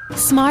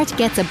 Smart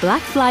gets a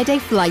Black Friday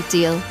flight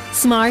deal.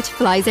 Smart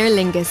flies Aer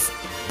Lingus.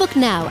 Book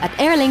now at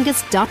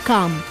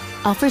airlingus.com.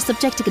 Offer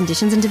subject to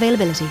conditions and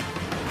availability.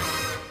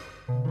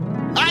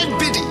 I'm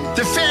Biddy,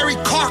 the fairy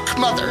Cork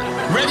mother,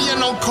 ready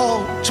and on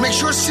call to make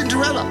sure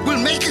Cinderella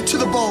will make it to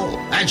the ball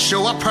and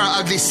show up her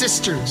ugly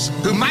sisters,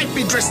 who might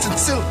be dressed in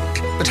silk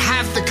but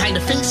have the kind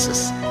of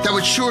faces that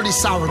would surely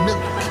sour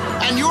milk.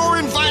 And you're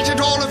invited,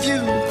 all of you,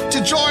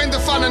 to join the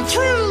fun and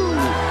thrill.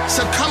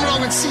 So come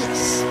along and see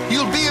us.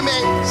 You'll be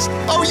amazed.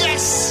 Oh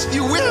yes,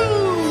 you will.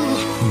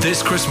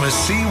 This Christmas,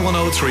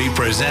 C103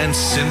 presents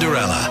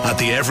Cinderella at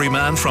the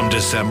Everyman from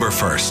December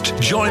 1st.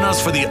 Join us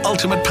for the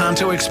ultimate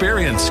panto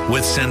experience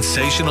with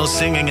sensational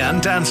singing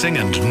and dancing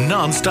and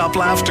non-stop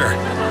laughter.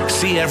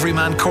 See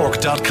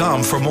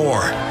everymancork.com for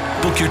more.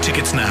 Book your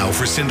tickets now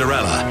for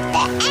Cinderella.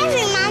 The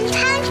Everyman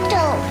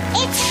Panto.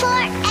 It's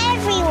for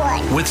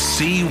everyone. With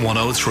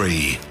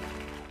C103.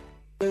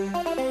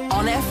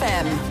 On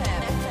FM.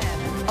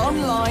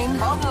 Online,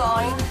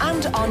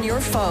 and on your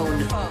phone.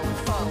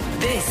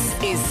 This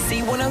is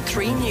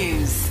C103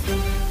 News.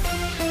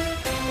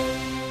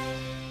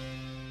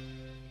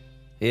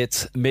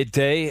 It's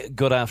midday.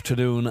 Good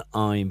afternoon.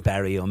 I'm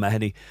Barry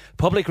O'Mahony.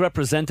 Public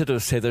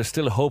representatives say they're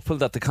still hopeful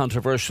that the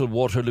controversial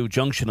Waterloo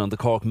Junction on the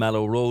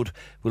Cork-Mallow Road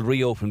will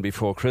reopen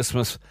before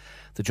Christmas.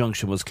 The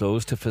junction was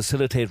closed to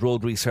facilitate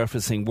road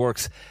resurfacing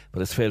works, but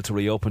has failed to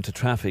reopen to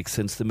traffic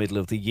since the middle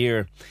of the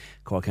year.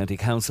 Cork County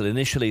Council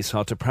initially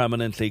sought to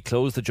permanently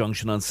close the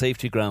junction on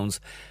safety grounds,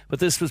 but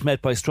this was met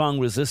by strong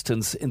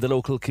resistance in the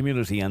local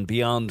community and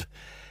beyond.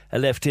 A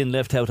left-in,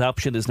 left-out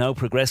option is now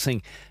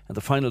progressing, and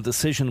the final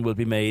decision will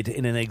be made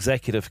in an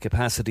executive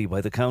capacity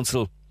by the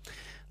council.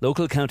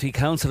 Local County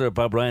Councillor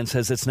Bob Ryan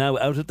says it's now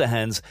out of the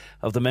hands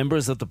of the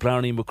members of the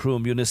Blarney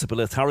Macroom Municipal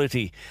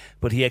Authority,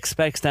 but he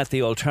expects that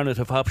the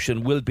alternative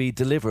option will be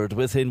delivered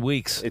within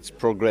weeks. It's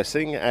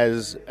progressing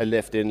as a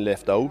left-in,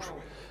 left-out,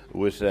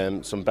 with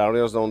some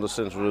barriers down the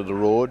centre of the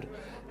road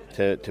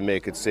to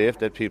make it safe,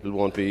 that people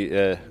won't be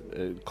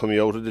coming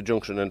out of the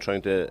junction and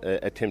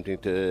attempting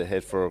to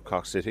head for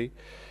Cork City.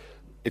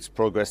 It's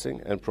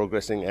progressing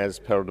as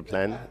per the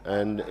plan,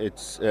 and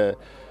it's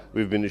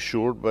we've been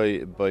assured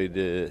by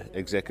the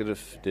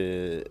executive,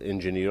 the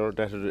engineer,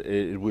 that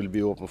it will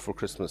be open for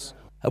Christmas.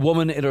 A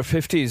woman in her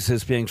 50s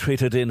is being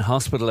treated in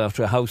hospital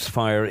after a house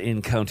fire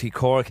in County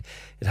Cork.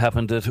 It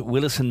happened at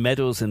Willison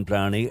Meadows in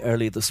Blarney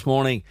early this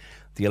morning.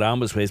 The alarm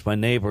was raised by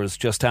neighbours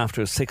just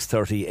after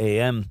 6:30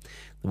 a.m.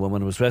 The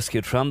woman was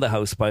rescued from the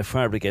house by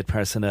fire brigade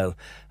personnel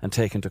and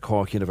taken to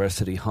Cork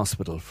University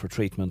Hospital for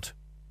treatment.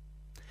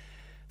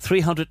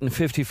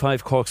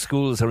 355 Cork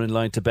schools are in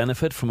line to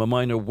benefit from a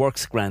minor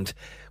works grant,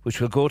 which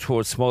will go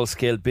towards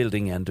small-scale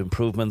building and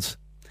improvements.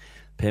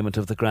 Payment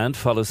of the grant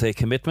follows a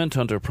commitment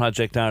under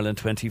Project Ireland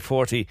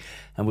 2040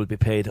 and will be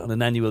paid on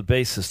an annual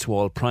basis to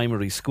all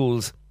primary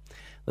schools.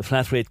 The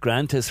flat rate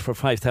grant is for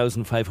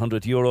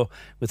 €5,500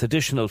 with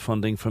additional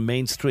funding for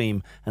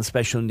mainstream and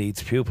special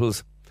needs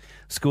pupils.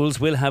 Schools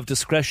will have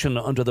discretion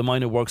under the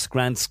Minor Works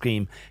Grant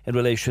Scheme in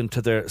relation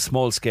to their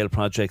small-scale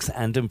projects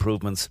and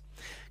improvements.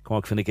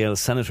 Cork Fine Gael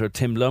Senator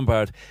Tim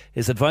Lombard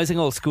is advising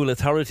all school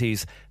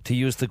authorities to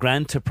use the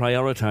grant to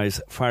prioritise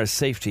fire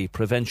safety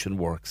prevention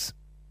works.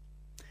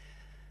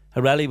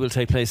 A rally will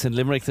take place in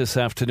Limerick this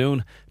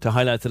afternoon to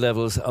highlight the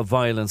levels of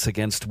violence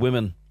against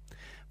women.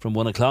 From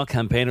 1 o'clock,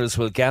 campaigners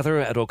will gather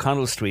at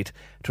O'Connell Street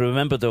to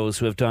remember those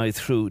who have died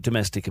through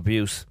domestic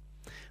abuse.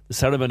 The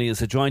ceremony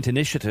is a joint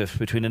initiative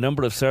between a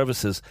number of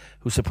services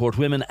who support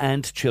women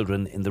and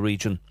children in the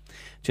region.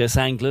 Jess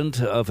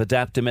Angland of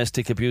Adapt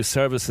Domestic Abuse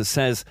Services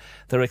says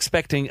they're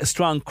expecting a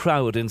strong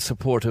crowd in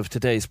support of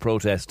today's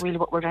protest. Really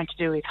what we're trying to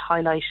do is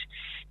highlight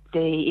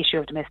the issue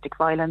of domestic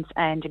violence,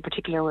 and in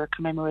particular we're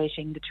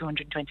commemorating the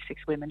 226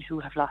 women who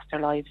have lost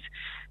their lives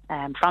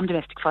from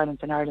domestic violence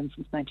in Ireland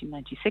since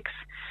 1996.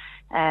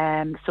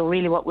 So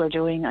really what we're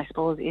doing, I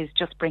suppose, is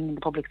just bringing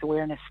the public's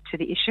awareness to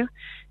the issue.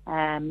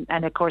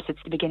 And of course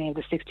it's the beginning of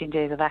the 16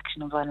 days of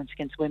action on violence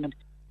against women.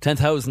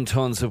 10,000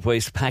 tonnes of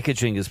waste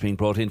packaging is being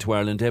brought into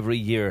Ireland every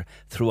year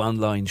through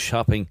online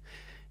shopping.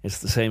 It's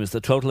the same as the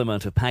total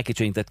amount of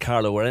packaging that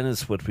Carlow or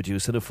Ennis would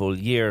produce in a full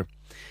year.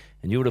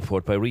 A new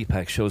report by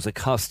Repack shows it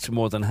costs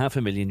more than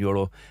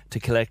 €500,000 to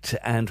collect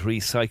and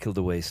recycle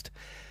the waste.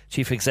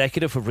 Chief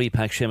Executive of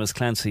Repack, Seamus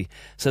Clancy,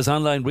 says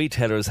online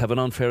retailers have an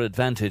unfair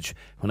advantage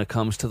when it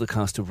comes to the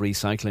cost of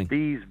recycling.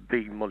 These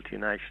big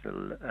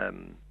multinational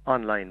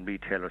online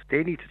retailers,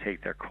 they need to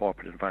take their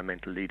corporate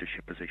environmental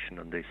leadership position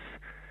on this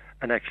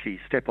and actually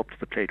step up to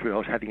the plate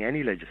without having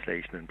any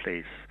legislation in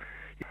place.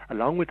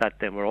 Along with that,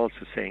 then, we're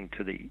also saying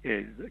to the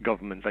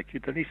government,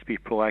 there needs to be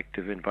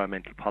proactive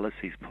environmental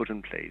policies put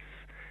in place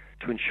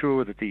to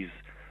ensure that these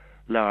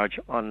large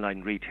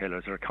online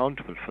retailers are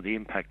accountable for the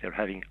impact they're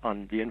having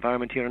on the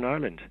environment here in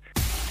Ireland.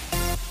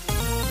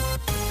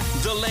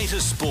 The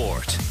latest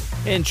sport.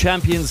 In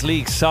Champions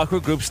League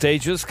soccer group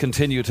stages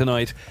continue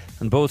tonight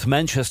and both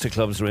Manchester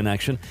clubs are in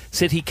action.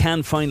 City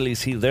can finally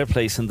seal their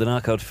place in the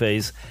knockout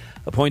phase.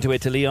 A point away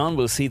to Lyon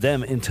will see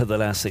them into the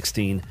last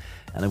 16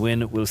 and a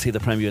win will see the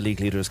Premier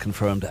League leaders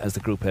confirmed as the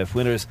Group F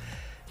winners.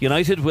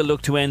 United will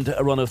look to end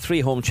a run of 3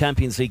 home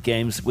Champions League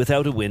games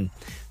without a win.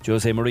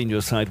 Jose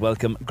Mourinho's side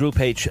welcome Group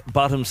H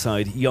bottom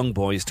side Young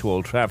Boys to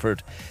Old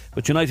Trafford.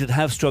 But United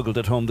have struggled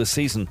at home this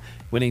season,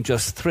 winning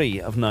just 3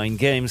 of 9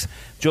 games.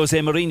 Jose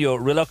Mourinho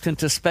reluctant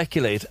to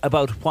speculate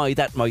about why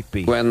that might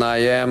be. When I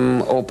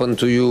am open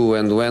to you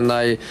and when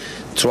I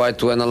try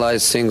to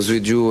analyse things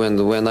with you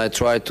and when I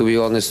try to be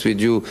honest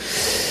with you,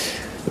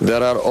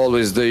 there are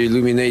always the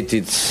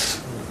illuminated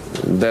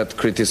that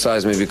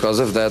criticise me because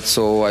of that,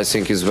 so I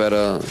think it's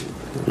better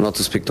not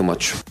to speak too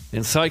much.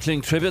 In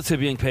cycling, tributes are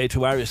being paid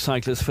to Irish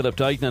cyclist Philip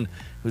Dignan,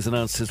 who's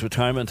announced his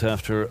retirement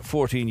after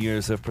 14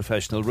 years of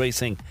professional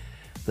racing.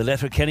 The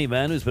Letterkenny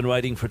man, who's been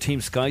riding for Team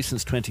Sky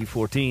since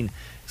 2014,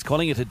 is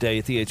calling it a day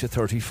at the age of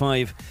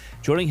 35.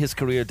 During his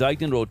career,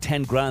 Dignan rode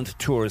 10 Grand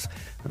Tours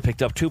and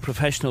picked up 2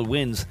 professional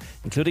wins,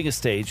 including a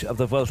stage of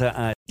the Vuelta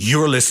a...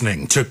 You're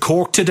listening to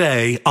Cork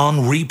Today on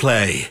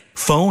replay.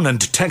 Phone and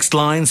text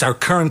lines are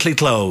currently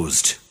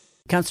closed.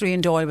 Councillor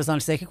Ian Doyle was on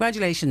to say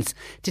congratulations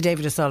to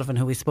David O'Sullivan,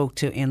 who we spoke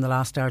to in the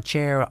last hour,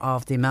 chair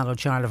of the Mallow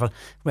Charleville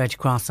Red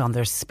Cross, on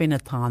their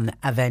Spinathon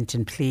event,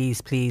 and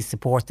please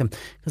support them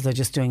because they're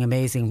just doing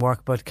amazing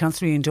work. But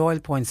Councillor Ian Doyle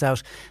points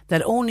out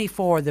that only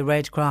for the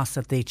Red Cross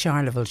at the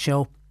Charleville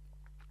show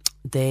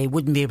they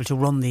wouldn't be able to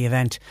run the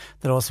event.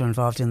 They're also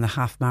involved in the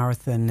half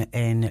marathon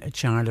in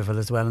Charleville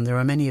as well, and there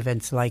are many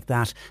events like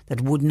that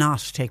that would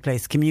not take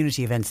place,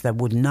 community events that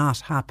would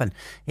not happen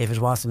if it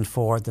wasn't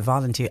for the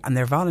volunteer. And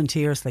they're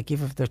volunteers, they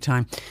give of their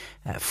time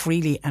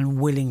freely and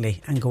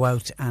willingly and go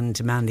out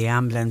and man the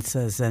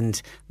ambulances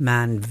and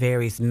man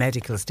various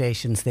medical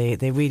stations.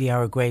 They really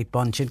are a great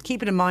bunch. And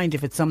keep it in mind,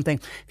 if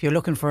you're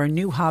looking for a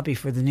new hobby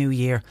for the new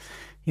year,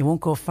 you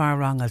won't go far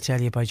wrong, I'll tell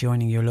you, by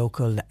joining your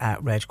local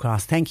Red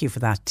Cross. Thank you for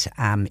that,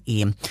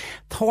 Ian.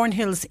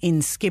 Thornhills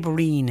in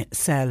Skibbereen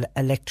sell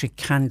electric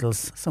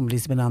candles.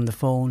 Somebody's been on the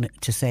phone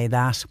to say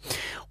that.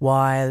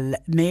 While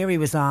Mary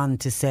was on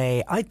to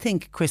say, I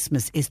think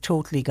Christmas is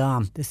totally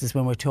gone. This is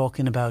when we're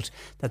talking about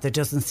that there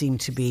doesn't seem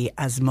to be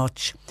as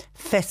much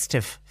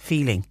festive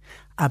feeling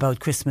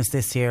about Christmas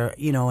this year,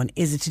 you know, and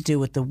is it to do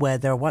with the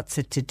weather? What's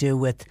it to do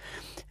with?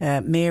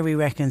 Mary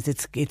reckons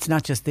it's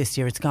not just this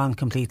year, it's gone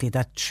completely,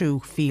 that true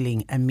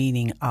feeling and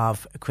meaning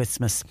of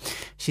Christmas.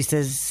 She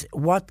says,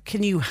 what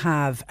can you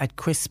have at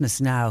Christmas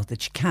now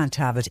that you can't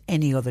have at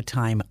any other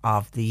time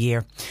of the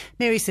year?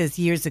 Mary says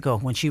years ago,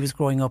 when she was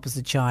growing up as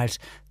a child,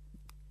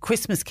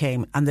 Christmas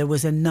came and there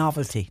was a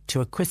novelty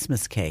to a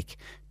Christmas cake,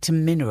 to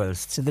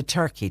minerals, to the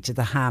turkey, to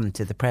the ham,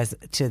 to the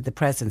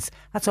presents.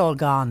 That's all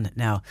gone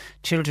now.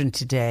 Children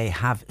today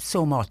have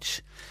so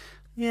much.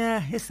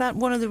 Yeah, is that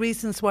one of the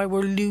reasons why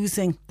we're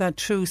losing that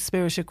true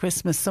spirit of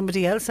Christmas?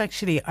 Somebody else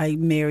actually,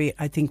 Mary,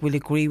 I think will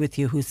agree with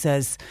you, who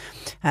says,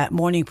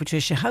 morning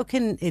Patricia, how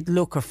can it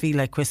look or feel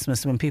like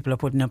Christmas when people are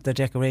putting up their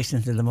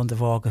decorations in the month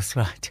of August?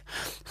 Right.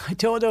 I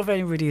don't know if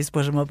anybody has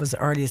put them up as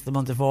early as the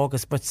month of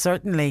August, but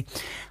certainly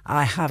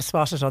I have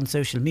spotted on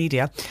social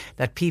media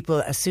that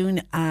people, as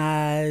soon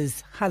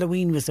as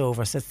Halloween was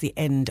over, so that's the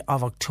end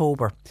of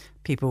October,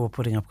 people were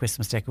putting up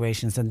Christmas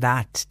decorations, and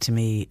that to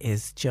me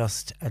is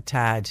just a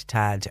tad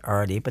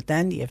early. But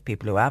then you have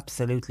people who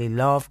absolutely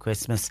love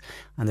Christmas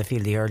and they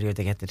feel the earlier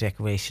they get the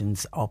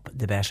decorations up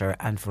the better,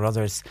 and for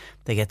others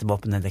they get them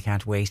up and then they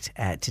can't wait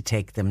to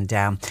take them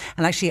down.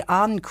 And actually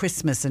on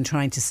Christmas and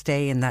trying to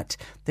stay in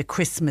the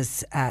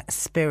Christmas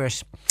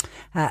spirit,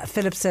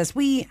 Philip says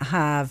we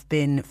have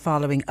been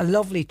following a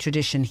lovely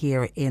tradition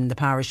here in the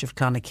parish of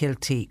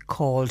Clonakilty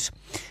called,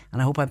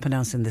 and I hope I'm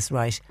pronouncing this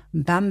right,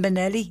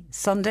 Bambinelli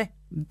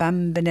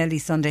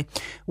Sunday,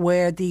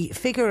 where the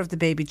figure of the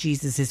baby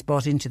Jesus is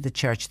brought into the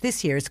church.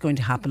 This year it's going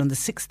to happen on the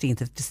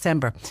 16th of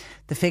December.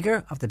 The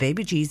figure of the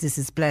baby Jesus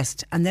is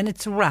blessed and then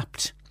it's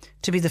wrapped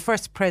to be the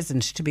first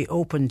present to be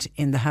opened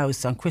in the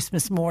house on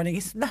Christmas morning.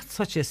 Isn't that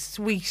such a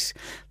sweet,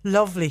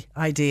 lovely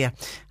idea?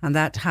 And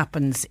that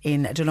happens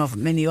in, I don't know if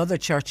many other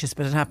churches,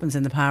 but it happens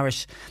in the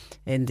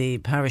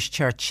parish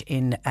church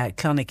in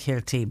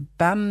Clonakilty.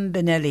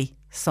 Bambinelli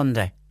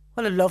Sunday.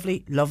 What a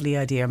lovely, lovely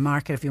idea.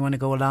 Mark it if you want to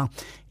go along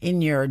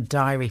in your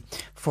diary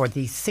for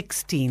the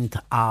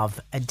 16th of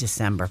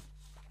December.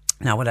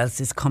 Now, what else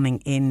is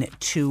coming in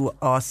to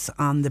us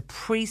on the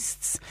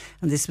priests?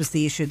 And this was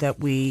the issue that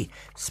we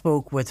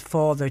spoke with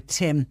Father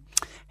Tim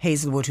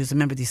Hazelwood, who's a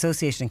member of the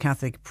Association of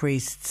Catholic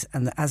Priests,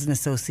 and as an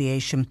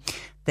association,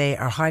 they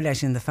are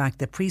highlighting the fact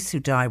that priests who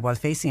die while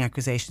facing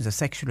accusations of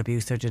sexual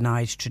abuse are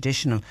denied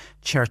traditional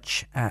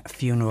church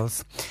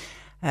funerals.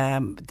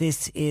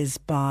 This is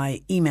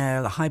by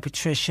email. Hi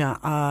Patricia,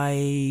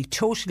 I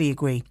totally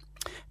agree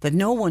that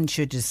no one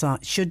should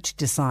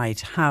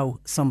decide how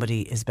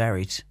somebody is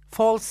buried.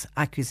 False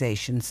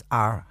accusations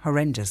are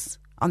horrendous.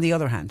 On the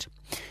other hand,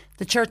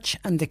 the church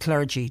and the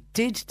clergy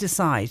did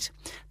decide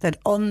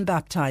that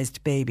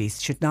unbaptised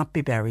babies should not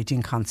be buried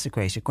in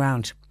consecrated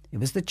ground. It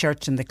was the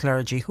church and the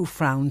clergy who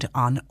frowned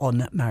on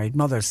unmarried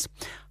mothers.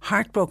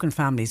 Heartbroken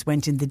families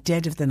went in the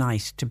dead of the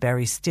night to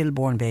bury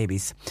stillborn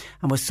babies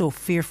and was so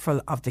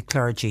fearful of the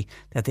clergy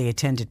that they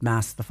attended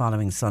Mass the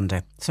following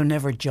Sunday. So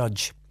never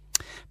judge.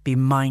 Be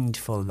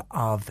mindful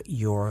of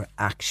your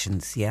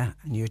actions, yeah?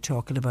 And you're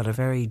talking about a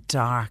very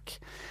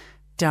dark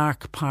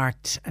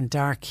part and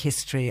dark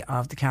history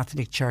of the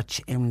Catholic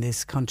Church in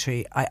this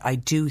country. I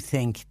do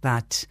think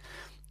that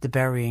the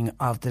burying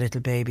of the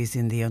little babies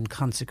in the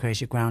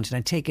unconsecrated ground, and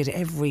I take it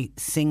every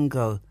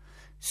single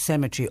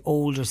cemetery,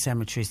 older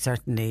cemetery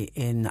certainly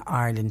in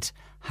Ireland,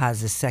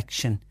 has a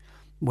section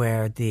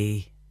where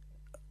the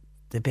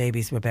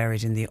babies were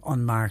buried in the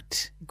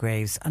unmarked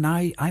graves. And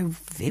I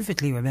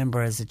vividly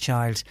remember as a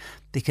child,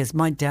 because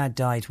my dad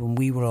died when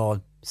we were all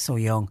so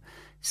young,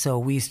 so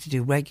we used to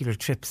do regular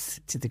trips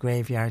to the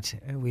graveyard.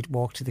 We'd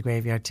walk to the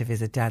graveyard to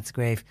visit Dad's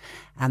grave.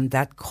 And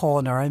that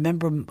corner, I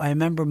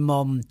remember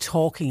Mum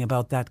talking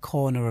about that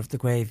corner of the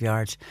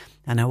graveyard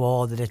and how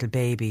all the little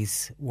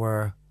babies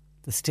were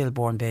the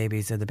stillborn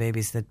babies, or the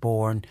babies that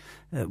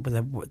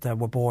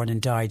were born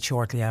and died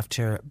shortly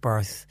after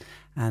birth,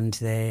 and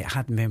they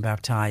hadn't been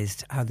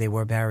baptised, how they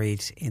were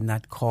buried in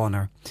that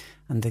corner.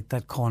 And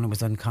that corner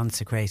was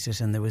unconsecrated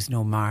and there was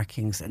no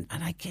markings. And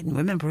I can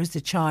remember as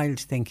a child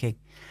thinking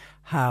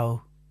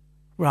how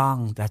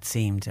wrong that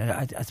seemed.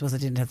 I suppose I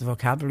didn't have the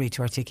vocabulary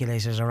to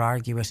articulate it or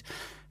argue it.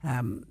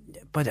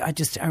 But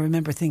I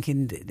remember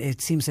thinking it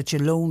seems such a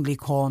lonely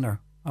corner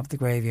of the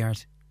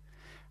graveyard.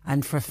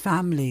 And for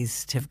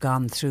families to have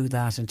gone through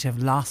that and to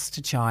have lost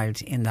a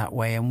child in that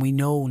way, and we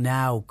know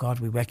now, God,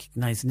 we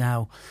recognise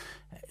now,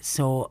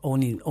 so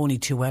only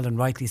too well and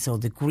rightly so,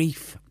 the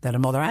grief that a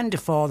mother and a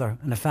father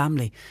and a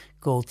family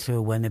go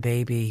through when a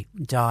baby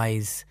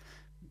dies,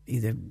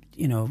 either,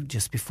 you know,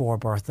 just before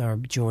birth or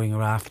during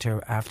or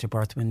after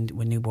birth, when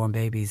newborn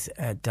babies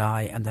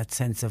die, and that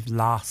sense of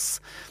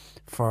loss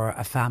for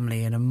a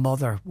family and a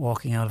mother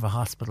walking out of a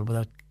hospital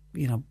without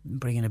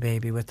bringing a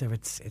baby with her.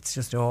 It's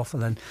just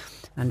awful, and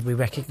we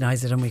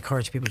recognise it, and we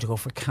encourage people to go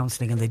for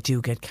counselling, and they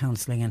do get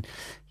counselling. And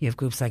you have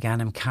groups like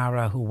Anam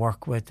Cara who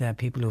work with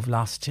people who've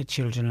lost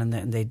children,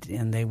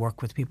 and they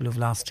work with people who've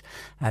lost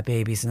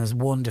babies. And there's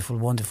wonderful,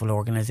 wonderful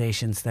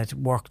organisations that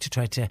work to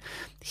try to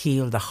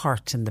heal the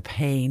hurt and the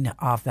pain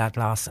of that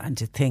loss. And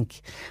to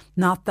think,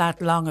 not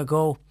that long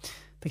ago,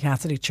 the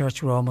Catholic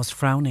Church were almost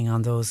frowning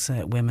on those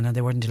women, and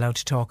they weren't allowed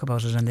to talk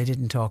about it, and they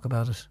didn't talk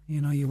about it.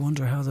 You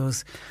wonder how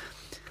those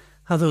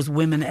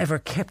women ever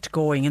kept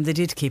going, and they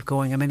did keep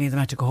going. And many of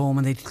them had to go home,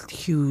 and they had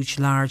huge,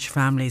 large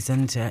families,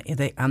 and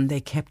they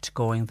kept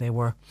going. They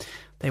were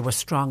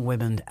strong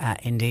women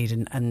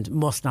indeed, and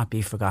must not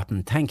be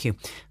forgotten. Thank you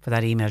for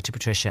that email to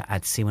Patricia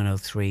at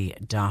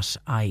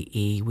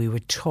c103.ie. We were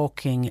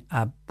talking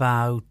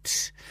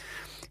about...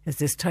 Is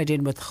this tied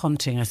in with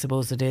hunting? I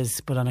suppose it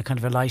is, but on a kind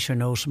of a lighter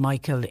note.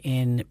 Michael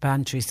in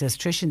Bantry says,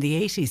 Trish, in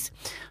the 80s,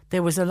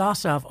 there was a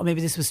lot of, or maybe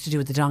this was to do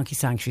with the donkey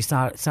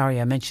sanctuary. Sorry,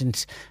 I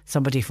mentioned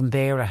somebody from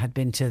Beira had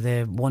been to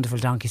the wonderful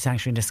donkey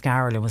sanctuary in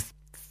Escarroll and was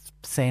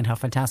saying how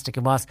fantastic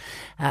it was.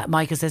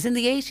 Michael says, in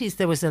the 80s,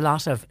 there was a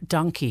lot of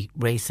donkey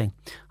racing.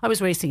 I was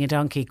racing a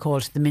donkey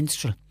called the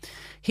Minstrel.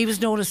 He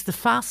was known as the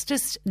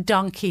fastest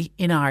donkey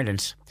in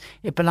Ireland.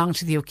 It belonged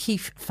to the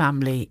O'Keefe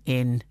family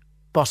in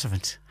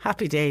Buttevant.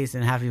 Happy days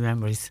and happy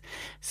memories,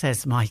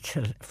 says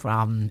Michael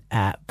from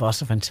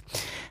Buttevant.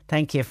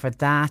 Thank you for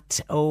that.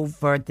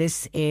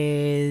 This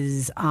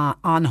is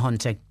on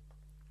hunting.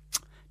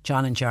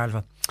 John in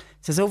Charleville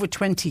says, over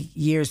 20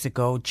 years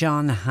ago,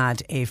 John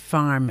had a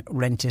farm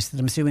rented that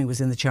I'm assuming was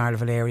in the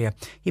Charleville area.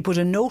 He put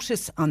a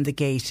notice on the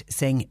gate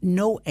saying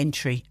no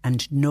entry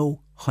and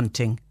no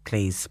hunting,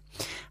 please.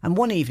 And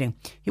one evening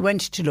he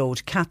went to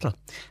load cattle.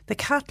 The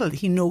cattle,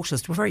 he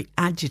noticed, were very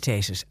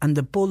agitated, and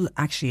the bull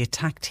actually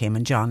attacked him,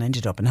 and John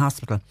ended up in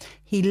hospital.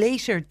 He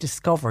later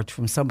discovered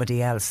from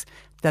somebody else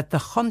that the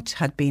hunt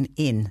had been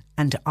in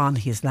and on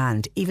his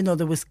land, even though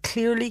there was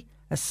clearly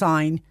a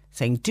sign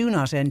saying do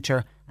not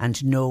enter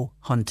and no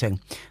hunting.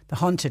 The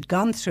hunt had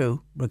gone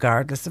through,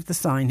 regardless of the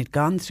sign, had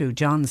gone through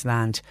John's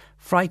land,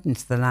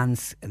 frightened the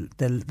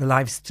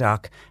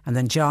livestock, and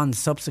then John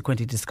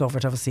subsequently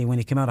discovered, obviously when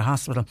he came out of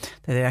hospital,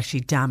 that it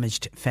actually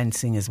damaged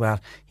fencing as well.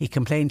 He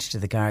complained to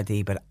the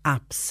Gardaí, but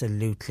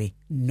absolutely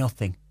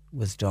nothing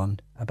was done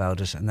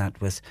about it, and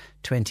that was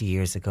 20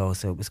 years ago,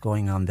 so it was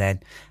going on then.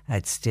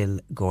 It's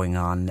still going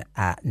on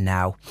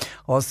now.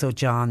 Also,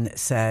 John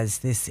says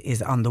this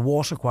is on the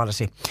water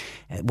quality.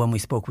 When we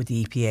spoke with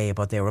the EPA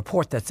about their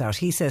report that's out,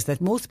 he says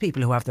that most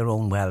people who have their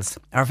own wells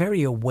are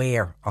very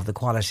aware of the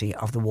quality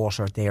of the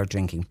water they are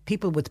drinking.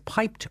 People with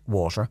piped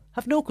water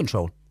have no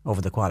control over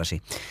the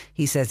quality.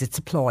 He says it's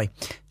a ploy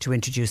to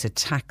introduce a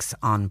tax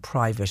on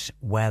private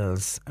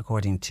wells,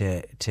 according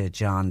to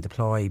John. The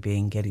ploy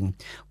being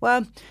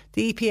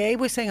the EPA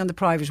was saying on the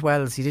private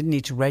wells you didn't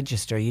need to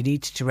register. You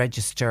need to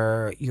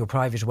register your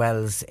private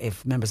wells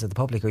if members of the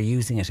public are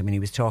using it. I mean, he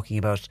was talking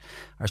about,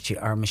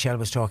 or Michelle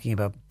was talking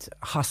about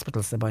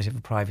hospitals that might have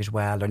a private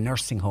well, or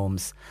nursing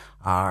homes,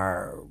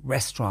 or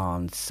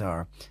restaurants,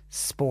 or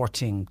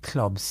sporting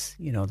clubs,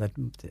 that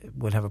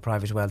would have a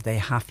private well. They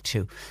have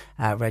to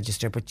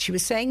register. But she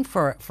was saying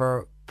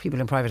for people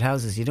in private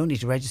houses, you don't need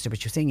to register,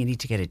 but you're saying you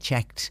need to get it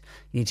checked.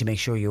 You need to make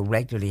sure you're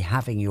regularly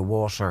having your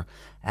water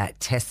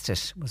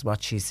tested, was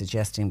what she's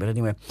suggesting. But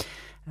anyway,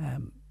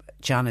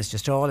 John is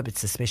just all a bit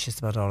suspicious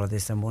about all of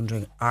this. I'm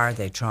wondering, are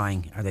they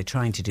trying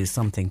to do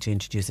something to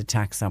introduce a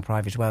tax on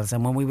private wells?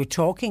 And when we were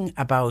talking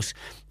about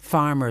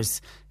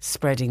farmers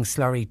spreading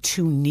slurry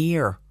too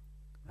near,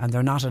 and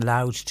they're not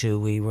allowed to,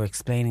 we were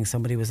explaining,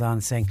 somebody was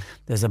on saying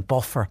there's a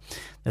buffer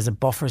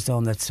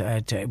zone that's,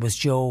 it was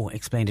Joe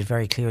explained it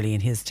very clearly in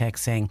his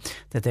text, saying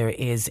that there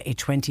is a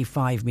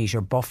 25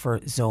 metre buffer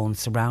zone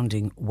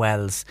surrounding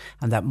wells,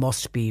 and that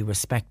must be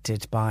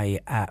respected by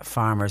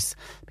farmers,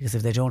 because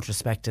if they don't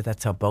respect it,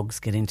 that's how bugs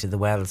get into the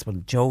wells.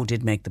 But Joe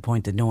did make the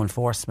point that no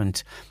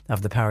enforcement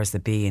of the powers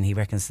that be, and he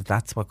reckons that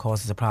that's what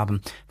causes a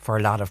problem for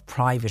a lot of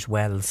private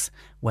wells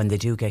when they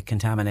do get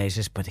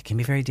contaminated. But it can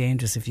be very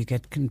dangerous if you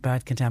get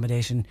bad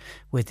contamination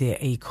with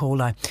the E.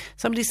 coli.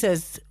 Somebody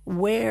says,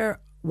 where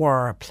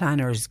were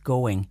planners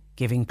going,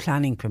 giving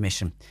planning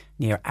permission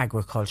near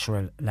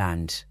agricultural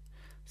land?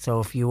 So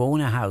if you own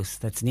a house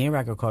that's near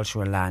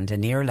agricultural land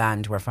and near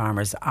land where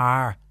farmers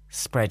are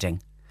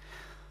spreading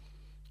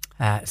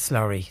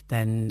slurry,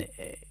 then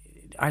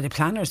were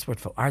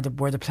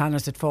the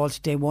planners at fault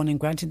day one in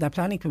granting that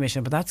planning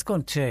permission? But that's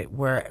going to,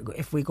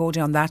 if we go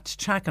down that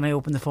track, and I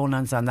open the phone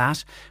lines on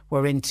that,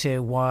 we're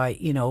into why,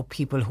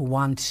 people who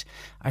want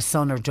a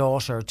son or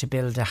daughter to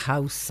build a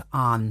house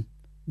on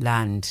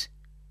land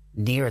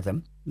near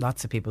them.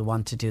 Lots of people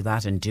want to do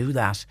that, and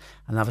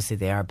obviously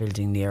they are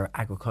building near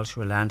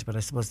agricultural land. But I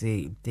suppose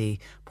the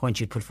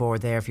point you'd put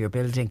forward there, if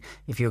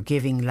you're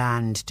giving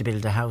land to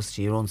build a house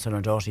to your own son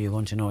or daughter, you're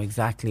going to know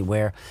exactly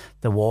where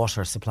the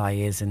water supply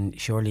is, and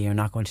surely you're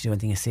not going to do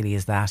anything as silly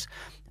as that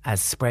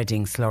as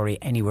spreading slurry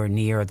anywhere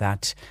near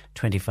that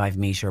 25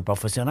 metre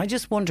buffer zone. I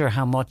just wonder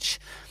how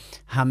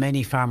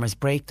many farmers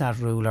break that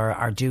rule,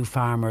 or do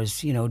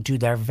farmers, do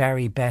their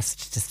very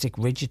best to stick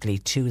rigidly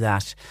to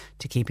that,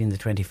 to keeping the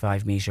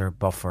 25 metre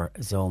buffer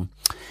zone.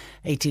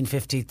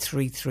 1850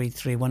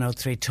 333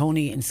 103.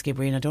 Tony in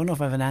Skibbereen. I don't know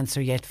if I have an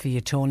answer yet for you,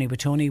 Tony, but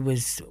Tony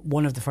was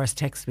one of the first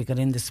texts we got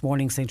in this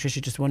morning saying,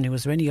 Tricia, just wondering,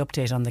 was there any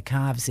update on the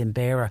calves in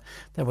Beara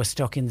that were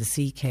stuck in the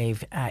sea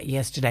cave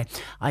yesterday?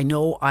 I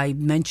know I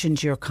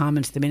mentioned your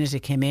comment the minute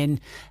it came in,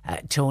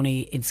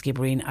 Tony in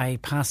Skibbereen. I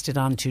passed it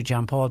on to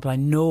John Paul, but I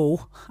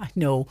know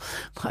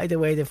by the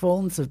way the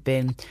phones have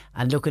been,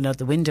 and looking out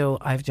the window,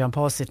 I have John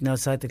Paul sitting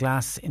outside the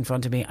glass in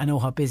front of me. I know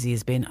how busy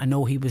he's been. I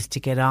know he was to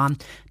get on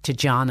to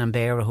John and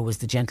Beara, who was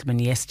the gentleman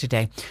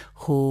yesterday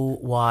who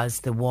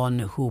was the one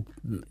who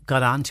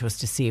got on to us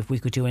to see if we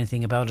could do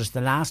anything about it. The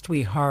last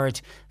we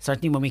heard,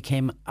 certainly when we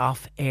came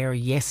off air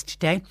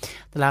yesterday,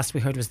 the last we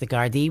heard was the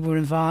Gardaí were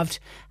involved,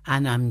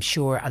 and I'm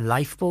sure a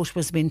lifeboat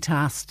was being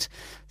tasked.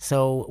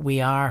 So we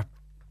are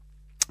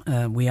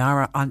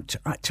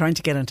trying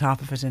to get on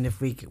top of it, and if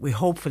we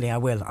hopefully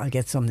I'll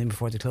get something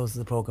before the close of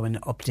the programme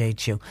and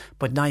update you.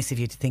 But nice of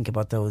you to think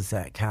about those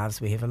calves.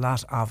 We have a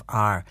lot of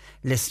our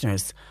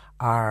listeners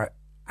are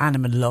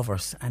animal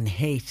lovers and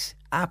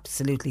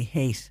absolutely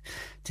hate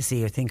to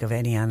see or think of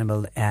any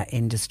animal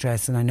in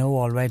distress. And I know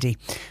already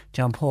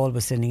John Paul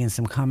was sending in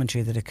some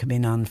commentary that had come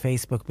in on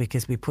Facebook,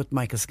 because we put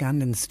Michael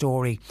Scanlon's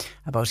story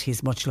about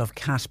his much loved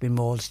cat being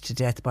mauled to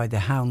death by the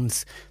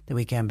hounds the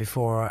weekend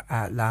before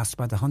last,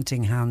 by the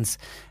hunting hounds.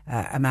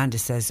 Amanda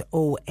says,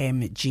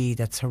 OMG,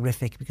 that's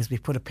horrific, because we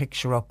put a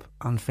picture up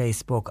on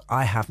Facebook.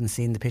 I haven't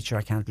seen the picture,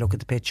 I can't look at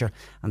the picture,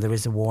 and there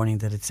is a warning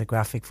that it's a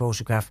graphic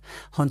photograph.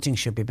 Hunting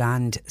should be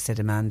banned, said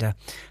Amanda.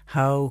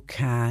 How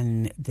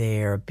can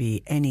there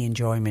be any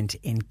enjoyment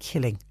in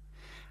killing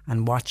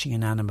and watching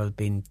an animal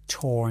being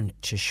torn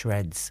to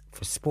shreds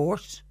for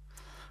sport?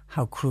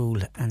 How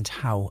cruel and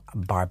how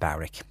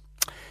barbaric.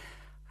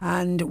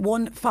 And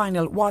one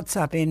final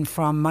WhatsApp in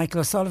from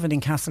Michael O'Sullivan in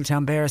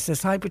Castletown Bear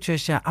says, hi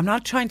Patricia, I'm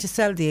not trying to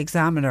sell the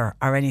Examiner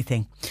or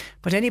anything,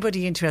 but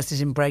anybody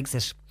interested in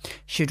Brexit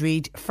should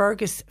read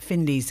Fergus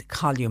Finley's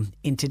column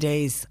in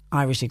today's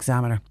Irish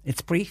Examiner.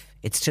 It's brief,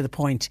 it's to the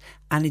point,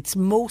 and it's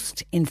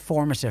most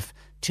informative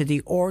to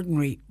the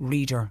ordinary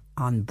reader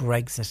on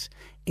Brexit.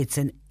 It's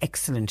an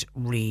excellent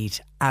read,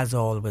 as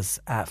always,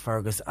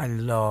 Fergus. I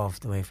love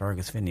the way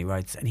Fergus Finley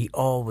writes, and he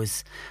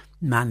always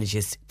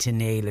manages to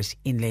nail it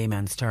in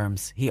layman's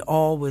terms.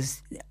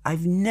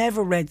 I've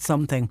never read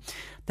something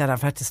that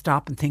I've had to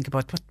stop and think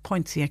about what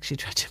points he actually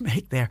tried to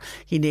make there.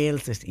 He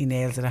nails it.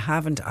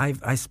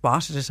 I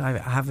spotted it. I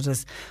have it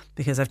as,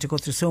 because I have to go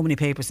through so many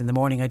papers in the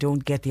morning, I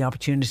don't get the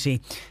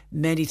opportunity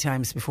many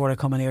times before I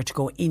come on air to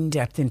go in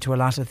depth into a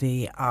lot of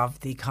the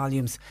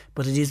columns,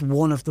 but it is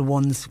one of the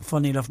ones,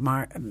 funny enough,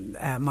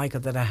 Michael,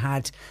 that I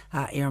had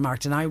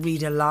earmarked. And I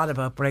read a lot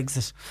about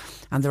Brexit,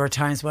 and there are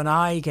times when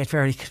I get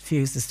very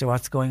confused as to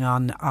what's going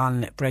on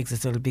Brexit.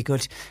 So it'll be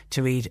good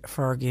to read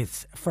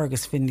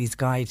Fergus Finley's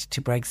guide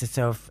to Brexit.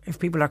 So if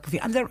people are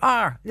confused, and there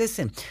are,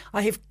 listen,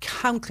 I have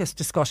countless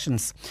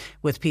discussions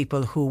with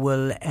people who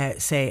will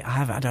say,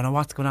 I don't know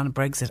what's going on in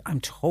Brexit,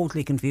 I'm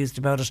totally confused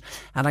about it,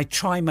 and I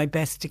try my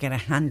best to get a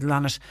handle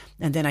on it,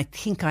 and then I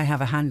think I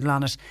have a handle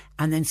on it,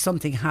 and then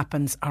something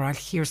happens, or I'll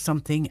hear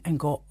something and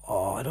go,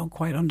 oh, I don't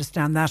quite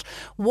understand that.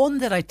 One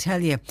that I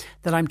tell you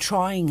that I'm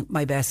trying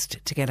my best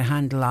to get a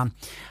handle on,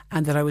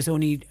 and that I was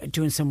only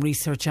doing some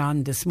research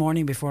on this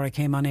morning before I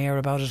came on air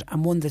about it,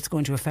 and one that's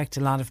going to affect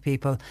a lot of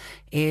people,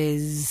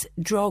 is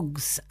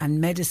drugs and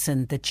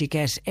medicine that you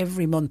get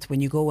every month when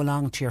you go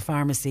along to your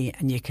pharmacy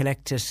and you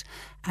collect it,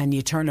 and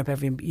you turn up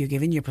you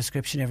give in your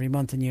prescription every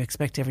month, and you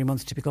expect every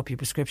month to pick up your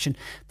prescription.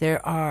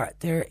 There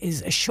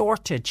is a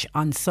shortage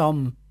on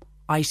some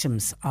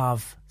items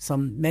of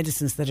some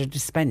medicines that are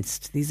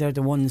dispensed. These are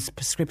the ones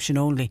prescription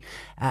only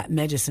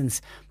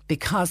medicines,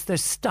 because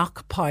there's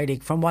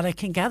stockpiling. From what I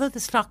can gather, the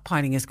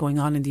stockpiling is going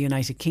on in the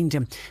United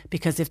Kingdom,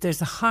 because if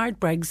there's a hard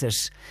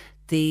Brexit,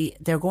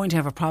 they're going to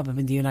have a problem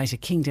in the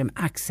United Kingdom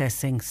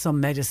accessing some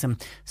medicine.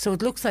 So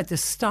it looks like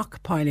there's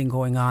stockpiling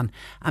going on.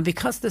 And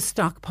because there's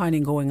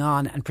stockpiling going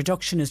on and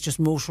production is just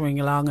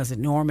motoring along as it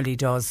normally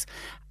does,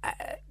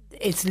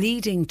 it's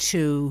leading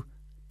to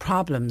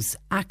problems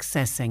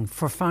accessing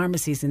for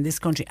pharmacies in this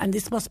country, and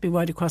this must be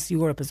right across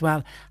Europe as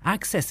well,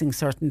 accessing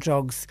certain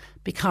drugs,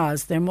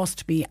 because there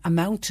must be a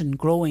mountain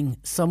growing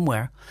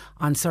somewhere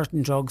on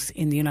certain drugs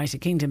in the United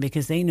Kingdom,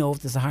 because they know if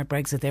there's a hard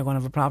Brexit, they're going to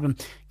have a problem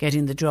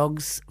getting the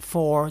drugs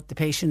for the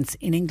patients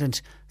in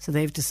England. So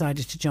they've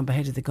decided to jump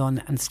ahead of the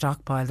gun and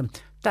stockpile them.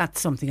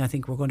 That's something I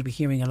think we're going to be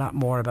hearing a lot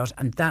more about,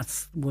 and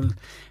that will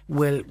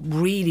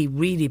really,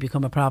 really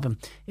become a problem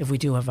if we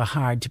do have a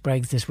hard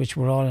Brexit, which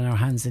we're all on our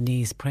hands and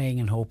knees praying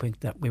and hoping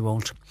that we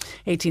won't.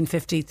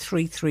 1850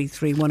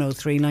 333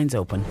 103, lines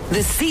open. The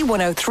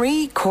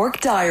C103 Cork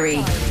Diary.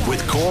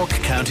 With Cork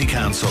County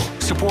Council.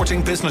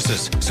 Supporting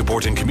businesses,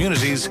 supporting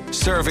communities,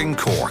 serving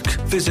Cork.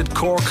 Visit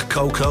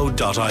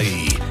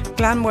corkcoco.ie.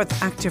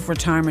 Glanworth Active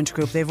Retirement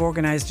Group, they've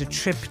organised a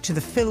trip to the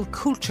Phil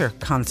Coulter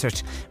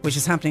concert, which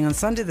is happening on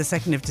Sunday the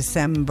 2nd of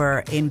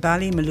December in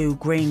Ballymaloe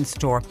Grain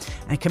Store,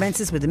 and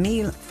commences with a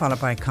meal followed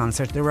by a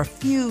concert. There are a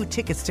few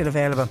tickets still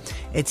available.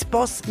 It's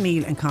bus,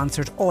 meal and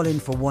concert, all in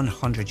for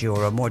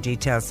 €100. More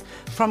details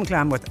from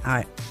Glanworth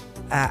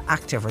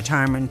Active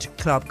Retirement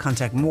Club.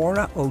 Contact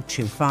Maura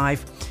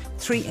 025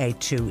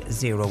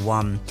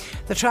 38201.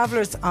 The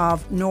Travellers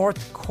of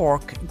North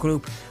Cork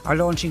Group are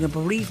launching a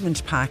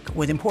bereavement pack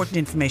with important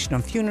information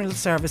on funeral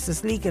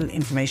services, legal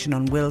information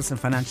on wills and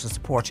financial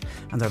support,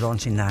 and they're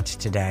launching that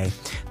today.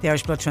 The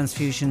Irish Blood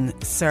Transfusion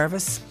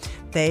Service,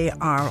 they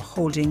are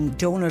holding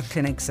donor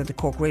clinics at the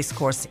Cork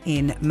Racecourse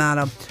in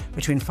Mallow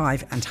between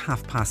 5 and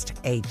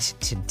 8:30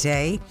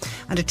 today.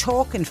 And a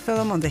talk and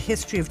film on the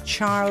history of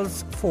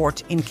Charles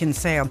Fort in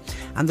Kinsale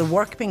and the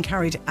work being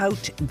carried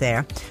out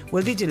there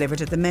will be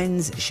delivered at the Men's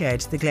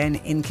Shed, the Glen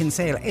in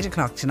Kinsale, 8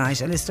 o'clock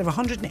tonight. A list of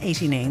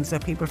 180 names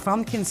of people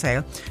from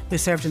Kinsale who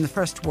served in the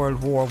First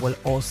World War will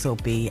also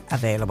be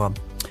available.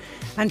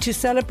 And to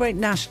celebrate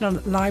National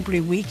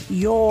Library Week,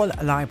 Youghal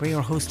Library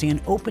are hosting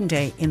an open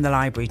day in the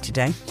library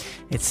today.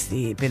 It's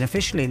been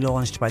officially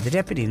launched by the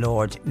Deputy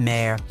Lord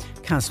Mayor,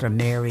 Councillor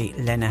Mary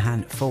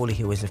Lenihan Foley,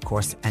 who is of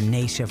course a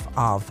native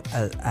of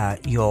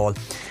Youghal.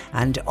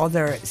 And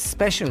other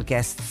special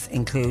guests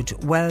include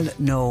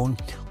well-known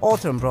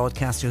author and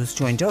broadcaster who's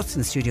joined us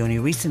in studio only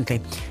recently,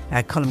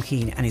 Colm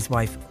Keane, and his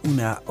wife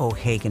Una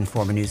O'Hagan,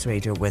 former news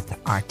radio with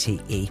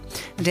RTE.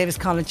 And Davis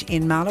College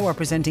in Mallow are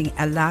presenting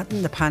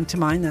Aladdin, the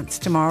pantomime.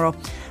 That's tomorrow,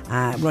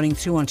 running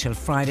through until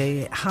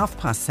Friday,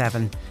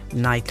 7:30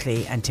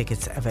 nightly, and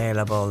tickets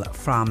available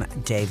from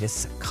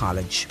Davis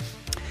College.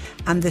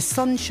 And the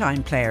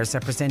Sunshine Players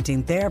are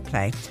presenting their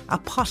play, A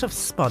Pot of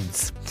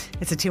Spuds.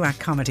 It's a 2-act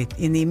comedy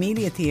in the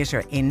Amelia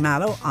Theatre in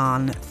Mallow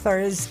on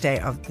Thursday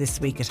of this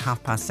week at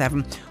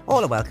 7:30.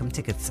 All are welcome.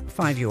 Tickets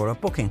 €5.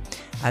 Booking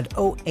at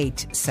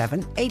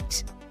 087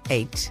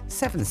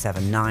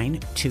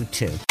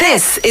 8777922.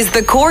 This is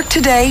the Cork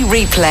Today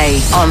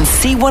replay on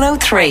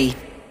C103.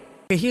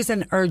 Here's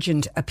an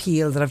urgent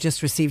appeal that I've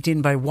just received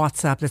in by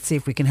WhatsApp. Let's see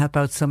if we can help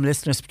out some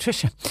listeners.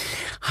 Patricia,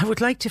 I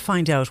would like to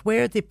find out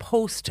where the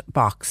post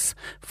box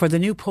for the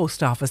new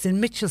post office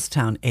in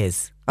Mitchelstown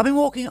is. I've been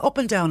walking up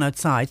and down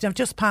outside and I've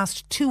just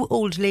passed 2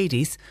 old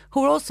ladies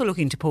who are also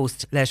looking to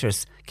post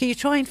letters. Can you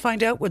try and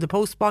find out where the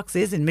post box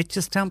is in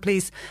Mitchelstown,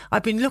 please?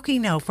 I've been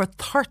looking now for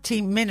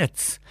 30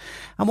 minutes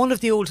and one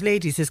of the old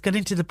ladies has got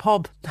into the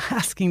pub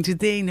asking do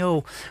they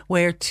know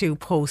where to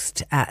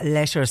post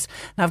letters.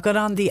 Now I've got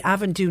on the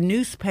Avondhu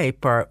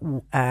newspaper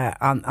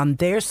on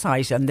their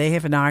site, and they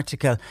have an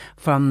article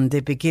from the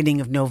beginning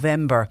of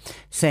November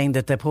saying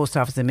that the post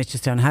office in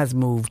Mitchelstown has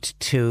moved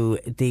to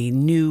the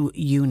new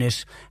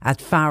unit at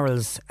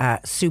Farrell's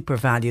Super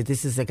Value.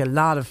 This is like a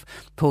lot of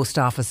post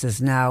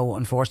offices now.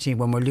 Unfortunately,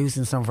 when we're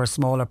losing some of our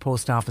smaller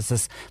post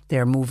offices,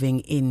 they're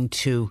moving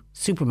into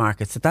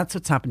supermarkets. So that's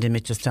what's happened in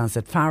Mitchelstown. It's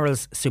at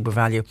Farrell's Super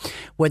Value,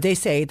 where they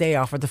say they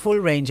offer the full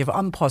range of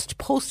unpost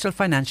postal,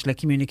 financial and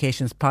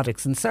communications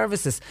products and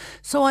services.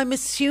 So I'm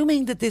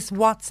assuming that this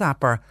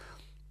WhatsApper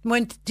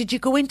did you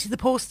go into the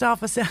post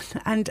office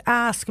and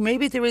ask?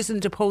 Maybe there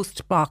isn't a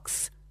post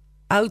box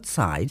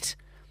outside,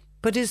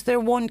 but is there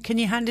one? Can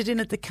you hand it in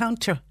at the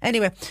counter?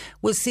 Anyway,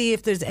 we'll see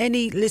if there's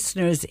any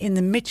listeners in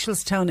the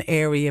Mitchelstown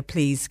area,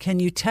 please. Can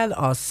you tell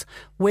us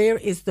where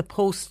is the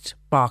post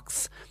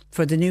box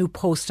for the new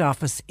post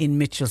office in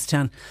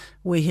Mitchelstown?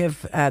 We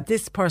have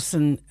this poor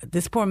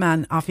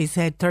man off his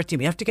head, 30.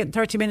 You have to get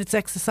 30 minutes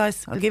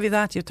exercise. I'll give you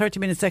that. You have 30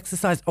 minutes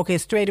exercise. Okay,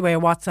 straight away a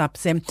WhatsApp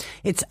saying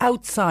it's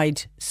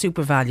outside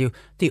Super Value,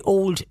 the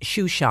old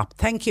shoe shop.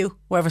 Thank you,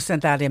 whoever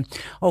sent that in.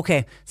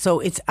 Okay, so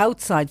it's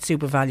outside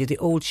Super Value, the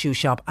old shoe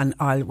shop. And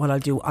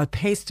I'll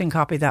paste and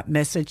copy that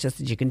message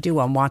just as you can do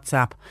on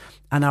WhatsApp,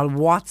 and I'll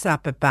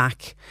WhatsApp it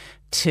back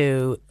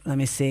to,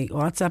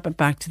 WhatsApp it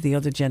back to the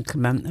other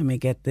gentleman. Let me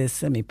get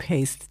this, let me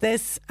paste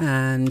this,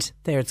 and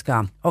there it's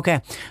gone. Okay,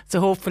 so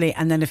hopefully,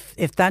 and then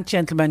if that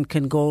gentleman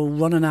can go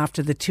running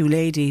after the 2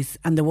 ladies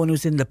and the one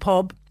who's in the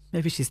pub,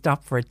 maybe she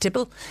stopped for a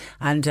tipple,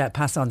 and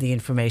pass on the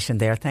information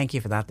there. Thank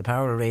you for that. The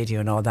power of radio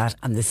and all that,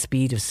 and the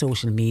speed of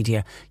social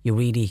media, you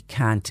really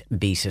can't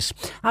beat it.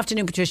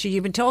 Afternoon, Patricia.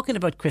 You've been talking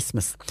about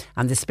Christmas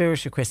and the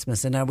spirit of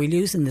Christmas, and are we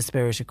losing the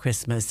spirit of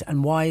Christmas,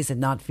 and why is it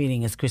not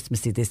feeling as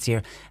Christmassy this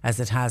year as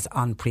it has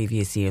on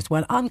previous years?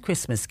 Well, on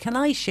Christmas, can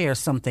I share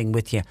something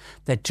with you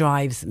that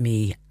drives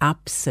me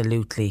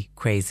absolutely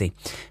crazy?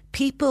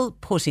 People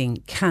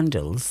putting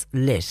candles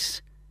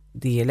lit,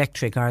 the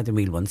electric or the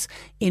wheel ones,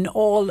 in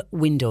all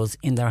windows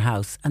in their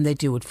house, and they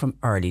do it from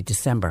early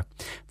December.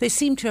 They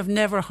seem to have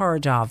never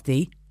heard of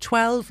the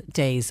 12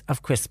 days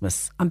of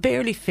Christmas. I'm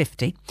barely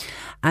 50,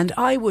 and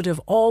I would have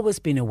always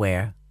been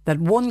aware that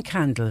one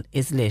candle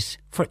is lit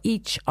for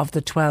each of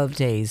the 12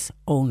 days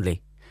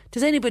only.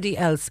 Does anybody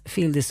else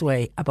feel this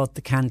way about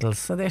the candles?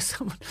 So there's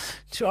someone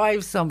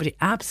drives somebody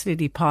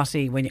absolutely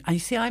potty when I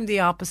see. I'm the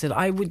opposite.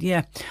 I would,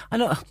 yeah.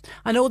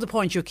 I know the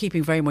point you're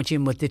keeping very much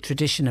in with the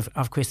tradition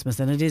of Christmas,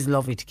 and it is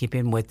lovely to keep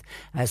in with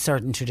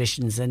certain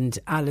traditions. And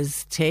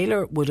Alice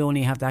Taylor would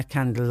only have that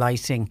candle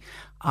lighting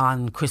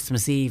on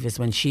Christmas Eve, is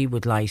when she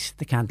would light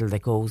the candle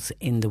that goes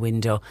in the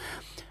window.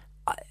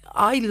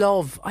 I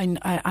love, and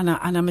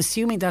I'm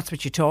assuming that's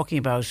what you're talking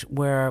about,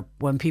 where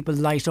when people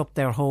light up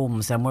their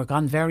homes, and we're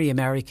gone very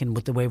American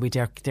with the way we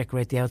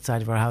decorate the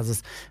outside of our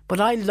houses.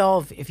 But I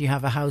love if you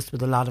have a house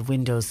with a lot of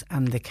windows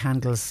and the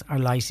candles are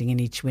lighting in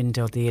each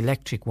window, the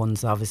electric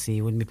ones, obviously.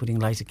 You wouldn't be putting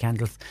lighted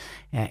candles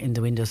in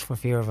the windows for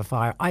fear of a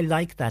fire. I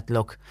like that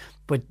look.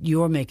 But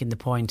you're making the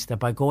point that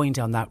by going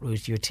down that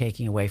route, you're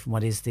taking away from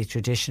what is the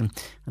tradition.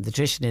 And the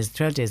tradition is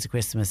 12 days of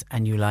Christmas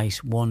and you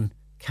light one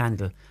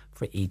candle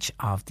for each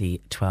of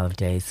the 12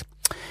 days.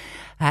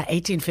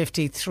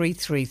 1850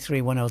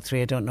 333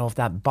 103. I don't know if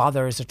that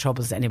bothers or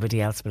troubles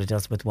anybody else, but it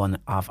does with one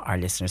of our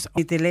listeners.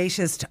 The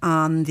latest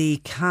on the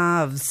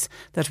calves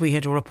that we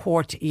had a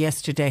report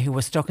yesterday who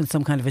were stuck in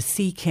some kind of a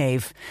sea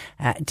cave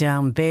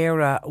down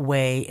Beara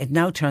Way. It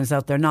now turns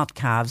out they're not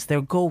calves,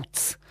 they're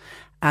goats.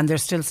 And they're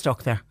still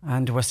stuck there,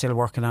 and we're still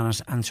working on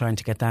it and trying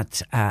to get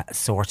that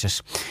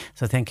sorted.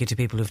 So thank you to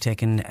people who've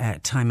taken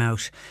time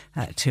out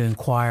to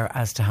inquire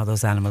as to how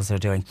those animals are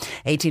doing.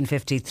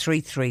 1850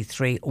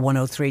 333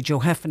 103. Joe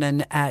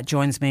Heffernan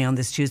joins me on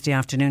this Tuesday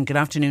afternoon. Good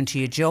afternoon to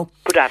you, Joe.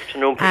 Good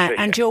afternoon,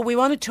 Patricia. And Joe, we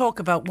want to talk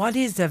about what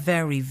is a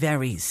very,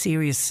 very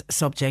serious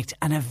subject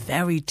and a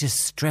very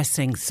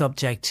distressing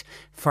subject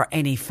for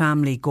any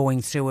family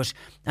going through it.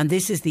 And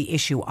this is the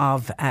issue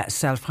of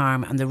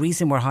self-harm. And the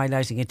reason we're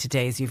highlighting it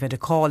today is you've had a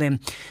call in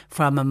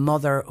from a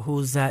mother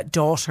whose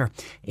daughter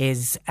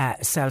is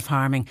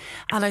self-harming.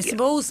 And I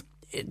suppose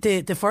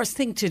the first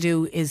thing to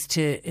do is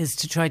to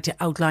try to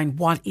outline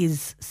what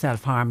is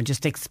self-harm and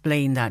just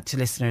explain that to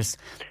listeners.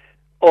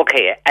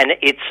 Okay, and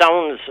it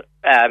sounds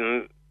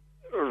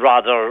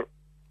rather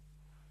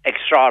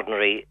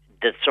extraordinary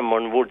that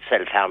someone would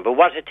self-harm, but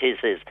what it is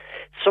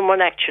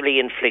someone actually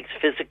inflicts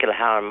physical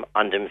harm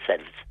on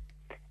themselves,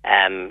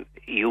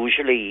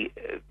 usually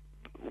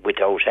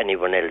without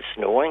anyone else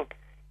knowing.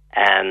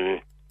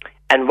 And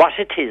what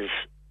it is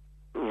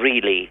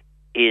really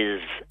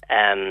is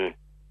an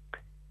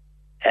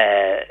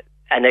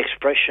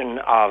expression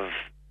of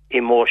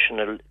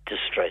emotional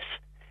distress.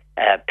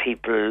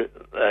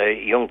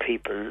 Young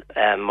people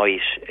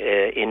might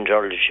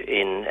indulge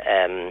in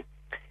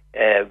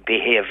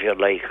behaviour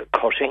like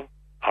cutting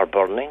or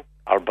burning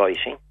or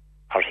biting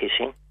or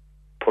hissing,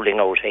 pulling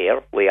out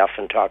hair. We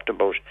often talked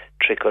about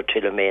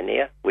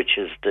trichotillomania, which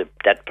is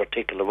that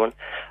particular one,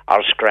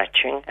 or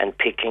scratching and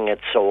picking at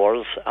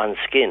sores on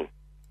skin.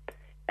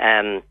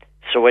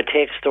 So it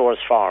takes those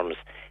forms.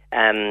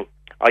 I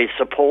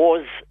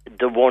suppose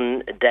the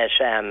one that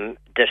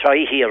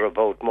I hear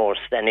about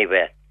most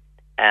anyway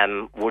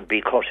would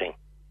be cutting.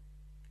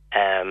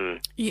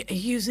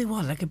 Using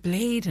what, like a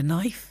blade, a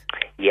knife?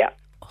 Yeah.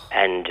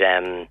 And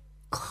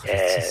God,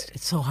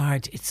 it's so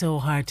hard. It's so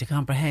hard to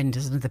comprehend,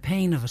 isn't it? The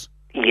pain of it.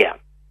 Yeah.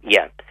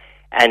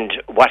 And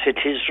what it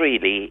is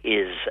really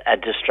is a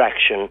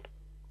distraction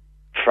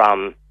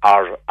from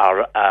or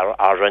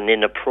an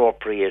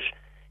inappropriate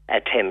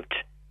attempt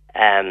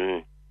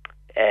to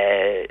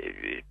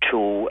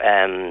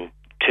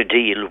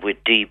deal with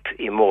deep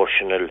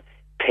emotional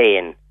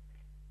pain.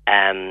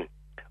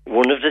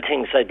 One of the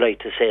things I'd like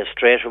to say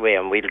straight away,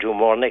 and we'll do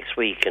more next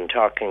week in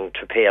talking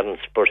to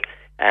parents, but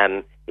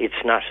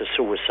it's not a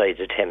suicide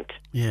attempt.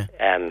 Yeah.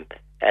 And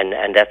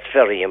that's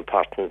very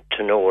important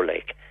to know,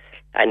 like.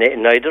 And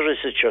neither is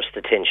it just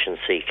attention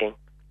seeking.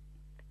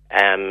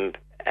 And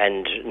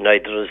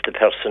neither is the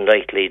person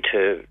likely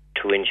to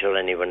injure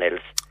anyone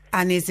else.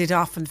 And is it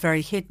often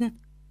very hidden?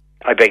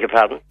 I beg your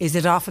pardon? Is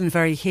it often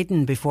very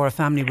hidden before a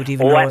family would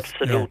even know it?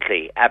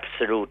 Absolutely,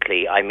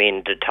 absolutely. I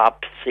mean, the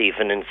tops,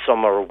 even in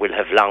summer, will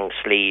have long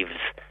sleeves,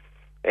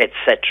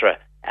 etc.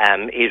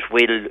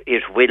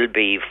 It will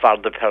be for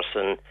the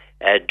person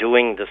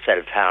doing the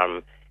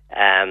self-harm.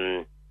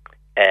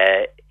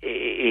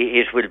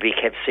 It will be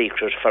kept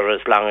secret for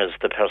as long as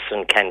the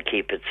person can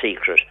keep it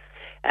secret.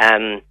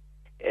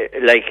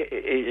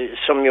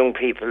 Some young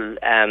people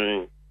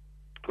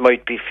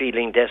might be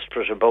feeling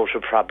desperate about a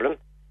problem.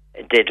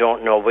 They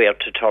don't know where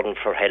to turn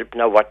for help.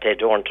 Now, what they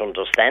don't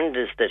understand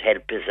is that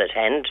help is at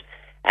hand,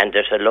 and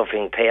that a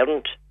loving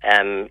parent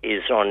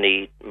is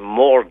only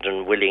more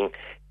than willing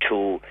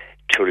to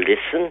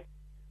listen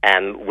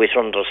with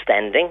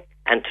understanding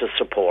and to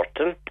support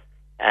them.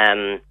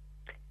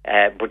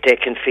 But they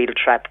can feel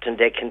trapped and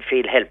they can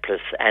feel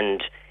helpless.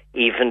 And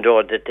even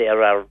though that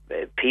there are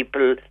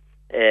people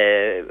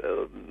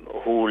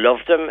who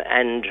love them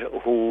and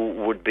who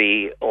would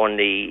be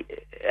only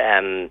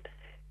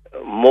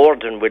more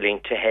than willing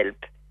to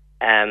help,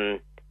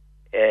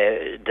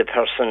 the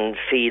person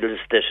feels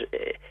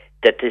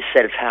that this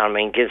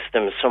self-harming gives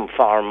them some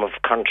form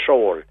of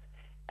control.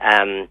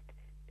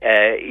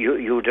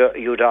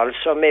 You'd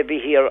also maybe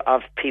hear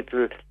of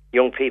people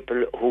young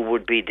people who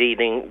would be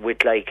dealing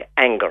with like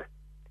anger.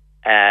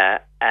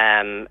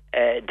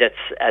 That's,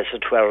 as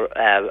it were,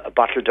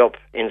 bottled up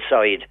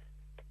inside.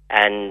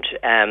 And,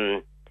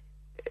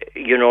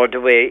 you know, the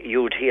way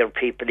you'd hear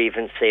people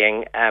even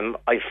saying,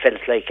 I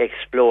felt like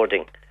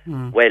exploding.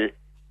 Well,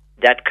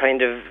 that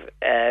kind of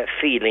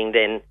feeling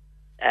then,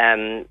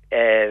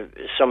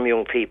 some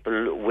young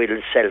people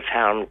will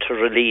self-harm to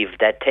relieve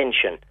that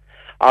tension.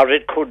 Or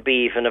it could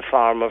be even a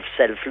form of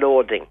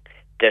self-loathing,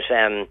 that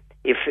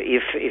if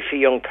a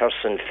young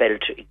person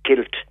felt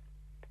guilt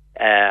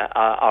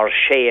or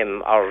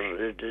shame, or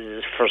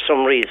for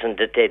some reason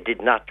that they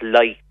did not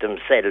like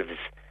themselves,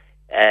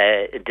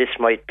 this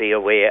might be a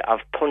way of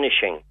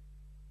punishing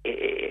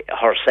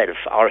herself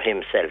or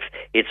himself.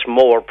 It's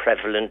more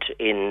prevalent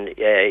in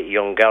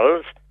young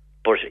girls,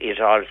 but it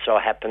also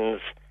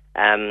happens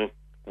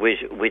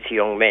with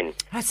young men.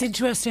 That's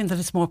interesting that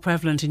it's more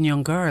prevalent in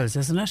young girls,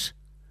 isn't it?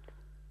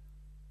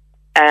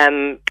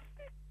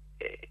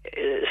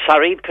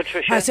 Sorry,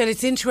 Patricia? I said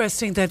it's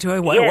interesting that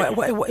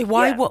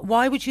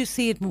why would you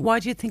see it? Why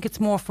do you think it's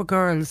more for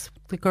girls?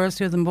 The girls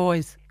do than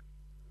boys?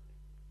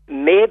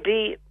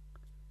 Maybe,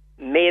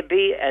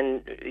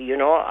 and you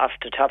know, off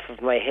the top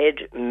of my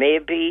head,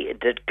 maybe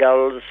that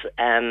girls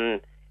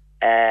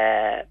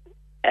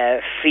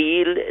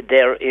feel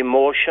their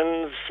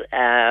emotions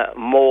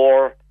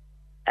more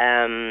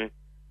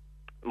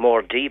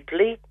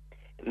deeply.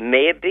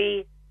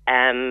 Maybe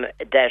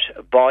that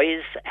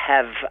boys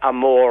have a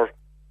more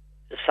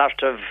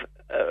sort of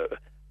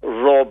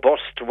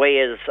robust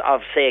ways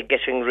of, say,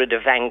 getting rid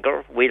of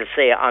anger. We'll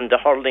say on the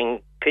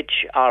hurling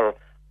pitch or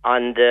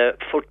on the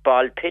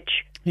football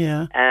pitch.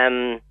 Yeah.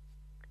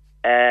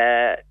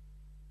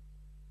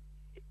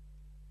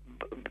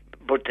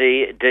 But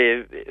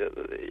the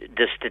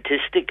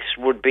statistics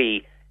would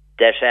be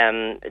that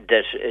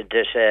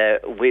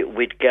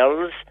with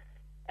girls,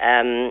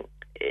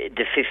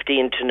 the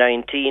 15 to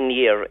 19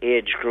 year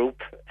age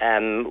group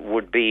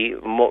would be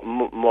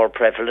more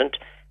prevalent,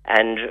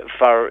 and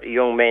for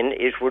young men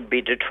it would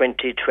be the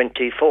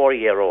 20-24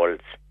 year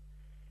olds.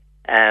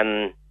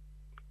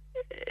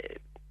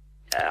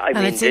 I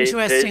mean, it's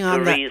interesting the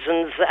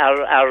reasons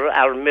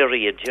are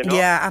myriad, you know.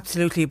 Yeah,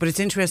 absolutely. But it's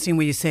interesting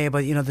when you say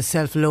about, you know, the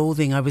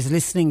self-loathing. I was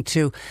listening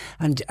to,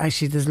 and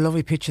actually there's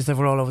lovely pictures of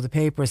her all over the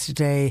papers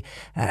today,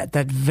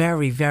 that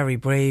very, very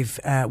brave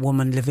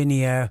woman,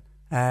 Lavinia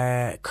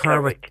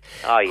Kerwick,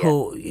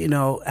 who, you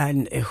know,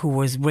 and who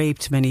was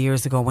raped many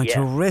years ago, went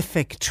to a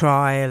horrific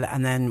trial,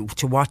 and then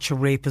to watch a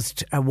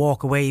rapist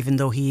walk away, even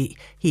though he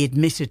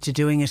admitted to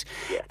doing it.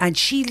 And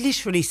she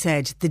literally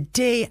said the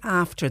day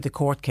after the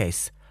court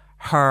case,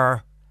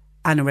 her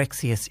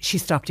anorexia, she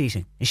stopped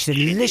eating. She said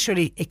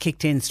literally it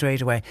kicked in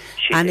straight away.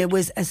 It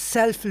was a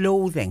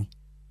self-loathing.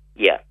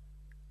 Yeah.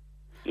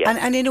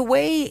 And in a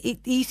way,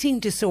 eating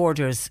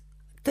disorders,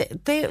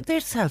 they're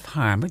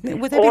self-harm. Would they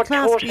be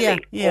classed? Totally.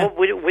 Yeah.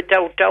 Oh,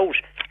 without doubt.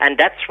 And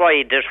that's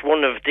why there's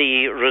one of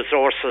the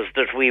resources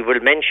that we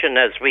will mention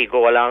as we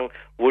go along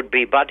would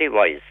be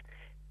Bodywise.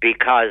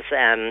 Because,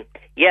 I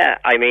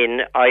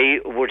mean,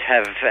 I would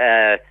have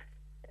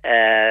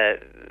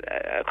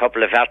a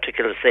couple of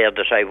articles there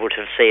that I would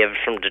have saved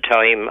from the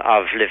time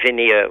of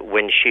Lavinia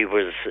when she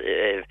was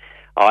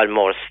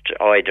almost,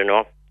 4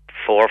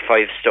 or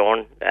 5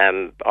 stone,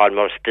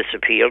 almost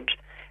disappeared.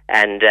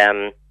 And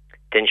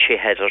then she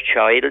had her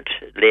child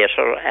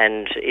later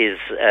and is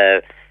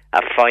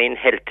a fine,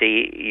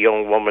 healthy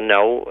young woman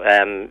now,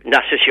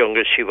 not as young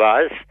as she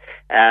was,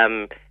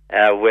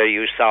 where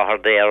you saw her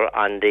there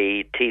on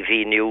the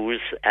TV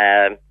news,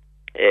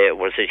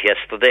 was it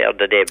yesterday or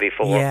the day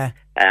before? Yeah.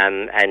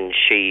 And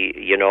she,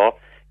 you know,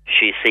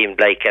 she seemed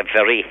like a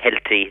very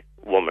healthy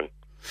woman.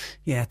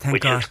 Yeah, thank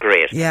which God. Which is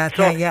great. Yeah,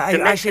 so the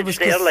message actually was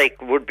there,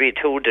 would be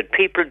too that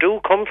people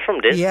do come from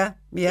this. Yeah.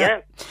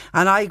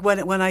 And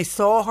when I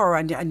saw her,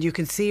 and you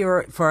can see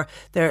her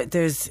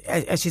there's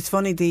it's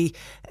funny, the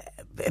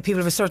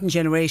people of a certain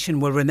generation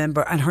will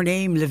remember, and her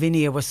name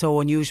Lavinia was so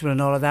unusual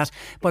and all of that,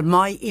 but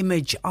my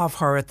image of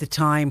her at the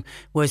time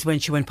was when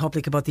she went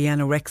public about the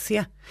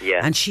anorexia.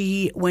 And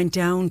she went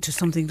down to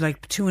something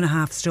like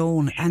 2.5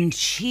 stone, and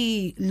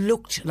she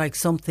looked like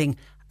something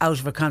out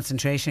of a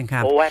concentration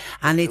camp.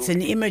 And it's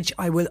an image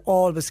I will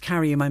always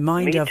carry in my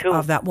mind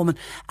of that woman.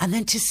 And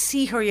then to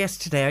see her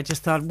yesterday, I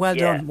just thought, well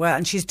done. Well,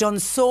 and she's done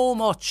so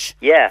much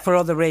for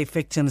other rape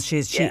victims. She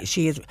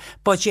is,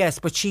 but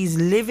she's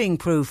living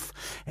proof,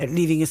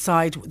 leaving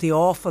aside the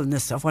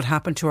awfulness of what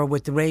happened to her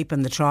with the rape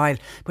and the trial.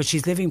 But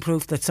she's living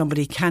proof that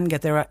somebody can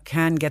get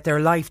their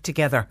life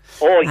together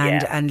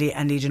and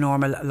lead a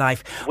normal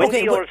life. When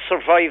the old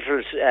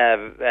survivors,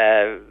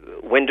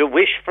 when the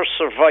wish for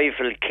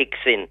survival kicks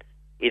in,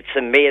 it's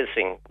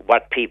amazing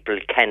what people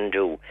can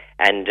do,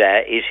 and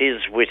it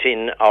is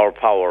within our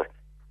power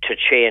to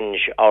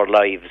change our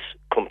lives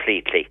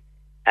completely.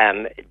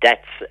 I've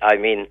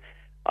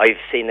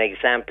seen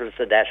examples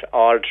of that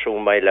all through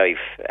my life,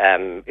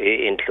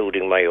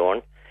 including my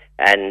own,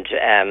 and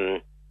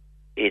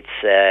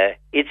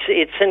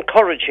it's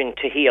encouraging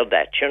to hear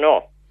that, you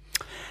know.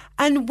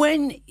 And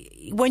when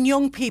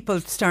young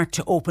people start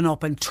to open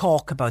up and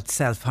talk about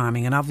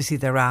self-harming, and obviously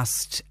they're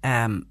asked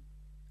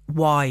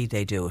why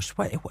they do it,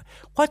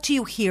 what do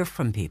you hear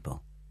from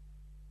people?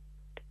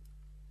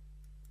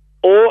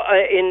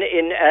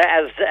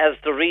 As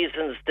the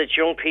reasons that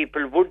young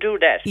people would do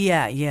that.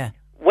 Yeah.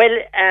 Well,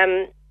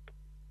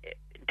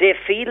 they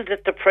feel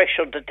that the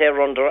pressure that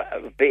they're under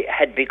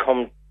had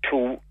become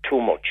too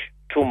much,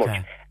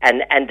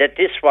 and that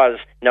this was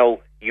now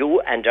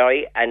you and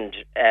I and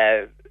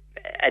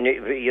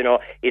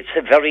it's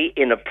a very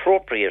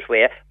inappropriate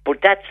way,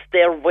 but that's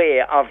their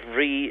way of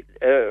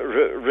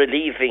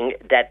relieving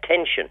that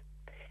tension.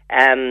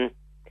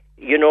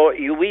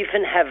 You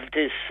even have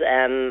this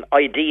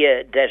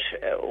idea that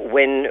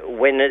when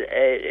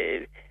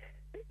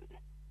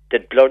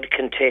that blood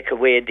can take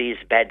away these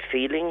bad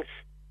feelings.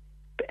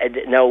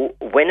 Now,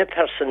 when a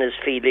person is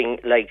feeling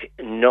like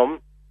numb,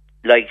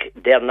 like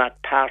they're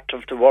not part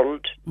of the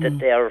world, that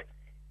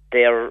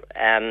they're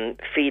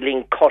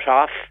feeling cut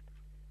off,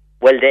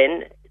 well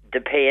then the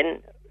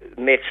pain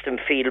makes them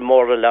feel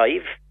more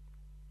alive,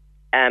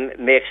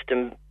 makes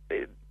them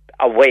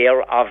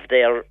aware of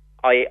their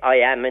I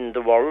am in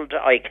the world,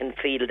 I can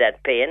feel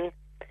that pain.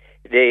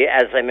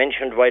 As I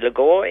mentioned a while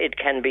ago, it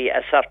can be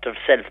a sort of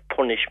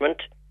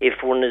self-punishment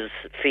if one is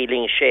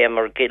feeling shame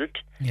or guilt.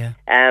 Yeah.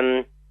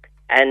 And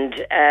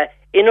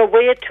in a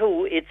way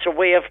too, it's a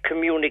way of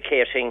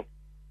communicating,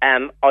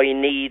 I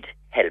need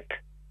help.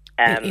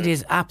 It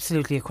is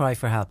absolutely a cry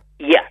for help.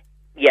 Yeah.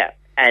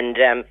 And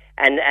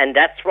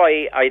that's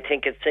why I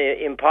think it's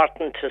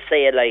important to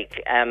say,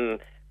 like,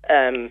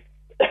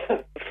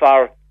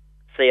 for,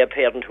 say, a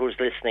parent who's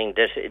listening,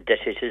 that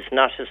it is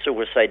not a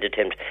suicide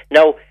attempt.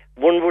 Now,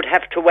 one would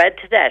have to add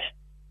to that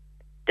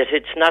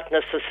it's not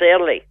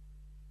necessarily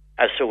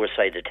a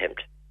suicide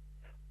attempt.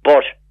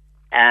 But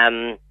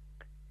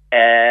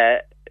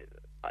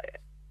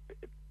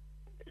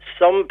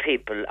some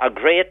people, a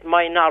great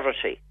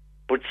minority,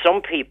 but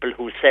some people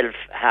who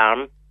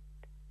self-harm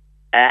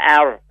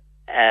are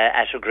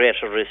at a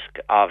greater risk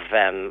of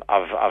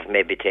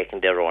maybe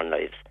taking their own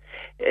lives.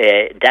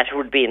 That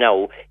would be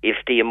now if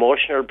the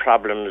emotional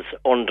problems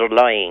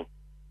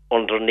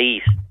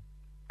underneath,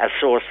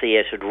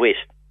 associated with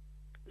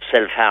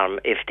self-harm,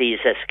 if these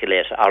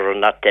escalate or are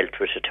not dealt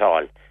with at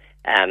all,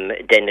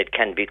 then it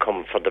can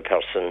become for the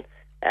person,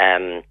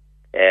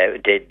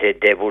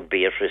 they would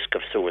be at risk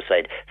of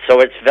suicide. So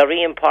it's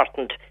very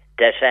important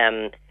that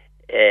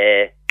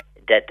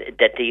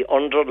that the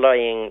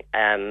underlying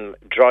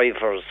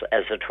drivers,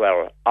 as it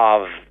were,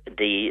 of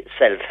the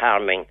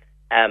self-harming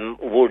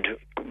would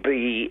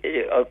be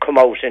come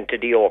out into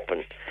the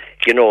open,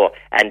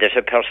 and that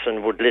a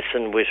person would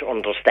listen with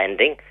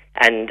understanding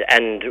and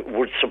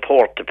would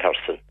support the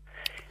person,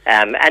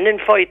 and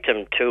invite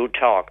them to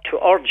talk, to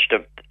urge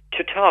them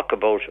to talk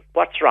about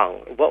what's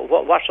wrong,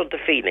 what are the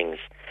feelings.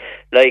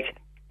 Like,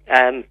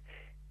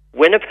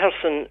 when a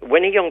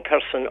young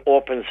person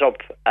opens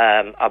up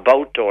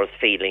about those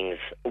feelings,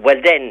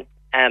 well then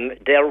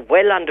they're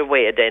well on the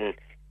way then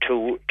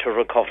to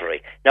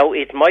recovery. Now,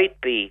 it might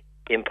be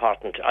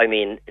important. I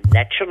mean,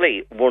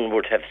 naturally, one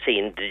would have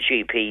seen the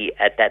GP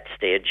at that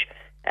stage,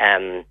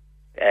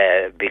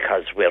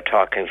 because we're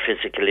talking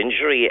physical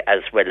injury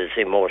as well as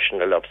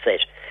emotional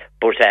upset.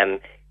 But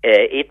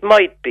it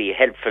might be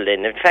helpful,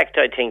 and in fact,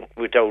 I think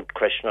without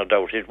question or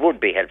doubt, it would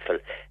be helpful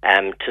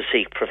to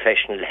seek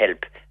professional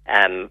help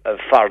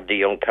for the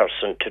young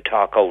person to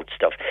talk out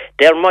stuff.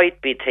 There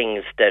might be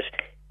things that...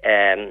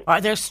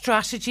 are there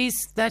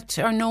strategies that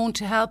are known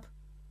to help?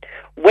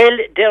 Well,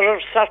 there are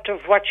sort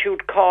of what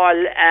you'd call,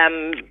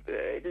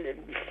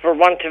 for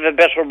want of a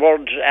better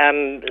word,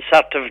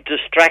 sort of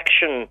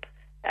distraction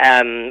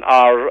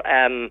or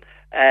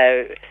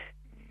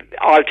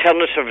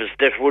alternatives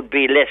that would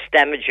be less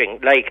damaging,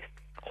 like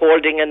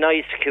holding an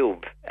ice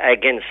cube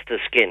against the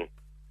skin,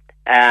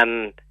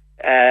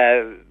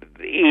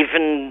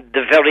 even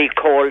the very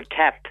cold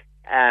tap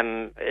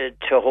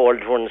to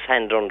hold one's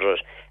hand under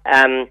it.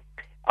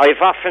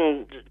 I've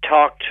often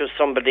talked to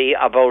somebody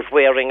about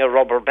wearing a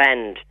rubber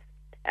band,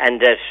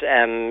 and that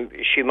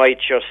she might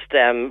just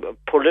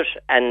pull it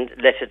and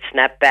let it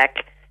snap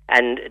back,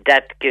 and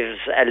that gives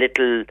a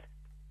little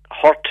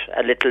hurt,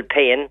 a little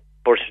pain,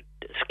 but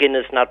skin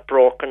is not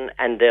broken,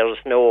 and there's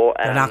no...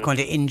 they're not going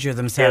to injure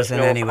themselves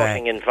in any way. There's no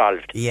cutting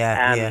involved.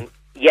 Yeah.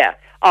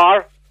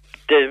 Or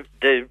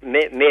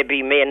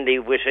maybe mainly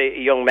with a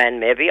young man,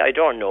 maybe, I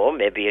don't know,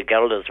 maybe a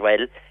girl as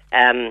well,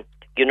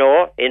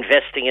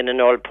 investing in an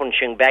old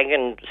punching bag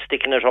and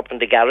sticking it up in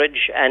the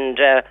garage and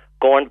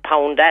go and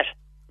pound that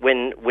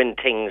when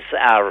things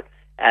are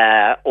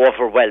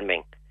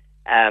overwhelming.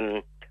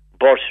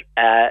 But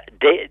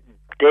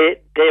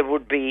they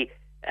would be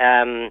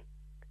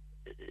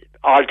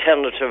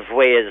alternative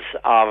ways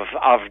of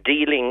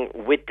dealing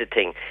with the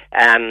thing.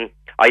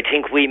 I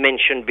think we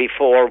mentioned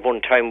before,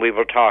 one time we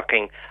were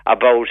talking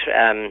about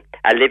a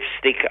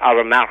lipstick or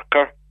a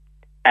marker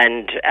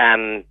and,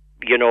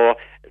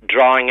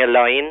 drawing a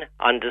line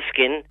on the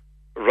skin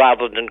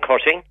rather than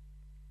cutting.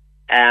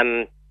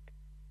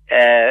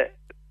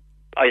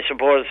 I I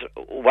suppose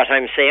what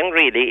I'm saying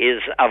really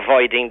is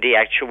avoiding the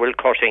actual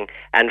cutting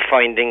and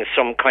finding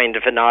some kind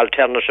of an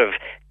alternative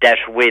that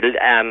will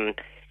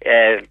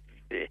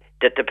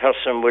that the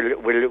person will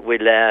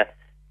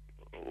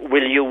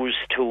use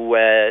to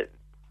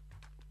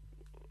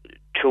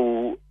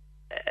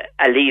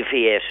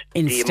alleviate the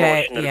emotional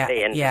pain they're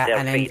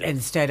feeling.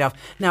 Instead of.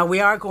 Now, we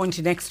are going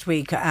to next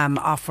week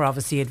offer,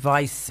 obviously,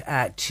 advice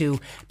to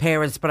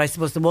parents, but I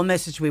suppose the one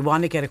message we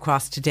want to get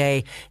across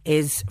today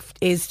is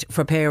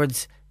for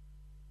parents,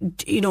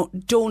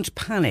 don't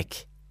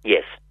panic.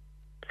 Yes.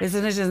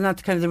 Isn't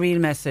that kind of the real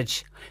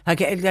message? Like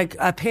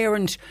a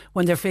parent,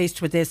 when they're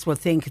faced with this, will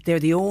think they're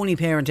the only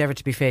parent ever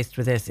to be faced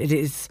with this.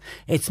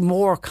 It's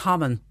more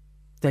common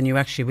than you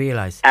actually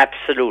realise.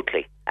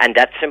 Absolutely. And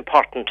that's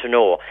important to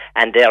know.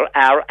 And there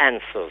are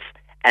answers.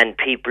 And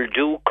people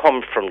do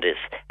come from this.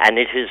 And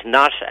it is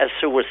not a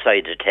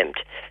suicide attempt.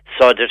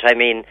 So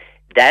that,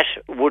 that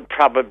would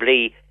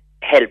probably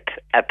help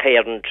a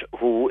parent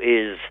who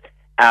is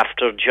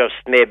after just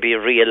maybe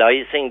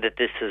realising that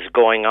this is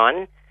going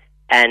on.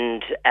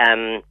 And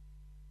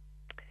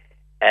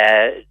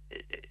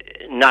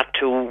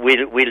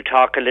we'll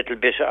talk a little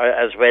bit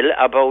as well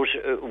about,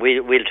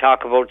 we'll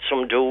talk about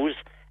some do's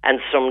and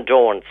some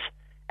don'ts.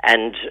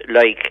 And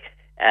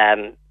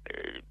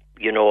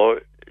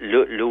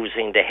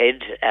losing the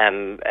head,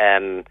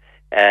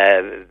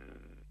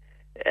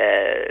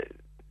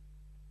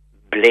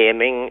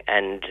 blaming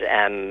and,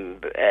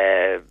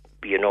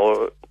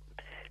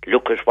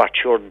 look at what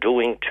you're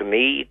doing to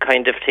me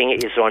kind of thing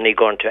is only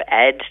going to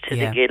add to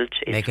the guilt.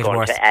 It's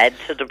going to add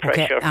to the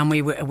pressure. Okay, and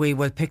we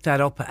will pick that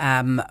up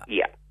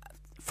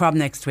from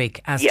next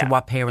week as to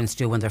what parents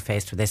do when they're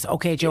faced with this.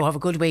 Okay, Joe, have a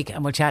good week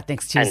and we'll chat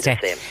next Tuesday.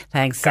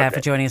 Thanks for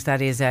joining us.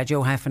 That is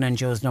Joe Heffernan, and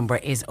Joe's number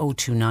is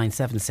 029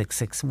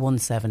 766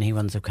 He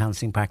runs a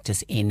counselling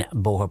practice in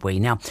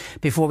Boherbue. Now,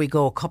 before we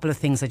go, a couple of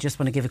things I just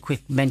want to give a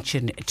quick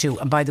mention to.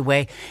 And by the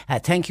way,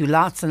 thank you.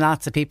 Lots and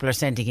lots of people are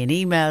sending in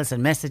emails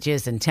and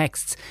messages and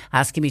texts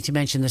asking me to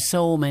mention there's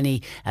so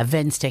many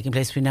events taking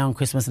place between now and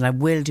Christmas, and I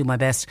will do my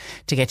best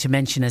to get to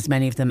mention as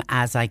many of them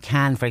as I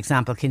can. For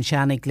example,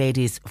 Kinshannig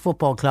Ladies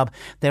Football Club,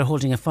 they're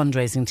holding a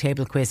fundraising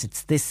table quiz.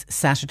 It's this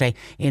Saturday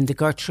in the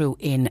Gertrude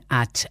Inn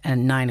at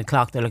 9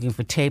 o'clock. They're looking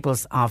for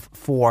tables of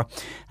 €4,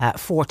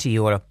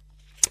 €40.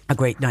 A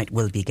great night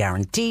will be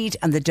guaranteed.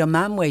 And the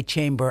Dunmanway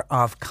Chamber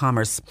of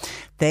Commerce,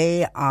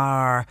 they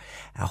are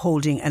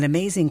holding an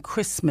amazing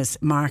Christmas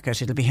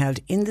market. It'll be held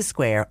in the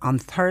square on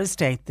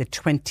Thursday the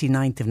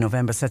 29th of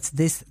November. So that's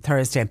this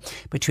Thursday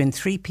between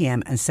 3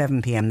 p.m. and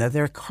 7 p.m. Now,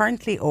 there are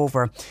currently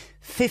over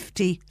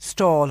 50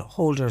 stall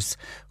holders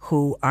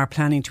who are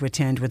planning to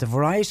attend with a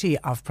variety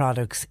of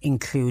products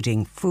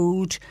including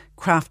food,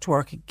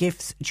 craftwork,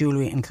 gifts,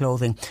 jewellery and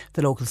clothing.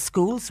 The local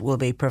schools will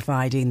be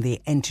providing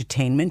the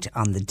entertainment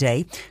on the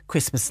day.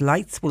 Christmas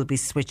lights will be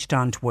switched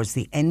on towards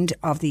the end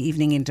of the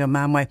evening in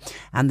Dunmanway,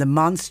 and the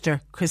Monster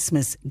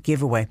Christmas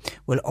giveaway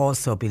will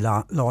also be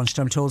launched.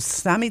 I'm told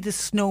Sammy the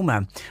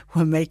Snowman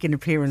will make an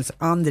appearance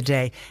on the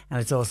day,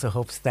 and it's also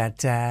hopes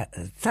that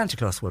Santa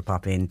Claus will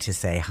pop in to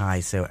say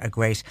hi. So a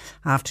great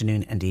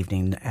afternoon and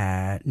evening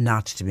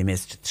not to be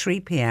missed. 3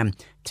 p.m.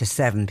 to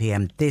 7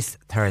 p.m. this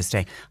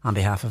Thursday on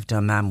behalf of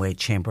Dunmanway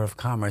Chamber of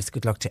Commerce.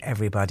 Good luck to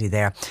everybody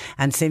there.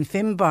 And St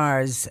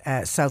Finbarr's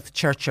South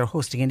Church are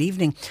hosting an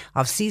evening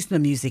of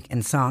seasonal music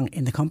and song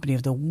in the company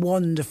of the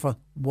wonderful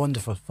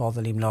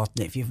Father Liam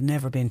Lawton. If you've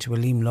never been to a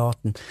Liam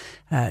Lawton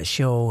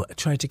show,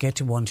 try to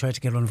get one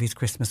of his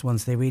Christmas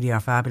ones. They really are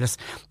fabulous.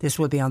 This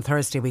will be on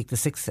Thursday week, the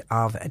 6th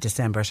of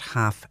December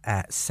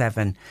at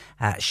 7:30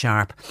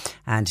 sharp.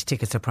 And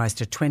tickets are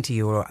priced at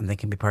 €20 and they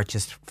can be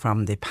purchased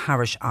from the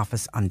parish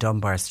office on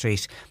Dunbar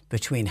Street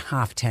between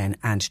 10:30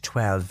 and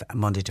 12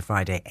 Monday to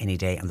Friday any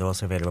day, and they're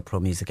also available at Pro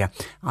Musica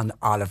on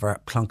Oliver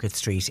Plunkett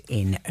Street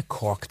in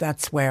Cork.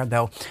 That's where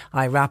though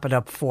I wrap it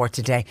up for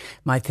today.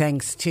 My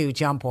thanks to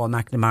John Paul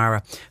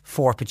McNamara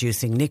for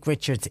producing. Nick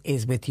Richards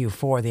is with you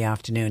for the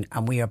afternoon,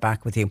 and we are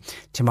back with you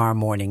tomorrow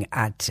morning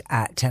at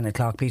 10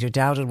 o'clock. Peter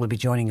Dowdall will be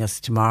joining us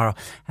tomorrow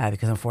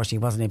because unfortunately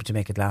he wasn't able to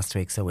make it last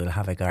week, so we'll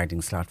have a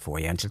gardening slot for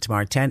you. Until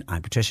tomorrow at 10,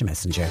 I'm Patricia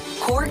Messenger.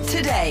 Cork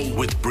Today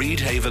with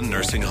Breedhaven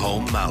Nursing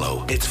Home Mallow.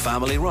 It's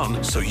family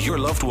run, so your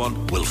loved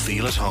one will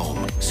feel at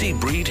home. See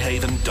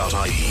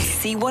breedhaven.ie.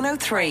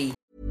 C103.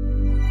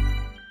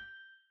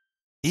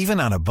 Even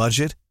on a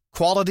budget,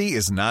 quality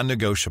is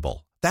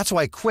non-negotiable. That's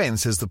why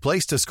Quince is the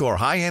place to score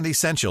high-end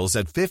essentials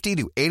at 50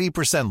 to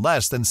 80%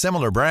 less than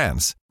similar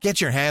brands. Get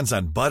your hands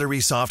on buttery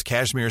soft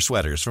cashmere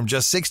sweaters from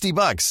just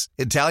 $60,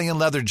 Italian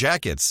leather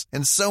jackets,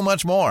 and so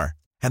much more.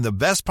 And the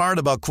best part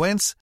about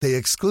Quince, they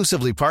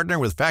exclusively partner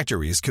with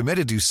factories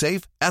committed to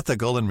safe,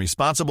 ethical, and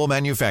responsible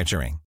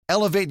manufacturing.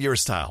 Elevate your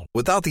style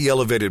without the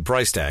elevated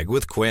price tag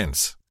with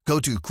Quince. Go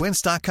to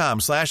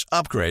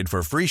quince.com/upgrade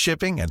for free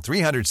shipping and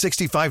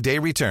 365-day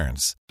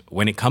returns.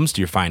 When it comes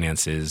to your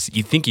finances,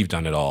 you think you've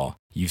done it all.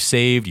 You've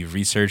saved, you've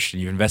researched,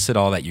 and you've invested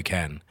all that you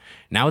can.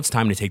 Now it's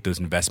time to take those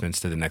investments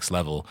to the next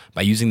level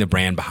by using the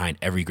brand behind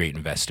every great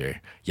investor,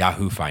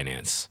 Yahoo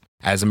Finance.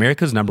 As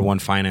America's #1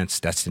 finance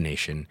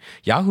destination,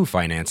 Yahoo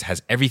Finance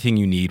has everything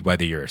you need,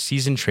 whether you're a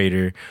seasoned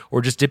trader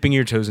or just dipping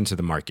your toes into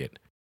the market.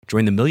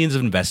 Join the millions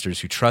of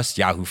investors who trust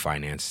Yahoo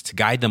Finance to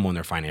guide them on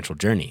their financial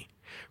journey.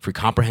 For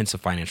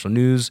comprehensive financial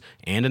news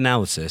and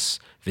analysis,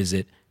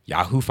 visit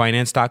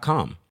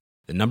yahoofinance.com,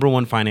 the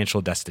 #1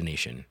 financial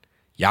destination,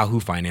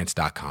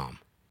 yahoofinance.com.